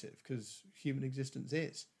subjective, because human existence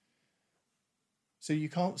is. So you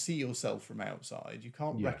can't see yourself from outside. You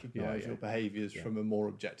can't recognise your behaviours from a more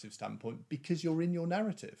objective standpoint because you're in your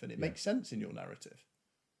narrative, and it makes sense in your narrative.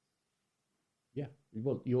 Yeah.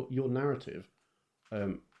 Well, your narrative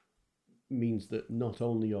means that not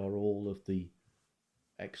only are all of the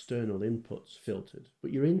external inputs filtered,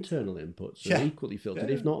 but your internal inputs are equally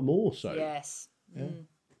filtered, if not more so. Yes. Yeah.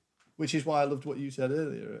 Which is why I loved what you said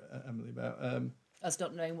earlier, Emily, about us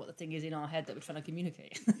not knowing what the thing is in our head that we're trying to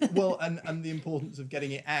communicate. well, and the importance of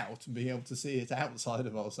getting it out and being able to see it outside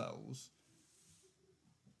of ourselves,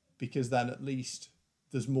 because then at least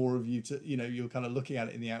there's more of you to, you're kind of looking at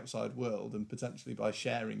it in the outside world, and potentially by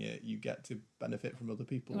sharing it, you get to benefit from other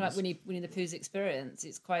people. Like Winnie the Pooh's experience,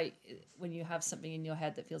 it's quite, when you have something in your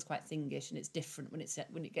head that feels quite thingish, and it's different when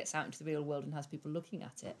it gets out into the real world and has people looking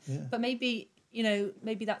at it. Yeah. But maybe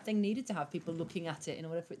that thing needed to have people looking at it in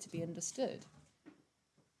order for it to be understood.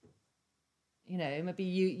 Maybe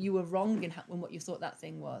you were wrong in what you thought that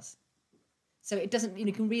thing was. So it doesn't,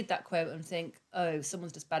 you can read that quote and think, oh,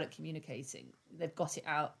 someone's just bad at communicating. They've got it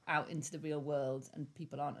out into the real world and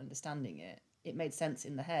people aren't understanding it. It made sense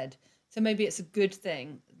in the head. So maybe it's a good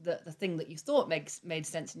thing that the thing that you thought made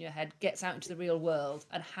sense in your head gets out into the real world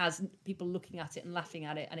and has people looking at it and laughing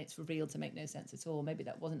at it, and it's revealed to make no sense at all. Maybe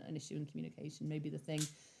that wasn't an issue in communication. Maybe the thing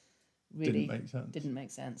really didn't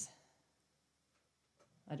make sense.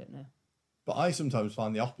 I don't know. But I sometimes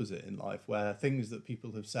find the opposite in life, where things that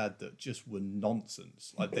people have said that just were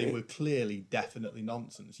nonsense, like they were clearly, definitely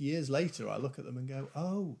nonsense. Years later, I look at them and go,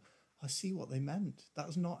 oh, I see what they meant.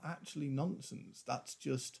 That's not actually nonsense. That's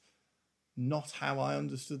just not how I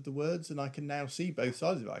understood the words. And I can now see both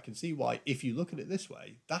sides of it. I can see why, if you look at it this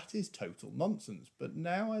way, that is total nonsense. But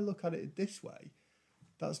now I look at it this way,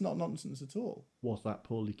 that's not nonsense at all. Was that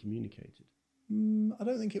poorly communicated? I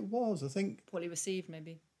don't think it was. I think poorly received,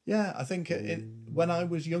 maybe. Yeah, I think when I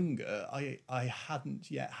was younger, I hadn't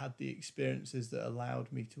yet had the experiences that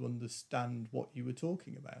allowed me to understand what you were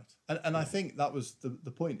talking about. And I think that was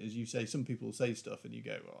the point, is you say, some people say stuff and you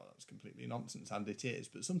go, oh, that's completely nonsense, and it is.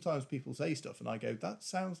 But sometimes people say stuff and I go, that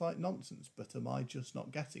sounds like nonsense, but am I just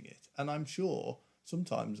not getting it? And I'm sure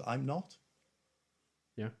sometimes I'm not.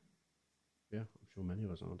 Yeah. Yeah, I'm sure many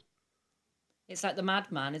of us aren't. It's like the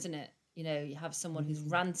madman, isn't it? You have someone who's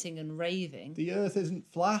ranting and raving. The earth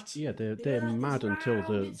isn't flat. Yeah, they're mad until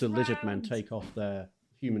the lizard men take off their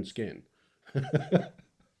human skin.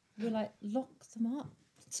 We're like, lock them up.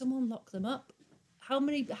 Someone lock them up. How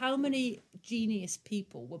many genius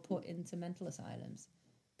people were put into mental asylums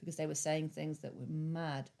because they were saying things that were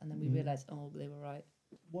mad, and then we realised, oh, they were right.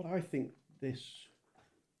 What I think this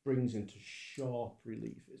brings into sharp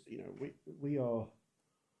relief is, we are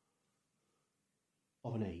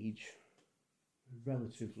of an age,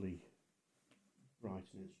 relatively bright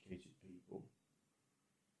and educated people,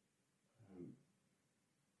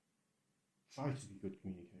 try to be good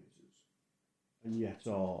communicators, and yet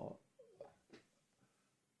are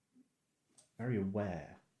very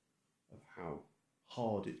aware of how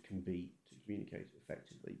hard it can be to communicate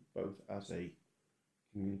effectively, both as a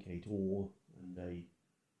communicator and a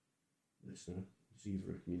listener,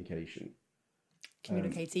 receiver of communication.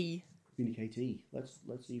 Communicatee. Communicatee.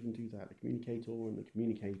 Let's even do that. The communicator and the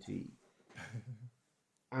communicatee.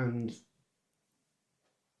 And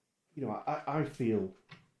I feel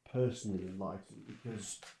personally enlightened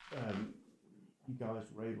because you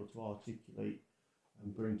guys were able to articulate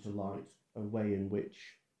and bring to light a way in which,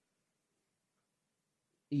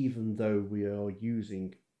 even though we are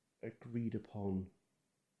using agreed upon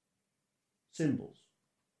symbols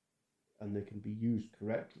and they can be used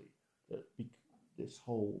correctly, that this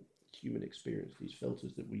whole human experience, these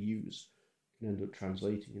filters that we use, can end up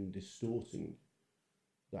translating and distorting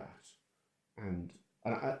that, and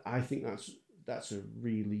And I think that's a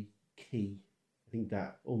really key. I think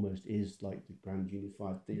that almost is like the grand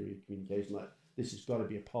unified theory of communication. Like this has got to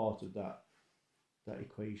be a part of that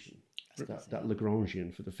equation, that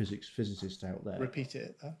Lagrangian for the physicists out there. Repeat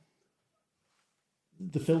it.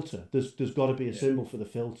 The filter. There's got to be a symbol for the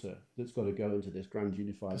filter that's got to go into this grand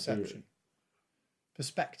unified Perception. theory.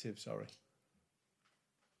 Perspective. Sorry.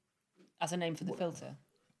 As a name for the filter.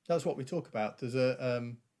 That's what we talk about. There's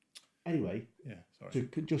a anyway. Yeah. Sorry. To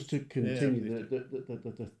continue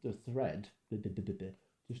the thread.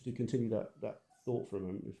 Just to continue that thought for a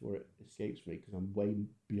moment before it escapes me, because I'm way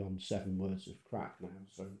beyond 7 words of crack now,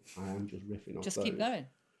 so I am just riffing off. Just keep going.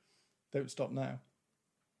 Don't stop now.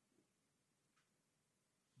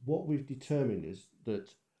 What we've determined is that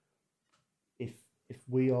if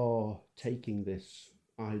we are taking this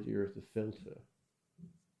idea of the filter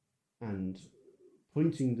and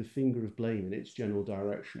pointing the finger of blame in its general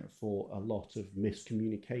direction for a lot of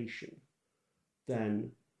miscommunication,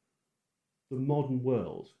 then the modern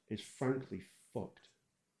world is frankly fucked,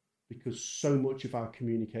 because so much of our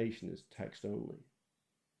communication is text only.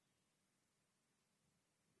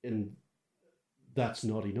 And that's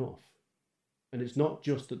not enough. And it's not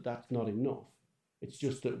just that that's not enough. It's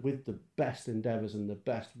just that with the best endeavours and the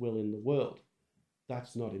best will in the world,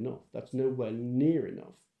 that's not enough. That's nowhere near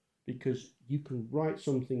enough, because you can write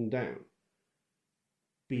something down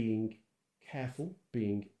being careful,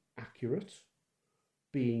 being accurate,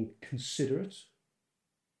 being considerate,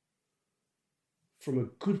 from a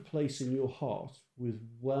good place in your heart with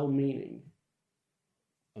well-meaning.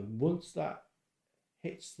 And once that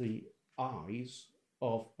hits the eyes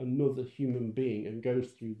of another human being and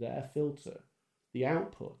goes through their filter, the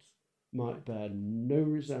output might bear no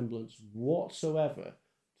resemblance whatsoever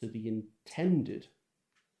to the intended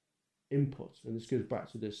input. And this goes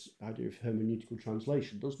back to this idea of hermeneutical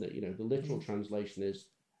translation, doesn't it? You know, the literal translation is,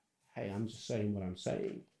 hey, I'm just saying what I'm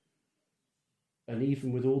saying. And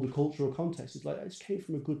even with all the cultural context, it's like, this came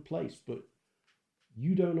from a good place, but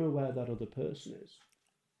you don't know where that other person is.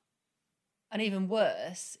 And even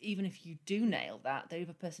worse, even if you do nail that, the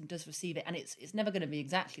other person does receive it, and it's never going to be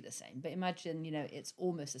exactly the same. But imagine, you know, it's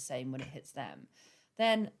almost the same when it hits them.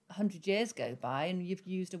 Then 100 years go by and you've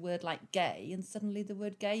used a word like gay, and suddenly the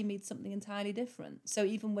word gay means something entirely different. So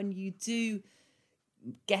even when you do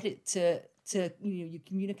get it to you know, you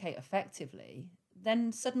communicate effectively,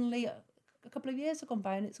 then suddenly a couple of years have gone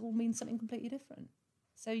by and it all means something completely different.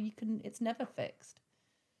 So it's never fixed.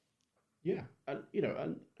 Yeah, and you know,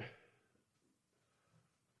 and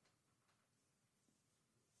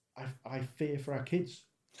I fear for our kids,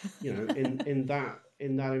 you know, in that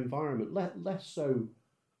environment. Less so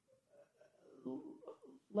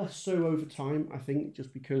over time, I think,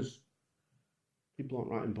 just because people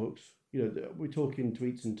aren't writing books. You know, we're talking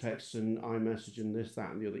tweets and texts and iMessage and this,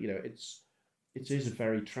 that, and the other. You know, it is a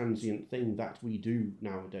very transient thing that we do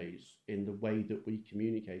nowadays in the way that we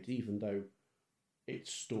communicate, even though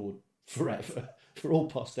it's stored forever for all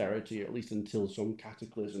posterity, at least until some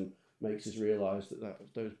cataclysm makes us realise that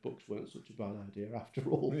those books weren't such a bad idea after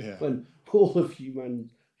all. Yeah. When all of human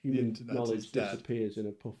knowledge disappears in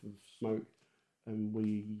a puff of smoke, and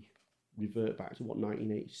we revert back to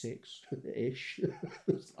 1986-ish.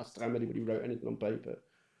 That's the last time anybody wrote anything on paper.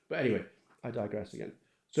 But anyway, I digress again.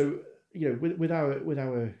 So, you know, with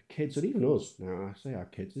our kids, and even us now, I say our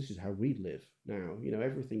kids, this is how we live now. You know,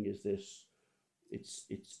 everything is this. It's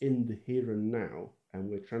in the here and now, and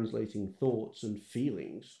we're translating thoughts and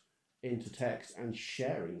feelings into text and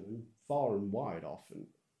sharing them far and wide often.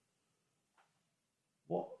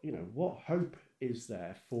 What hope is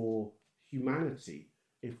there for humanity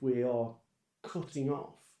if we are cutting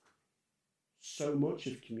off so much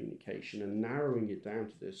of communication and narrowing it down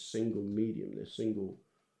to this single medium, this single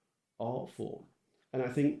art form? And I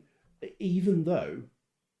think even though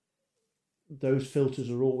those filters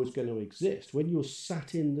are always going to exist, when you're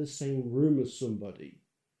sat in the same room as somebody,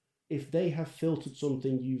 if they have filtered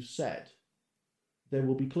something you've said, there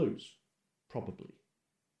will be clues, probably.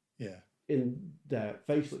 Yeah. In their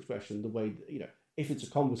facial expression, the way that, you know, if it's a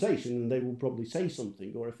conversation, they will probably say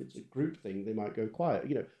something, or if it's a group thing, they might go quiet.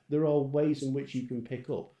 You know, there are ways in which you can pick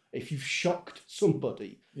up. If you've shocked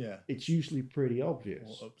somebody, it's usually pretty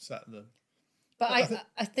obvious. Or upset them. But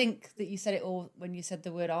I think that you said it all when you said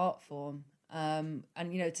the word art form. And,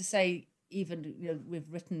 you know, to say even, you know, with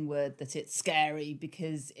written word that it's scary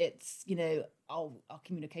because it's, you know, our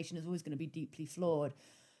communication is always going to be deeply flawed.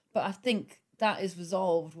 But I think that is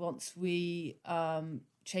resolved once we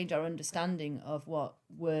change our understanding of what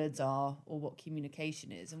words are or what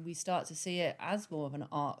communication is, and we start to see it as more of an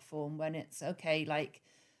art form when it's okay, like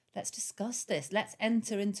let's discuss this. Let's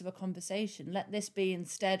enter into a conversation. Let this be,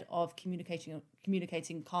 instead of communicating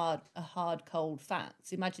hard, cold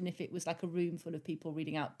facts. Imagine if it was like a room full of people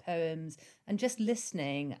reading out poems and just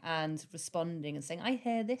listening and responding and saying, I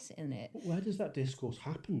hear this in it. But where does that discourse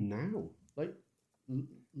happen now? Like,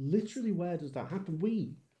 literally, where does that happen?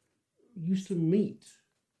 We used to meet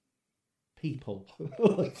people.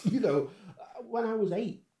 Like, you know, when I was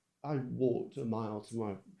 8, I walked a mile to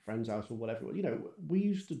my friend's house or whatever. You know, we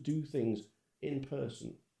used to do things in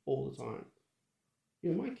person all the time.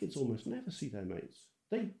 You know, my kids almost never see their mates.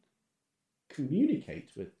 They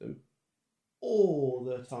communicate with them all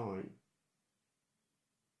the time,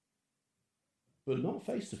 but not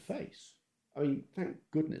face to face. I mean, thank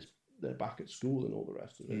goodness they're back at school and all the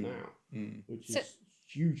rest of it now, which is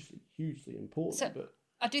hugely important. But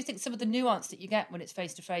I do think some of the nuance that you get when it's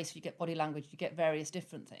face to face, you get body language, you get various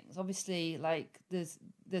different things. Obviously, like there's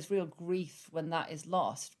real grief when that is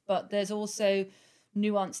lost, but there's also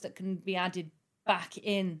nuance that can be added back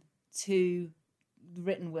in to the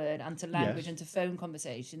written word and to language and to phone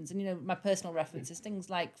conversations. And, you know, my personal reference is things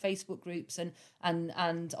like Facebook groups and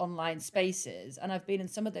online spaces. And I've been in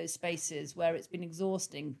some of those spaces where it's been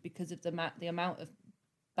exhausting because of the amount of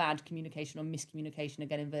bad communication or miscommunication,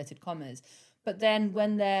 again, inverted commas. But then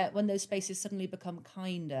when those spaces suddenly become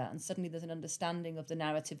kinder and suddenly there's an understanding of the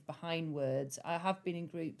narrative behind words, I have been in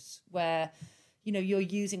groups where, you know, you're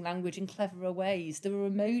using language in cleverer ways. There were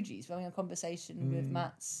emojis. We're having a conversation with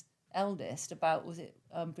Matt's eldest about, was it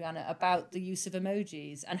Brianna, about the use of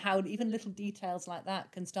emojis and how even little details like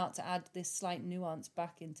that can start to add this slight nuance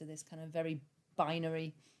back into this kind of very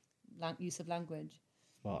binary use of language.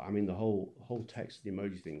 Well, I mean, the whole text and the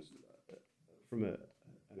emoji things, from an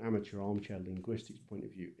amateur armchair linguistics point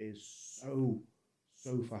of view, is so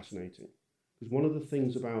fascinating. Because one of the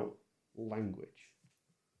things about language,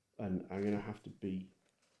 and I'm going to have to be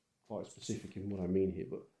quite specific in what I mean here,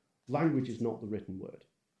 but language is not the written word.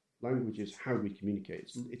 Language is how we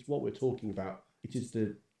communicate. It's what we're talking about. It is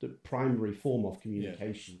the primary form of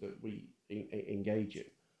communication that we engage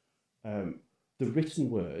in. The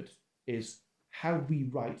written word is how we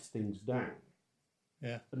write things down.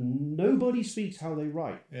 Yeah. And nobody speaks how they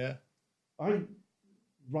write. Yeah. I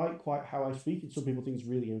write quite how I speak, and some people think it's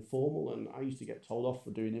really informal, and I used to get told off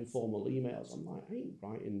for doing informal emails. I'm like, I ain't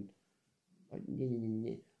writing like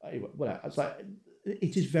anyway, whatever. It's like,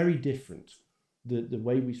 it is very different, the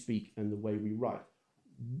way we speak and the way we write.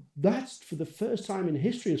 That's, for the first time in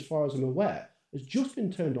history, as far as I'm aware, has just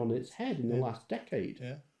been turned on its head in the last decade.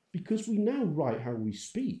 Yeah. Because we now write how we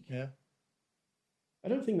speak. Yeah. I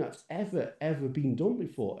don't think that's ever been done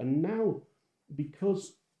before. And now,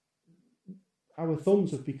 because our thumbs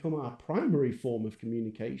have become our primary form of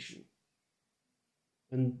communication,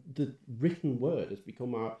 and the written word has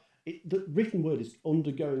become the written word is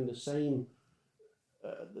undergoing the same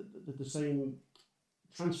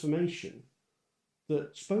transformation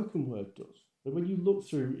that spoken word does. And when you look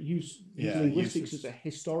through, use linguistics as a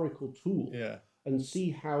historical tool, and see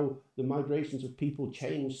how the migrations of people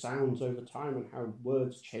change sounds over time and how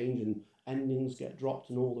words change and endings get dropped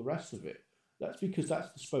and all the rest of it. That's because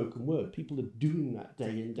that's the spoken word. People are doing that day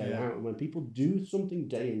in, day out. And when people do something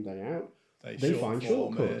day in, day out, they find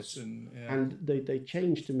shortcuts. And they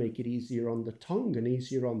change to make it easier on the tongue and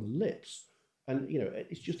easier on the lips. And, you know,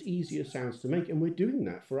 it's just easier sounds to make. And we're doing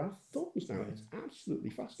that for our thumbs now. It's absolutely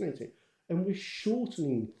fascinating. And we're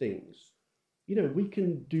shortening things. You know, we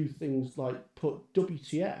can do things like put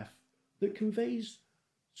WTF that conveys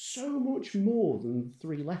so much more than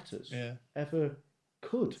 3 letters ever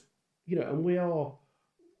could. You know, and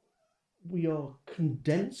we are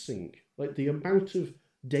condensing, like, the amount of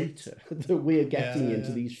data that we're getting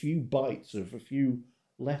into these few bytes of a few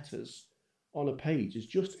letters on a page is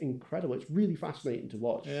just incredible. It's really fascinating to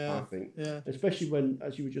watch, I think. Yeah. Especially when,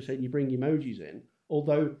 as you were just saying, you bring emojis in.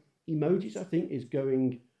 Although emojis, I think, is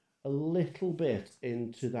going a little bit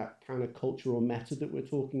into that kind of cultural meta that we're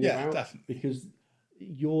talking about. Yeah, definitely. Because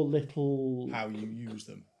your little... how you use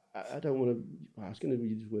them. I don't want to... I was going to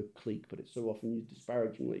use the word clique, but it's so often used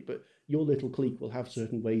disparagingly. But your little clique will have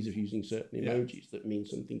certain ways of using certain emojis that mean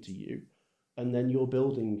something to you. And then you're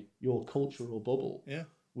building your cultural bubble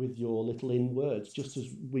with your little in words, just as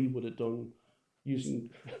we would have done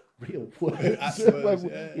using real words.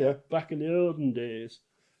 Back in the olden days.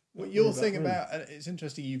 What your thing about, and it's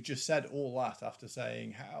interesting, you've just said all that after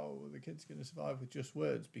saying how the kid's going to survive with just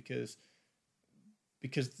words, because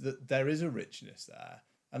there is a richness there,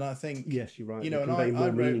 and I think yes, you're right. You know, and I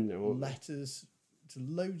wrote letters to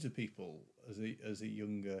loads of people as a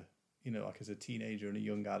younger like as a teenager and a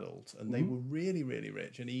young adult, and they were really, really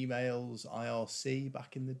rich. And emails, IRC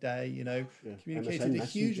back in the day, communicated MSN a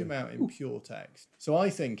huge Messenger. amount in pure text. So I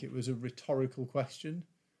think it was a rhetorical question.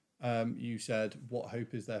 You said, what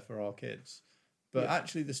hope is there for our kids? But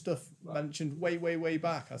actually the stuff mentioned way, way, way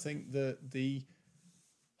back, I think the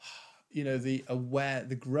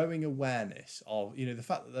growing awareness of, the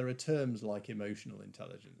fact that there are terms like emotional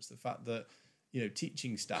intelligence, the fact that,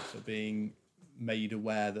 teaching staff are being made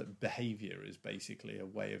aware that behaviour is basically a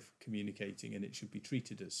way of communicating and it should be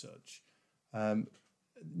treated as such.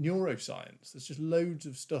 Neuroscience, there's just loads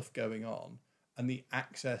of stuff going on, and the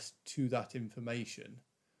access to that information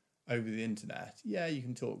over the internet, you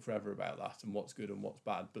can talk forever about that and what's good and what's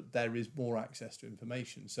bad, but there is more access to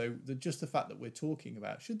information. So just the fact that we're talking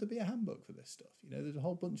about, should there be a handbook for this stuff? There's a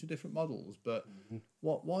whole bunch of different models, but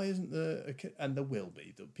why isn't there, and there will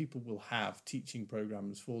be, that people will have teaching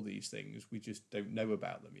programs for these things, we just don't know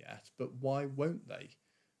about them yet, but why won't they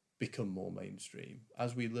become more mainstream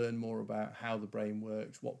as we learn more about how the brain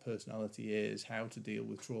works, what personality is, how to deal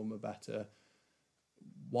with trauma better?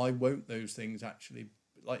 Why won't those things actually,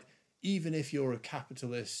 like, even if you're a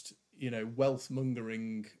capitalist, wealth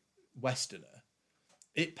mongering Westerner,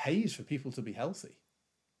 it pays for people to be healthy.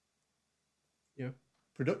 Yeah.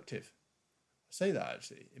 Productive. I say that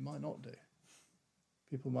actually, it might not do.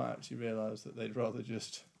 People might actually realise that they'd rather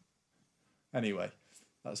just... Anyway,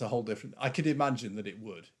 that's a whole different... I could imagine that it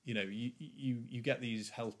would. You get these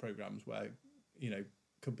health programmes where,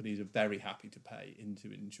 companies are very happy to pay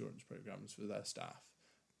into insurance programmes for their staff.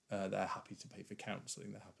 They're happy to pay for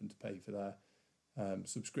counselling. They're happy to pay for their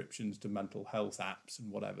subscriptions to mental health apps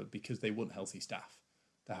and whatever, because they want healthy staff.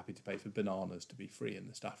 They're happy to pay for bananas to be free in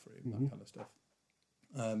the staff room, that kind of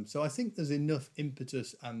stuff. So I think there's enough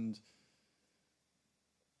impetus and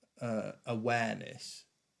awareness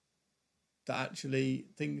that actually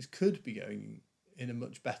things could be going in a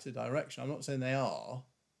much better direction. I'm not saying they are,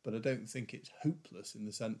 but I don't think it's hopeless in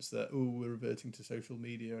the sense that, we're reverting to social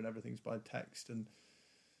media and everything's by text, and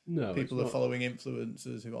No, people are following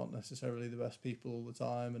influencers who aren't necessarily the best people all the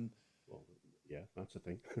time. And that's a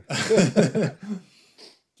thing.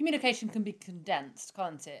 Communication can be condensed,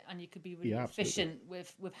 can't it? And you could be really Yeah, efficient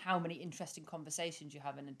with how many interesting conversations you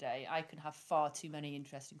have in a day. I can have far too many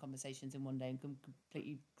interesting conversations in one day and can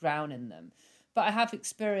completely drown in them. But I have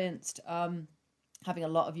experienced having a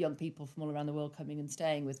lot of young people from all around the world coming and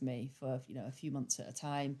staying with me for a few months at a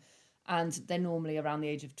time, and they're normally around the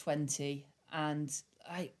age of 20, and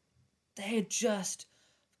they're just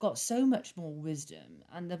got so much more wisdom,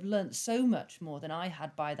 and they've learnt so much more than I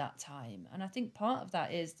had by that time. And I think part of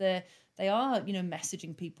that is they are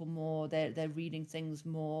messaging people more, they're reading things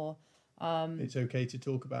more. it's okay to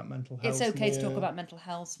talk about mental health. It's okay to talk about mental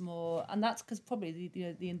health more, and that's because probably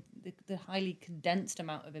the highly condensed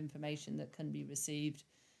amount of information that can be received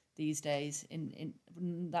these days in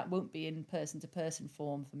that won't be in person to person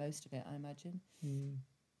form for most of it, I imagine.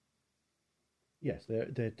 Yes,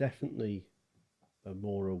 they're definitely a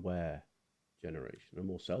more aware generation, a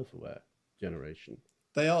more self-aware generation.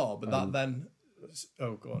 They are, but that then...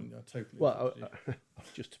 Oh, go on. I totally... Well, I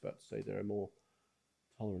was just about to say they're a more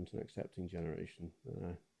tolerant and accepting generation.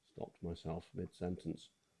 I stopped myself mid-sentence.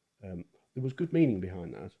 There was good meaning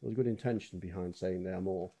behind that. There was good intention behind saying they are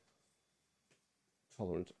more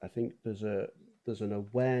tolerant. I think there's an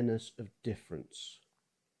awareness of difference.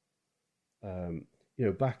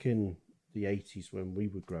 Back in the 80s when we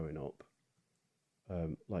were growing up,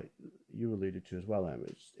 like you alluded to as well, Emma,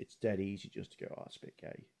 it's dead easy just to go, oh, it's a bit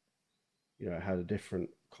gay. It had a different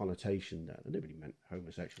connotation then. And nobody meant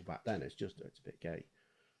homosexual back then. It's just, it's a bit gay.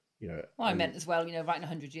 Well, I meant as well, right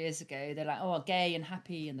 100 years ago, they're like, oh, gay and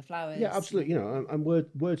happy and the flowers. Yeah, absolutely. And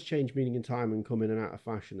words change meaning in time and come in and out of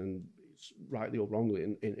fashion, and rightly or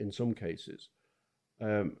wrongly in some cases.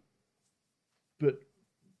 But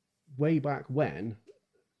way back when,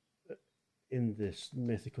 in this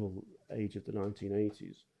mythical age of the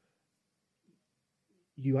 1980s,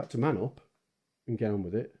 you had to man up and get on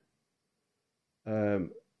with it.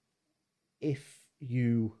 If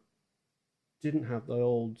you didn't have the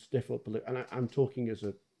old stiff upper lip, and I'm talking as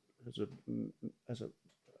a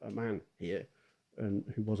man here, and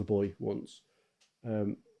who was a boy once,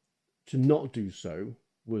 to not do so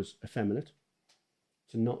was effeminate.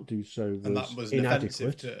 To not do so was, and that was an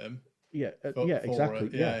offensive term. Yeah, for exactly.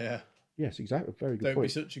 It. Yeah. Yes, exactly. Very good Don't point.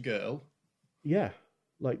 be such a girl. Yeah,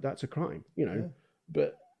 like that's a crime, Yeah.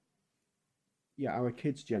 But yeah, our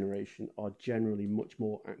kids' generation are generally much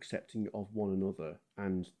more accepting of one another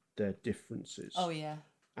and their differences. Oh, yeah.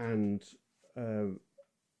 And are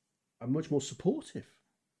much more supportive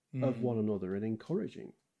of one another and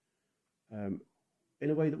encouraging. in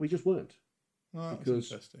a way that we just weren't. Oh, that's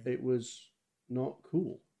because interesting. it was not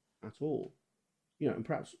cool at all. You know, and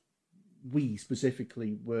perhaps we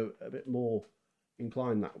specifically were a bit more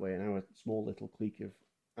inclined that way in our small little clique of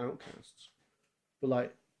outcasts. But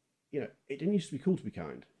like, you know, it didn't used to be cool to be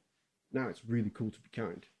kind. Now it's really cool to be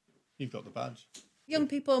kind. You've got the badge. Young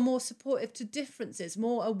people are more supportive to differences,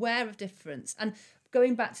 more aware of difference. And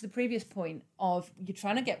going back to the previous point of you're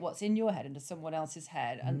trying to get what's in your head into someone else's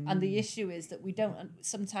head. And the issue is that we don't,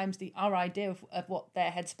 sometimes our idea of what their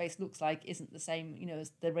headspace looks like isn't the same, you know,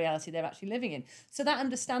 as the reality they're actually living in. So that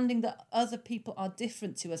understanding that other people are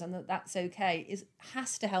different to us and that that's okay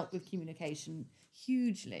has to help with communication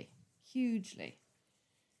hugely, hugely.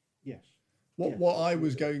 Yes. What I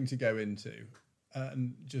was going to go into,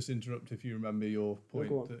 and just interrupt if you remember your point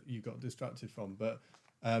go on. that you got distracted from, but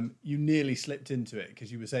you nearly slipped into it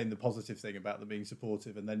because you were saying the positive thing about them being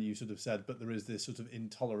supportive, and then you sort of said, but there is this sort of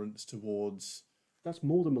intolerance towards. That's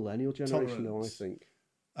more the millennial generation, though, I Tolerance. think,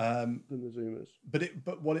 than the Zoomers.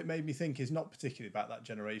 But what it made me think is not particularly about that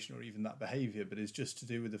generation or even that behaviour, but is just to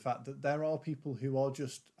do with the fact that there are people who are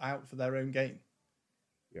just out for their own gain.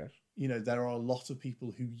 Yes. You know, there are a lot of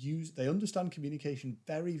people who they understand communication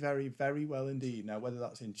very, very, very well indeed. Now, whether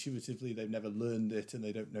that's intuitively, they've never learned it and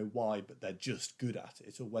they don't know why, but they're just good at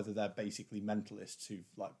it, or whether they're basically mentalists who've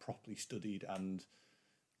like properly studied and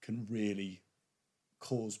can really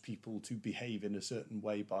cause people to behave in a certain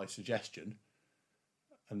way by suggestion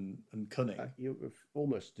and cunning. You're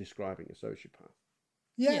almost describing a sociopath.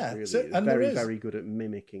 Yeah, Really, so, and very, there is, very good at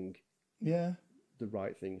mimicking yeah. the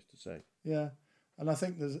right things to say. Yeah, and I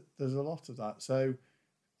think there's a lot of that. So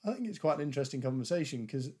I think it's quite an interesting conversation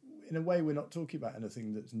because in a way we're not talking about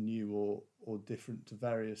anything that's new or different to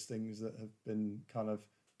various things that have been kind of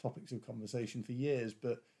topics of conversation for years,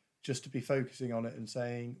 but just to be focusing on it and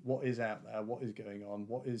saying what is out there, what is going on,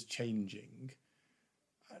 what is changing.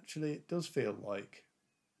 Actually, it does feel like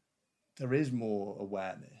there is more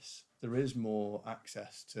awareness, there is more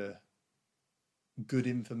access to good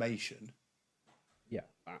information. Yeah,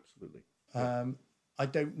 absolutely. I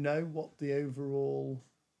don't know what the overall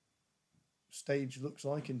stage looks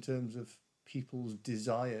like in terms of people's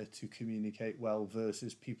desire to communicate well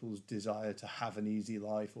versus people's desire to have an easy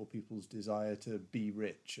life or people's desire to be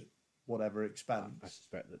rich at whatever expense. I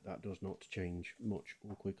suspect that does not change much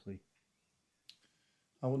or quickly.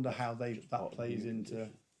 I wonder how that part of plays the into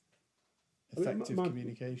condition. effective my-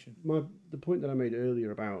 communication. The point that I made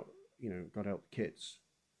earlier about, you know, God help the kids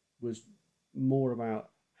was more about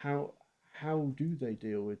how do they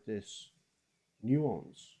deal with this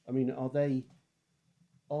nuance? I mean, are they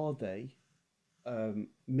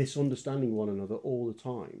misunderstanding one another all the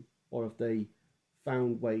time, or have they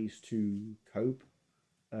found ways to cope,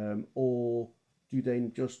 or do they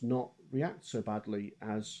just not react so badly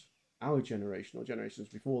as our generation or generations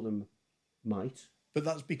before them might? But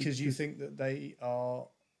that's because you think that they are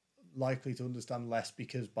likely to understand less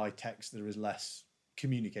because by text there is less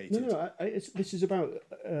communicated. No, this is about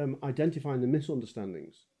identifying the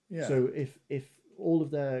misunderstandings. Yeah. So if all of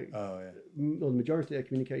their, Oh, yeah. well, the majority of their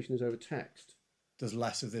communication is over text, There's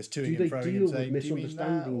less of this do toing they and froing deal and with saying, "Do you mean that?"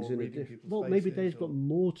 misunderstandings or in a reading different? people's Well, maybe faces, they've got or-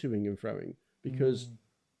 more toing and froing because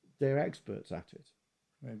they're experts at it.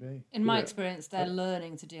 Maybe. In my Yeah. experience, they're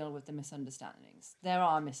learning to deal with the misunderstandings. There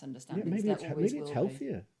are Yeah, misunderstandings. maybe there it's always maybe it's will be.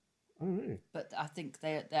 healthier. I don't know. But I think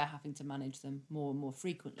they're having to manage them more and more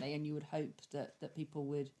frequently, and you would hope that people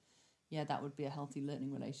would, that would be a healthy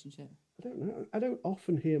learning relationship. I don't know. I don't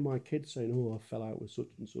often hear my kids saying, "Oh, I fell out with such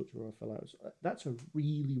and such," or "I fell out." That's a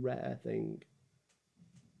really rare thing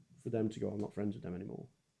for them to go, "I'm not friends with them anymore."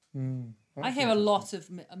 I hear a lot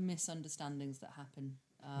of misunderstandings that happen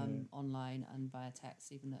online and via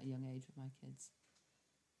text, even at a young age with my kids.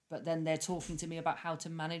 But then they're talking to me about how to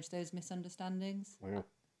manage those misunderstandings, Wow.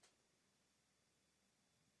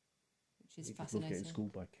 which is You just love getting fascinating.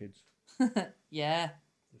 schooled by kids. Yeah.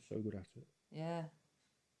 They're so good at it. Yeah.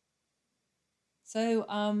 So,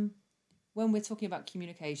 when we're talking about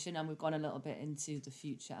communication and we've gone a little bit into the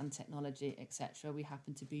future and technology, etc., we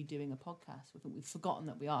happen to be doing a podcast. I think we've forgotten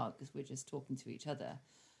that we are because we're just talking to each other.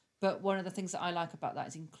 But one of the things that I like about that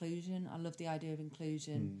is inclusion. I love the idea of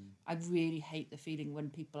inclusion. I really hate the feeling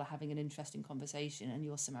when people are having an interesting conversation and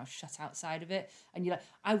you're somehow shut outside of it. And you're like,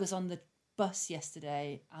 I was on the bus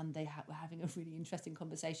yesterday and they were having a really interesting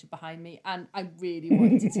conversation behind me and I really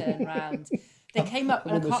wanted to turn around. They came up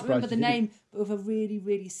and I can't remember the name, but with a really,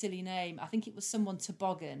 really silly name. I think it was someone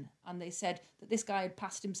Toboggan, and they said that this guy had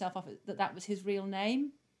passed himself off, that was his real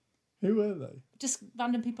name. Who were they? Just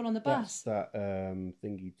random people on the That's bus. that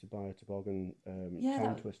thingy to buy a toboggan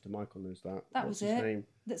tongue twister. Michael knows that. That What's was his it. name?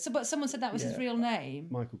 But someone said that was his Yeah. real name.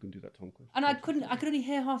 Michael can do that tongue twister. And I could only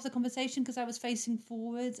hear half the conversation because I was facing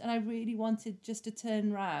forwards, and I really wanted just to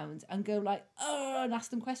turn round and go like, oh, and ask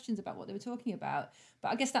them questions about what they were talking about. But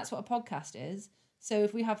I guess that's what a podcast is. So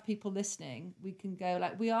if we have people listening, we can go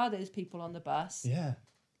like, we are those people on the bus, Yeah.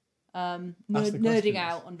 nerding questions.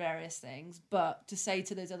 out on various things. But to say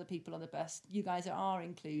to those other people on the bus, you guys are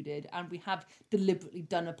included, and we have deliberately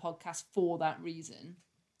done a podcast for that reason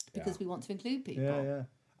because we want to include people. Yeah, yeah.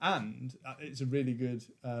 And it's a really good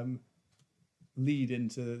lead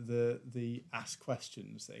into the ask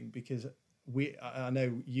questions thing, because I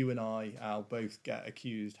know you and I, Al, both get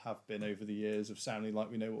accused, have been over the years, of sounding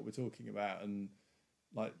like we know what we're talking about, and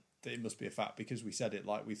like it must be a fact because we said it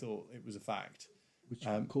like we thought it was a fact. Which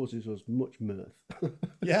causes us much mirth.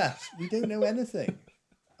 Yes, we don't know anything.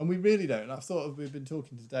 And we really don't. And I've thought we've been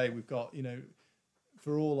talking today, we've got,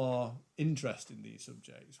 for all our interest in these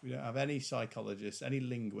subjects, we don't have any psychologists, any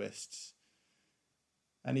linguists,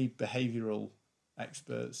 any behavioural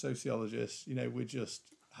experts, sociologists. We're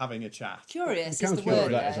just having a chat. Curious is The the counter to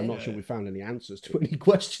word. that is I'm though. not sure we found any answers to any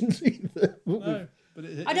questions either. No, but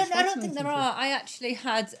I don't think there are. I actually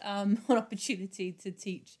had an opportunity to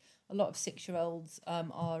teach a lot of 6-year-olds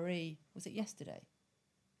RE. Was it yesterday?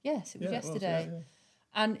 Yes, it was yesterday. Yeah.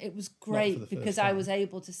 And it was for great the because first I time. was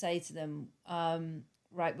able to say to them,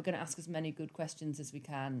 right, we're going to ask as many good questions as we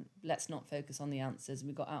can. Let's not focus on the answers. And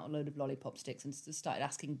we got out a load of lollipop sticks and just started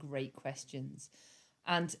asking great questions.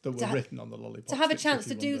 And That were written on the lollipop. to have a sticks, chance if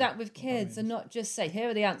to you do wonder that with what that kids and means. not just say, here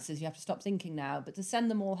are the answers, you have to stop thinking now, but to send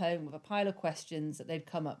them all home with a pile of questions that they'd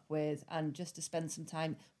come up with, and just to spend some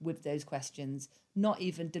time with those questions, not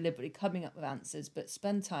even deliberately coming up with answers, but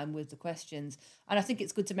spend time with the questions. And I think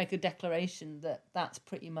it's good to make a declaration that that's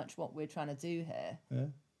pretty much what we're trying to do here. Yeah.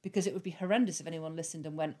 Because it would be horrendous if anyone listened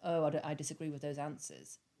and went, oh, I disagree with those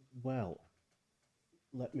answers. Well,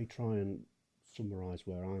 let me try and summarise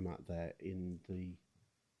where I'm at there in the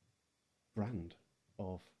brand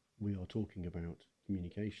of we are talking about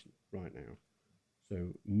communication right now.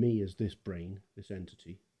 So me as this brain, this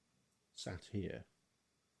entity, sat here,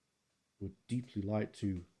 would deeply like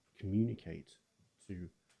to communicate to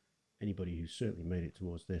anybody who's certainly made it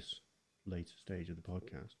towards this later stage of the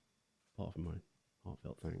podcast, apart from my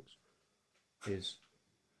heartfelt thanks, is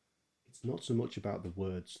it's not so much about the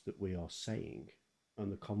words that we are saying and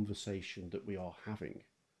the conversation that we are having,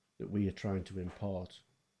 that we are trying to impart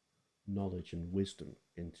knowledge and wisdom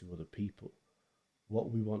into other people.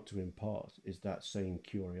 What we want to impart is that same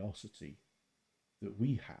curiosity that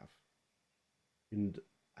we have. And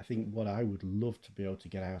I think what I would love to be able to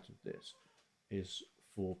get out of this is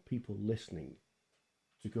for people listening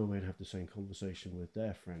to go away and have the same conversation with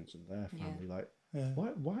their friends and their family. Yeah. Like, Yeah.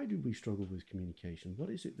 why do we struggle with communication? What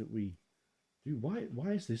is it that we do?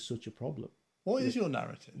 Why is this such a problem? What is your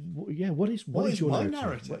narrative? Yeah, what is your my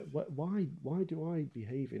narrative? narrative? Why do I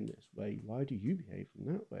behave in this way? Why do you behave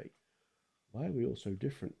in that way? Why are we all so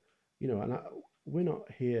different? And we're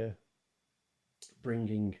not here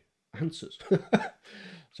bringing answers.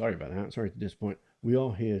 Sorry about that. Sorry to disappoint. We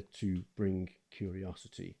are here to bring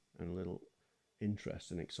curiosity and a little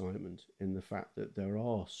interest and excitement in the fact that there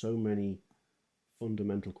are so many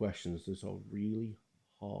fundamental questions that are really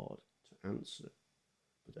hard to answer.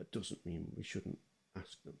 But that doesn't mean we shouldn't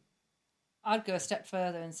ask them. I'd go a step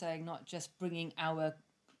further in saying not just bringing our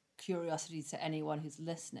curiosity to anyone who's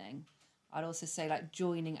listening. I'd also say like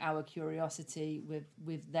joining our curiosity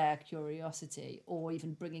with their curiosity, or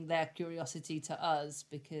even bringing their curiosity to us,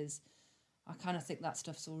 because I kind of think that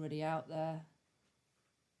stuff's already out there.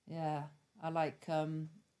 Yeah, I like.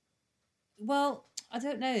 Well, I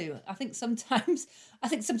don't know. I think sometimes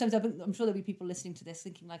I'm sure there'll be people listening to this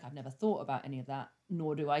thinking like, I've never thought about any of that,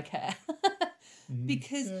 nor do I care,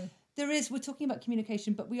 because. Yeah. We're talking about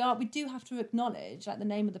communication, but we do have to acknowledge, like the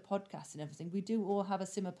name of the podcast and everything, we do all have a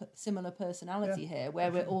similar personality here,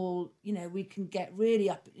 where we're all, we can get really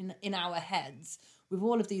up in our heads with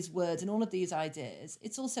all of these words and all of these ideas.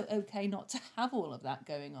 It's also okay not to have all of that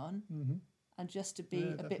going on, and just to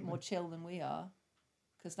be a bit more chill than we are,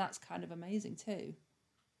 because that's kind of amazing too.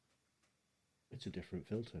 It's a different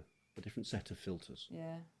filter, a different set of filters.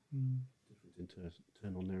 Yeah. Different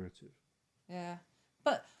internal narrative. Yeah.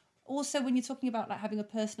 But also, when you're talking about like having a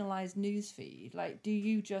personalised news feed, like, do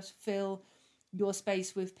you just fill your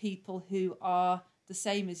space with people who are the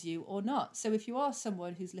same as you or not? So if you are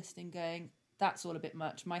someone who's listening going, that's all a bit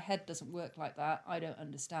much, my head doesn't work like that, I don't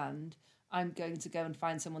understand, I'm going to go and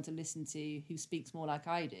find someone to listen to who speaks more like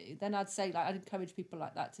I do, then I'd say, like, I'd encourage people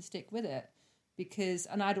like that to stick with it,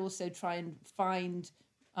 and I'd also try and find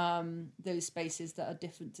those spaces that are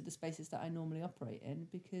different to the spaces that I normally operate in,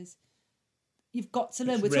 because you've got to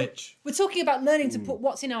learn. We're talking about learning to put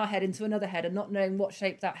what's in our head into another head and not knowing what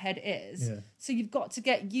shape that head is. Yeah. So you've got to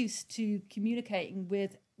get used to communicating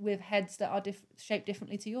with heads that are shaped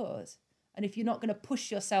differently to yours. And if you're not going to push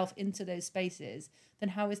yourself into those spaces, then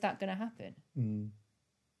how is that going to happen?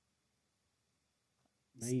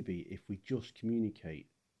 Maybe if we just communicate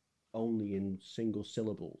only in single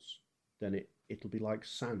syllables, then it'll be like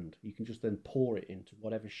sand. You can just then pour it into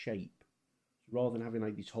whatever shape. Rather than having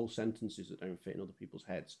like these whole sentences that don't fit in other people's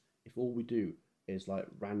heads, if all we do is like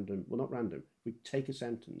not random, we take a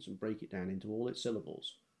sentence and break it down into all its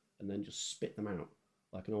syllables and then just spit them out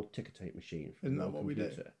like an old ticker tape machine from Isn't an that old what we do?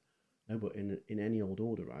 computer. No, but in any old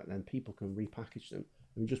order, right? Then people can repackage them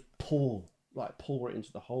and just pour it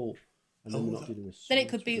into the whole. And then we're not dealing with. Then it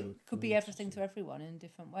could be everything to everyone in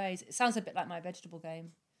different ways. It sounds a bit like my vegetable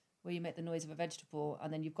game, where you make the noise of a vegetable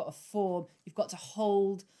and then you've got to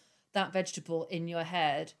hold that vegetable in your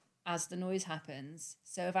head as the noise happens.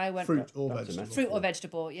 So if I went fruit or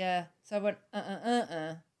vegetable, yeah. So I went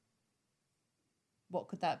what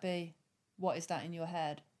could that be? What is that in your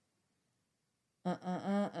head? It's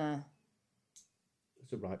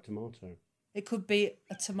a ripe tomato. It could be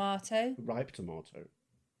a tomato. Ripe tomato.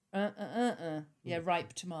 Yeah,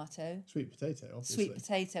 ripe tomato. Sweet potato, obviously. Sweet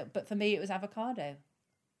potato. But for me, it was avocado.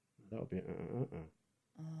 That would be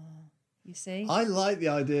You see? I like the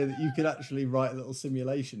idea that you could actually write a little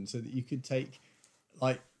simulation so that you could take,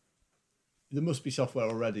 like, there must be software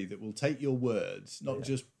already that will take your words, not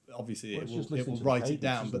just, obviously, it will write it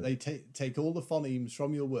down, but they take all the phonemes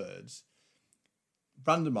from your words,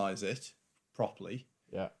 randomize it properly,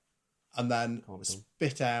 and then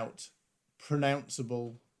spit out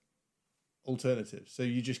pronounceable alternatives. So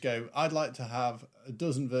you just go, I'd like to have a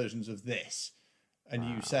dozen versions of this, and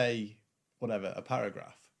you say whatever, a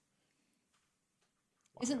paragraph.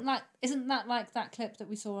 Isn't that like that clip that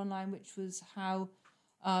we saw online, which was how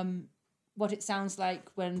what it sounds like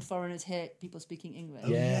when foreigners hear people speaking English?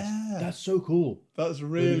 Yeah, that's so cool. That's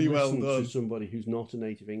really well done. To somebody who's not a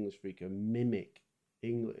native English speaker mimic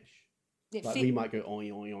English. We might go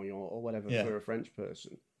oi oi oi or whatever for a French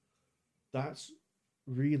person. That's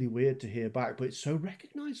really weird to hear back, but it's so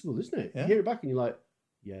recognisable, isn't it? Yeah. You hear it back and you're like,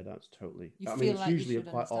 yeah, that's totally. I mean, it's usually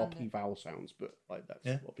quite RP vowel sounds, but like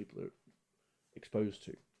that's what people are exposed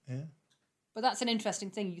to. Yeah. But that's an interesting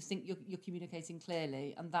thing. You think you're communicating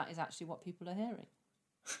clearly, and that is actually what people are hearing.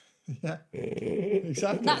 Yeah,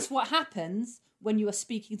 exactly. And that's what happens when you are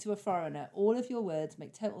speaking to a foreigner. All of your words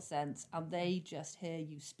make total sense, and they just hear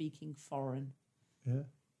you speaking foreign. Yeah.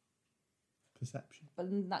 Perception. But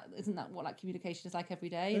isn't that what like communication is like every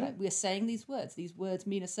day? Yeah. Like we're saying these words. These words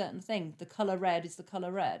mean a certain thing. The colour red is the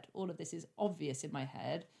colour red. All of this is obvious in my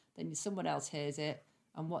head. Then someone else hears it,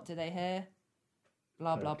 and what do they hear?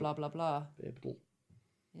 Blah, blah, blah, blah, blah. Biblical.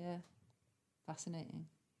 Yeah. Fascinating.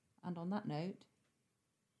 And on that note,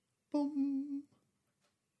 boom.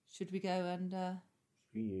 Should we go and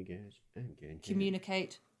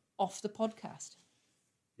communicate off the podcast?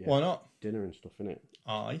 Yeah. Why not? Dinner and stuff, innit?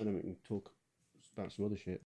 Aye. And then we can talk about some other shit.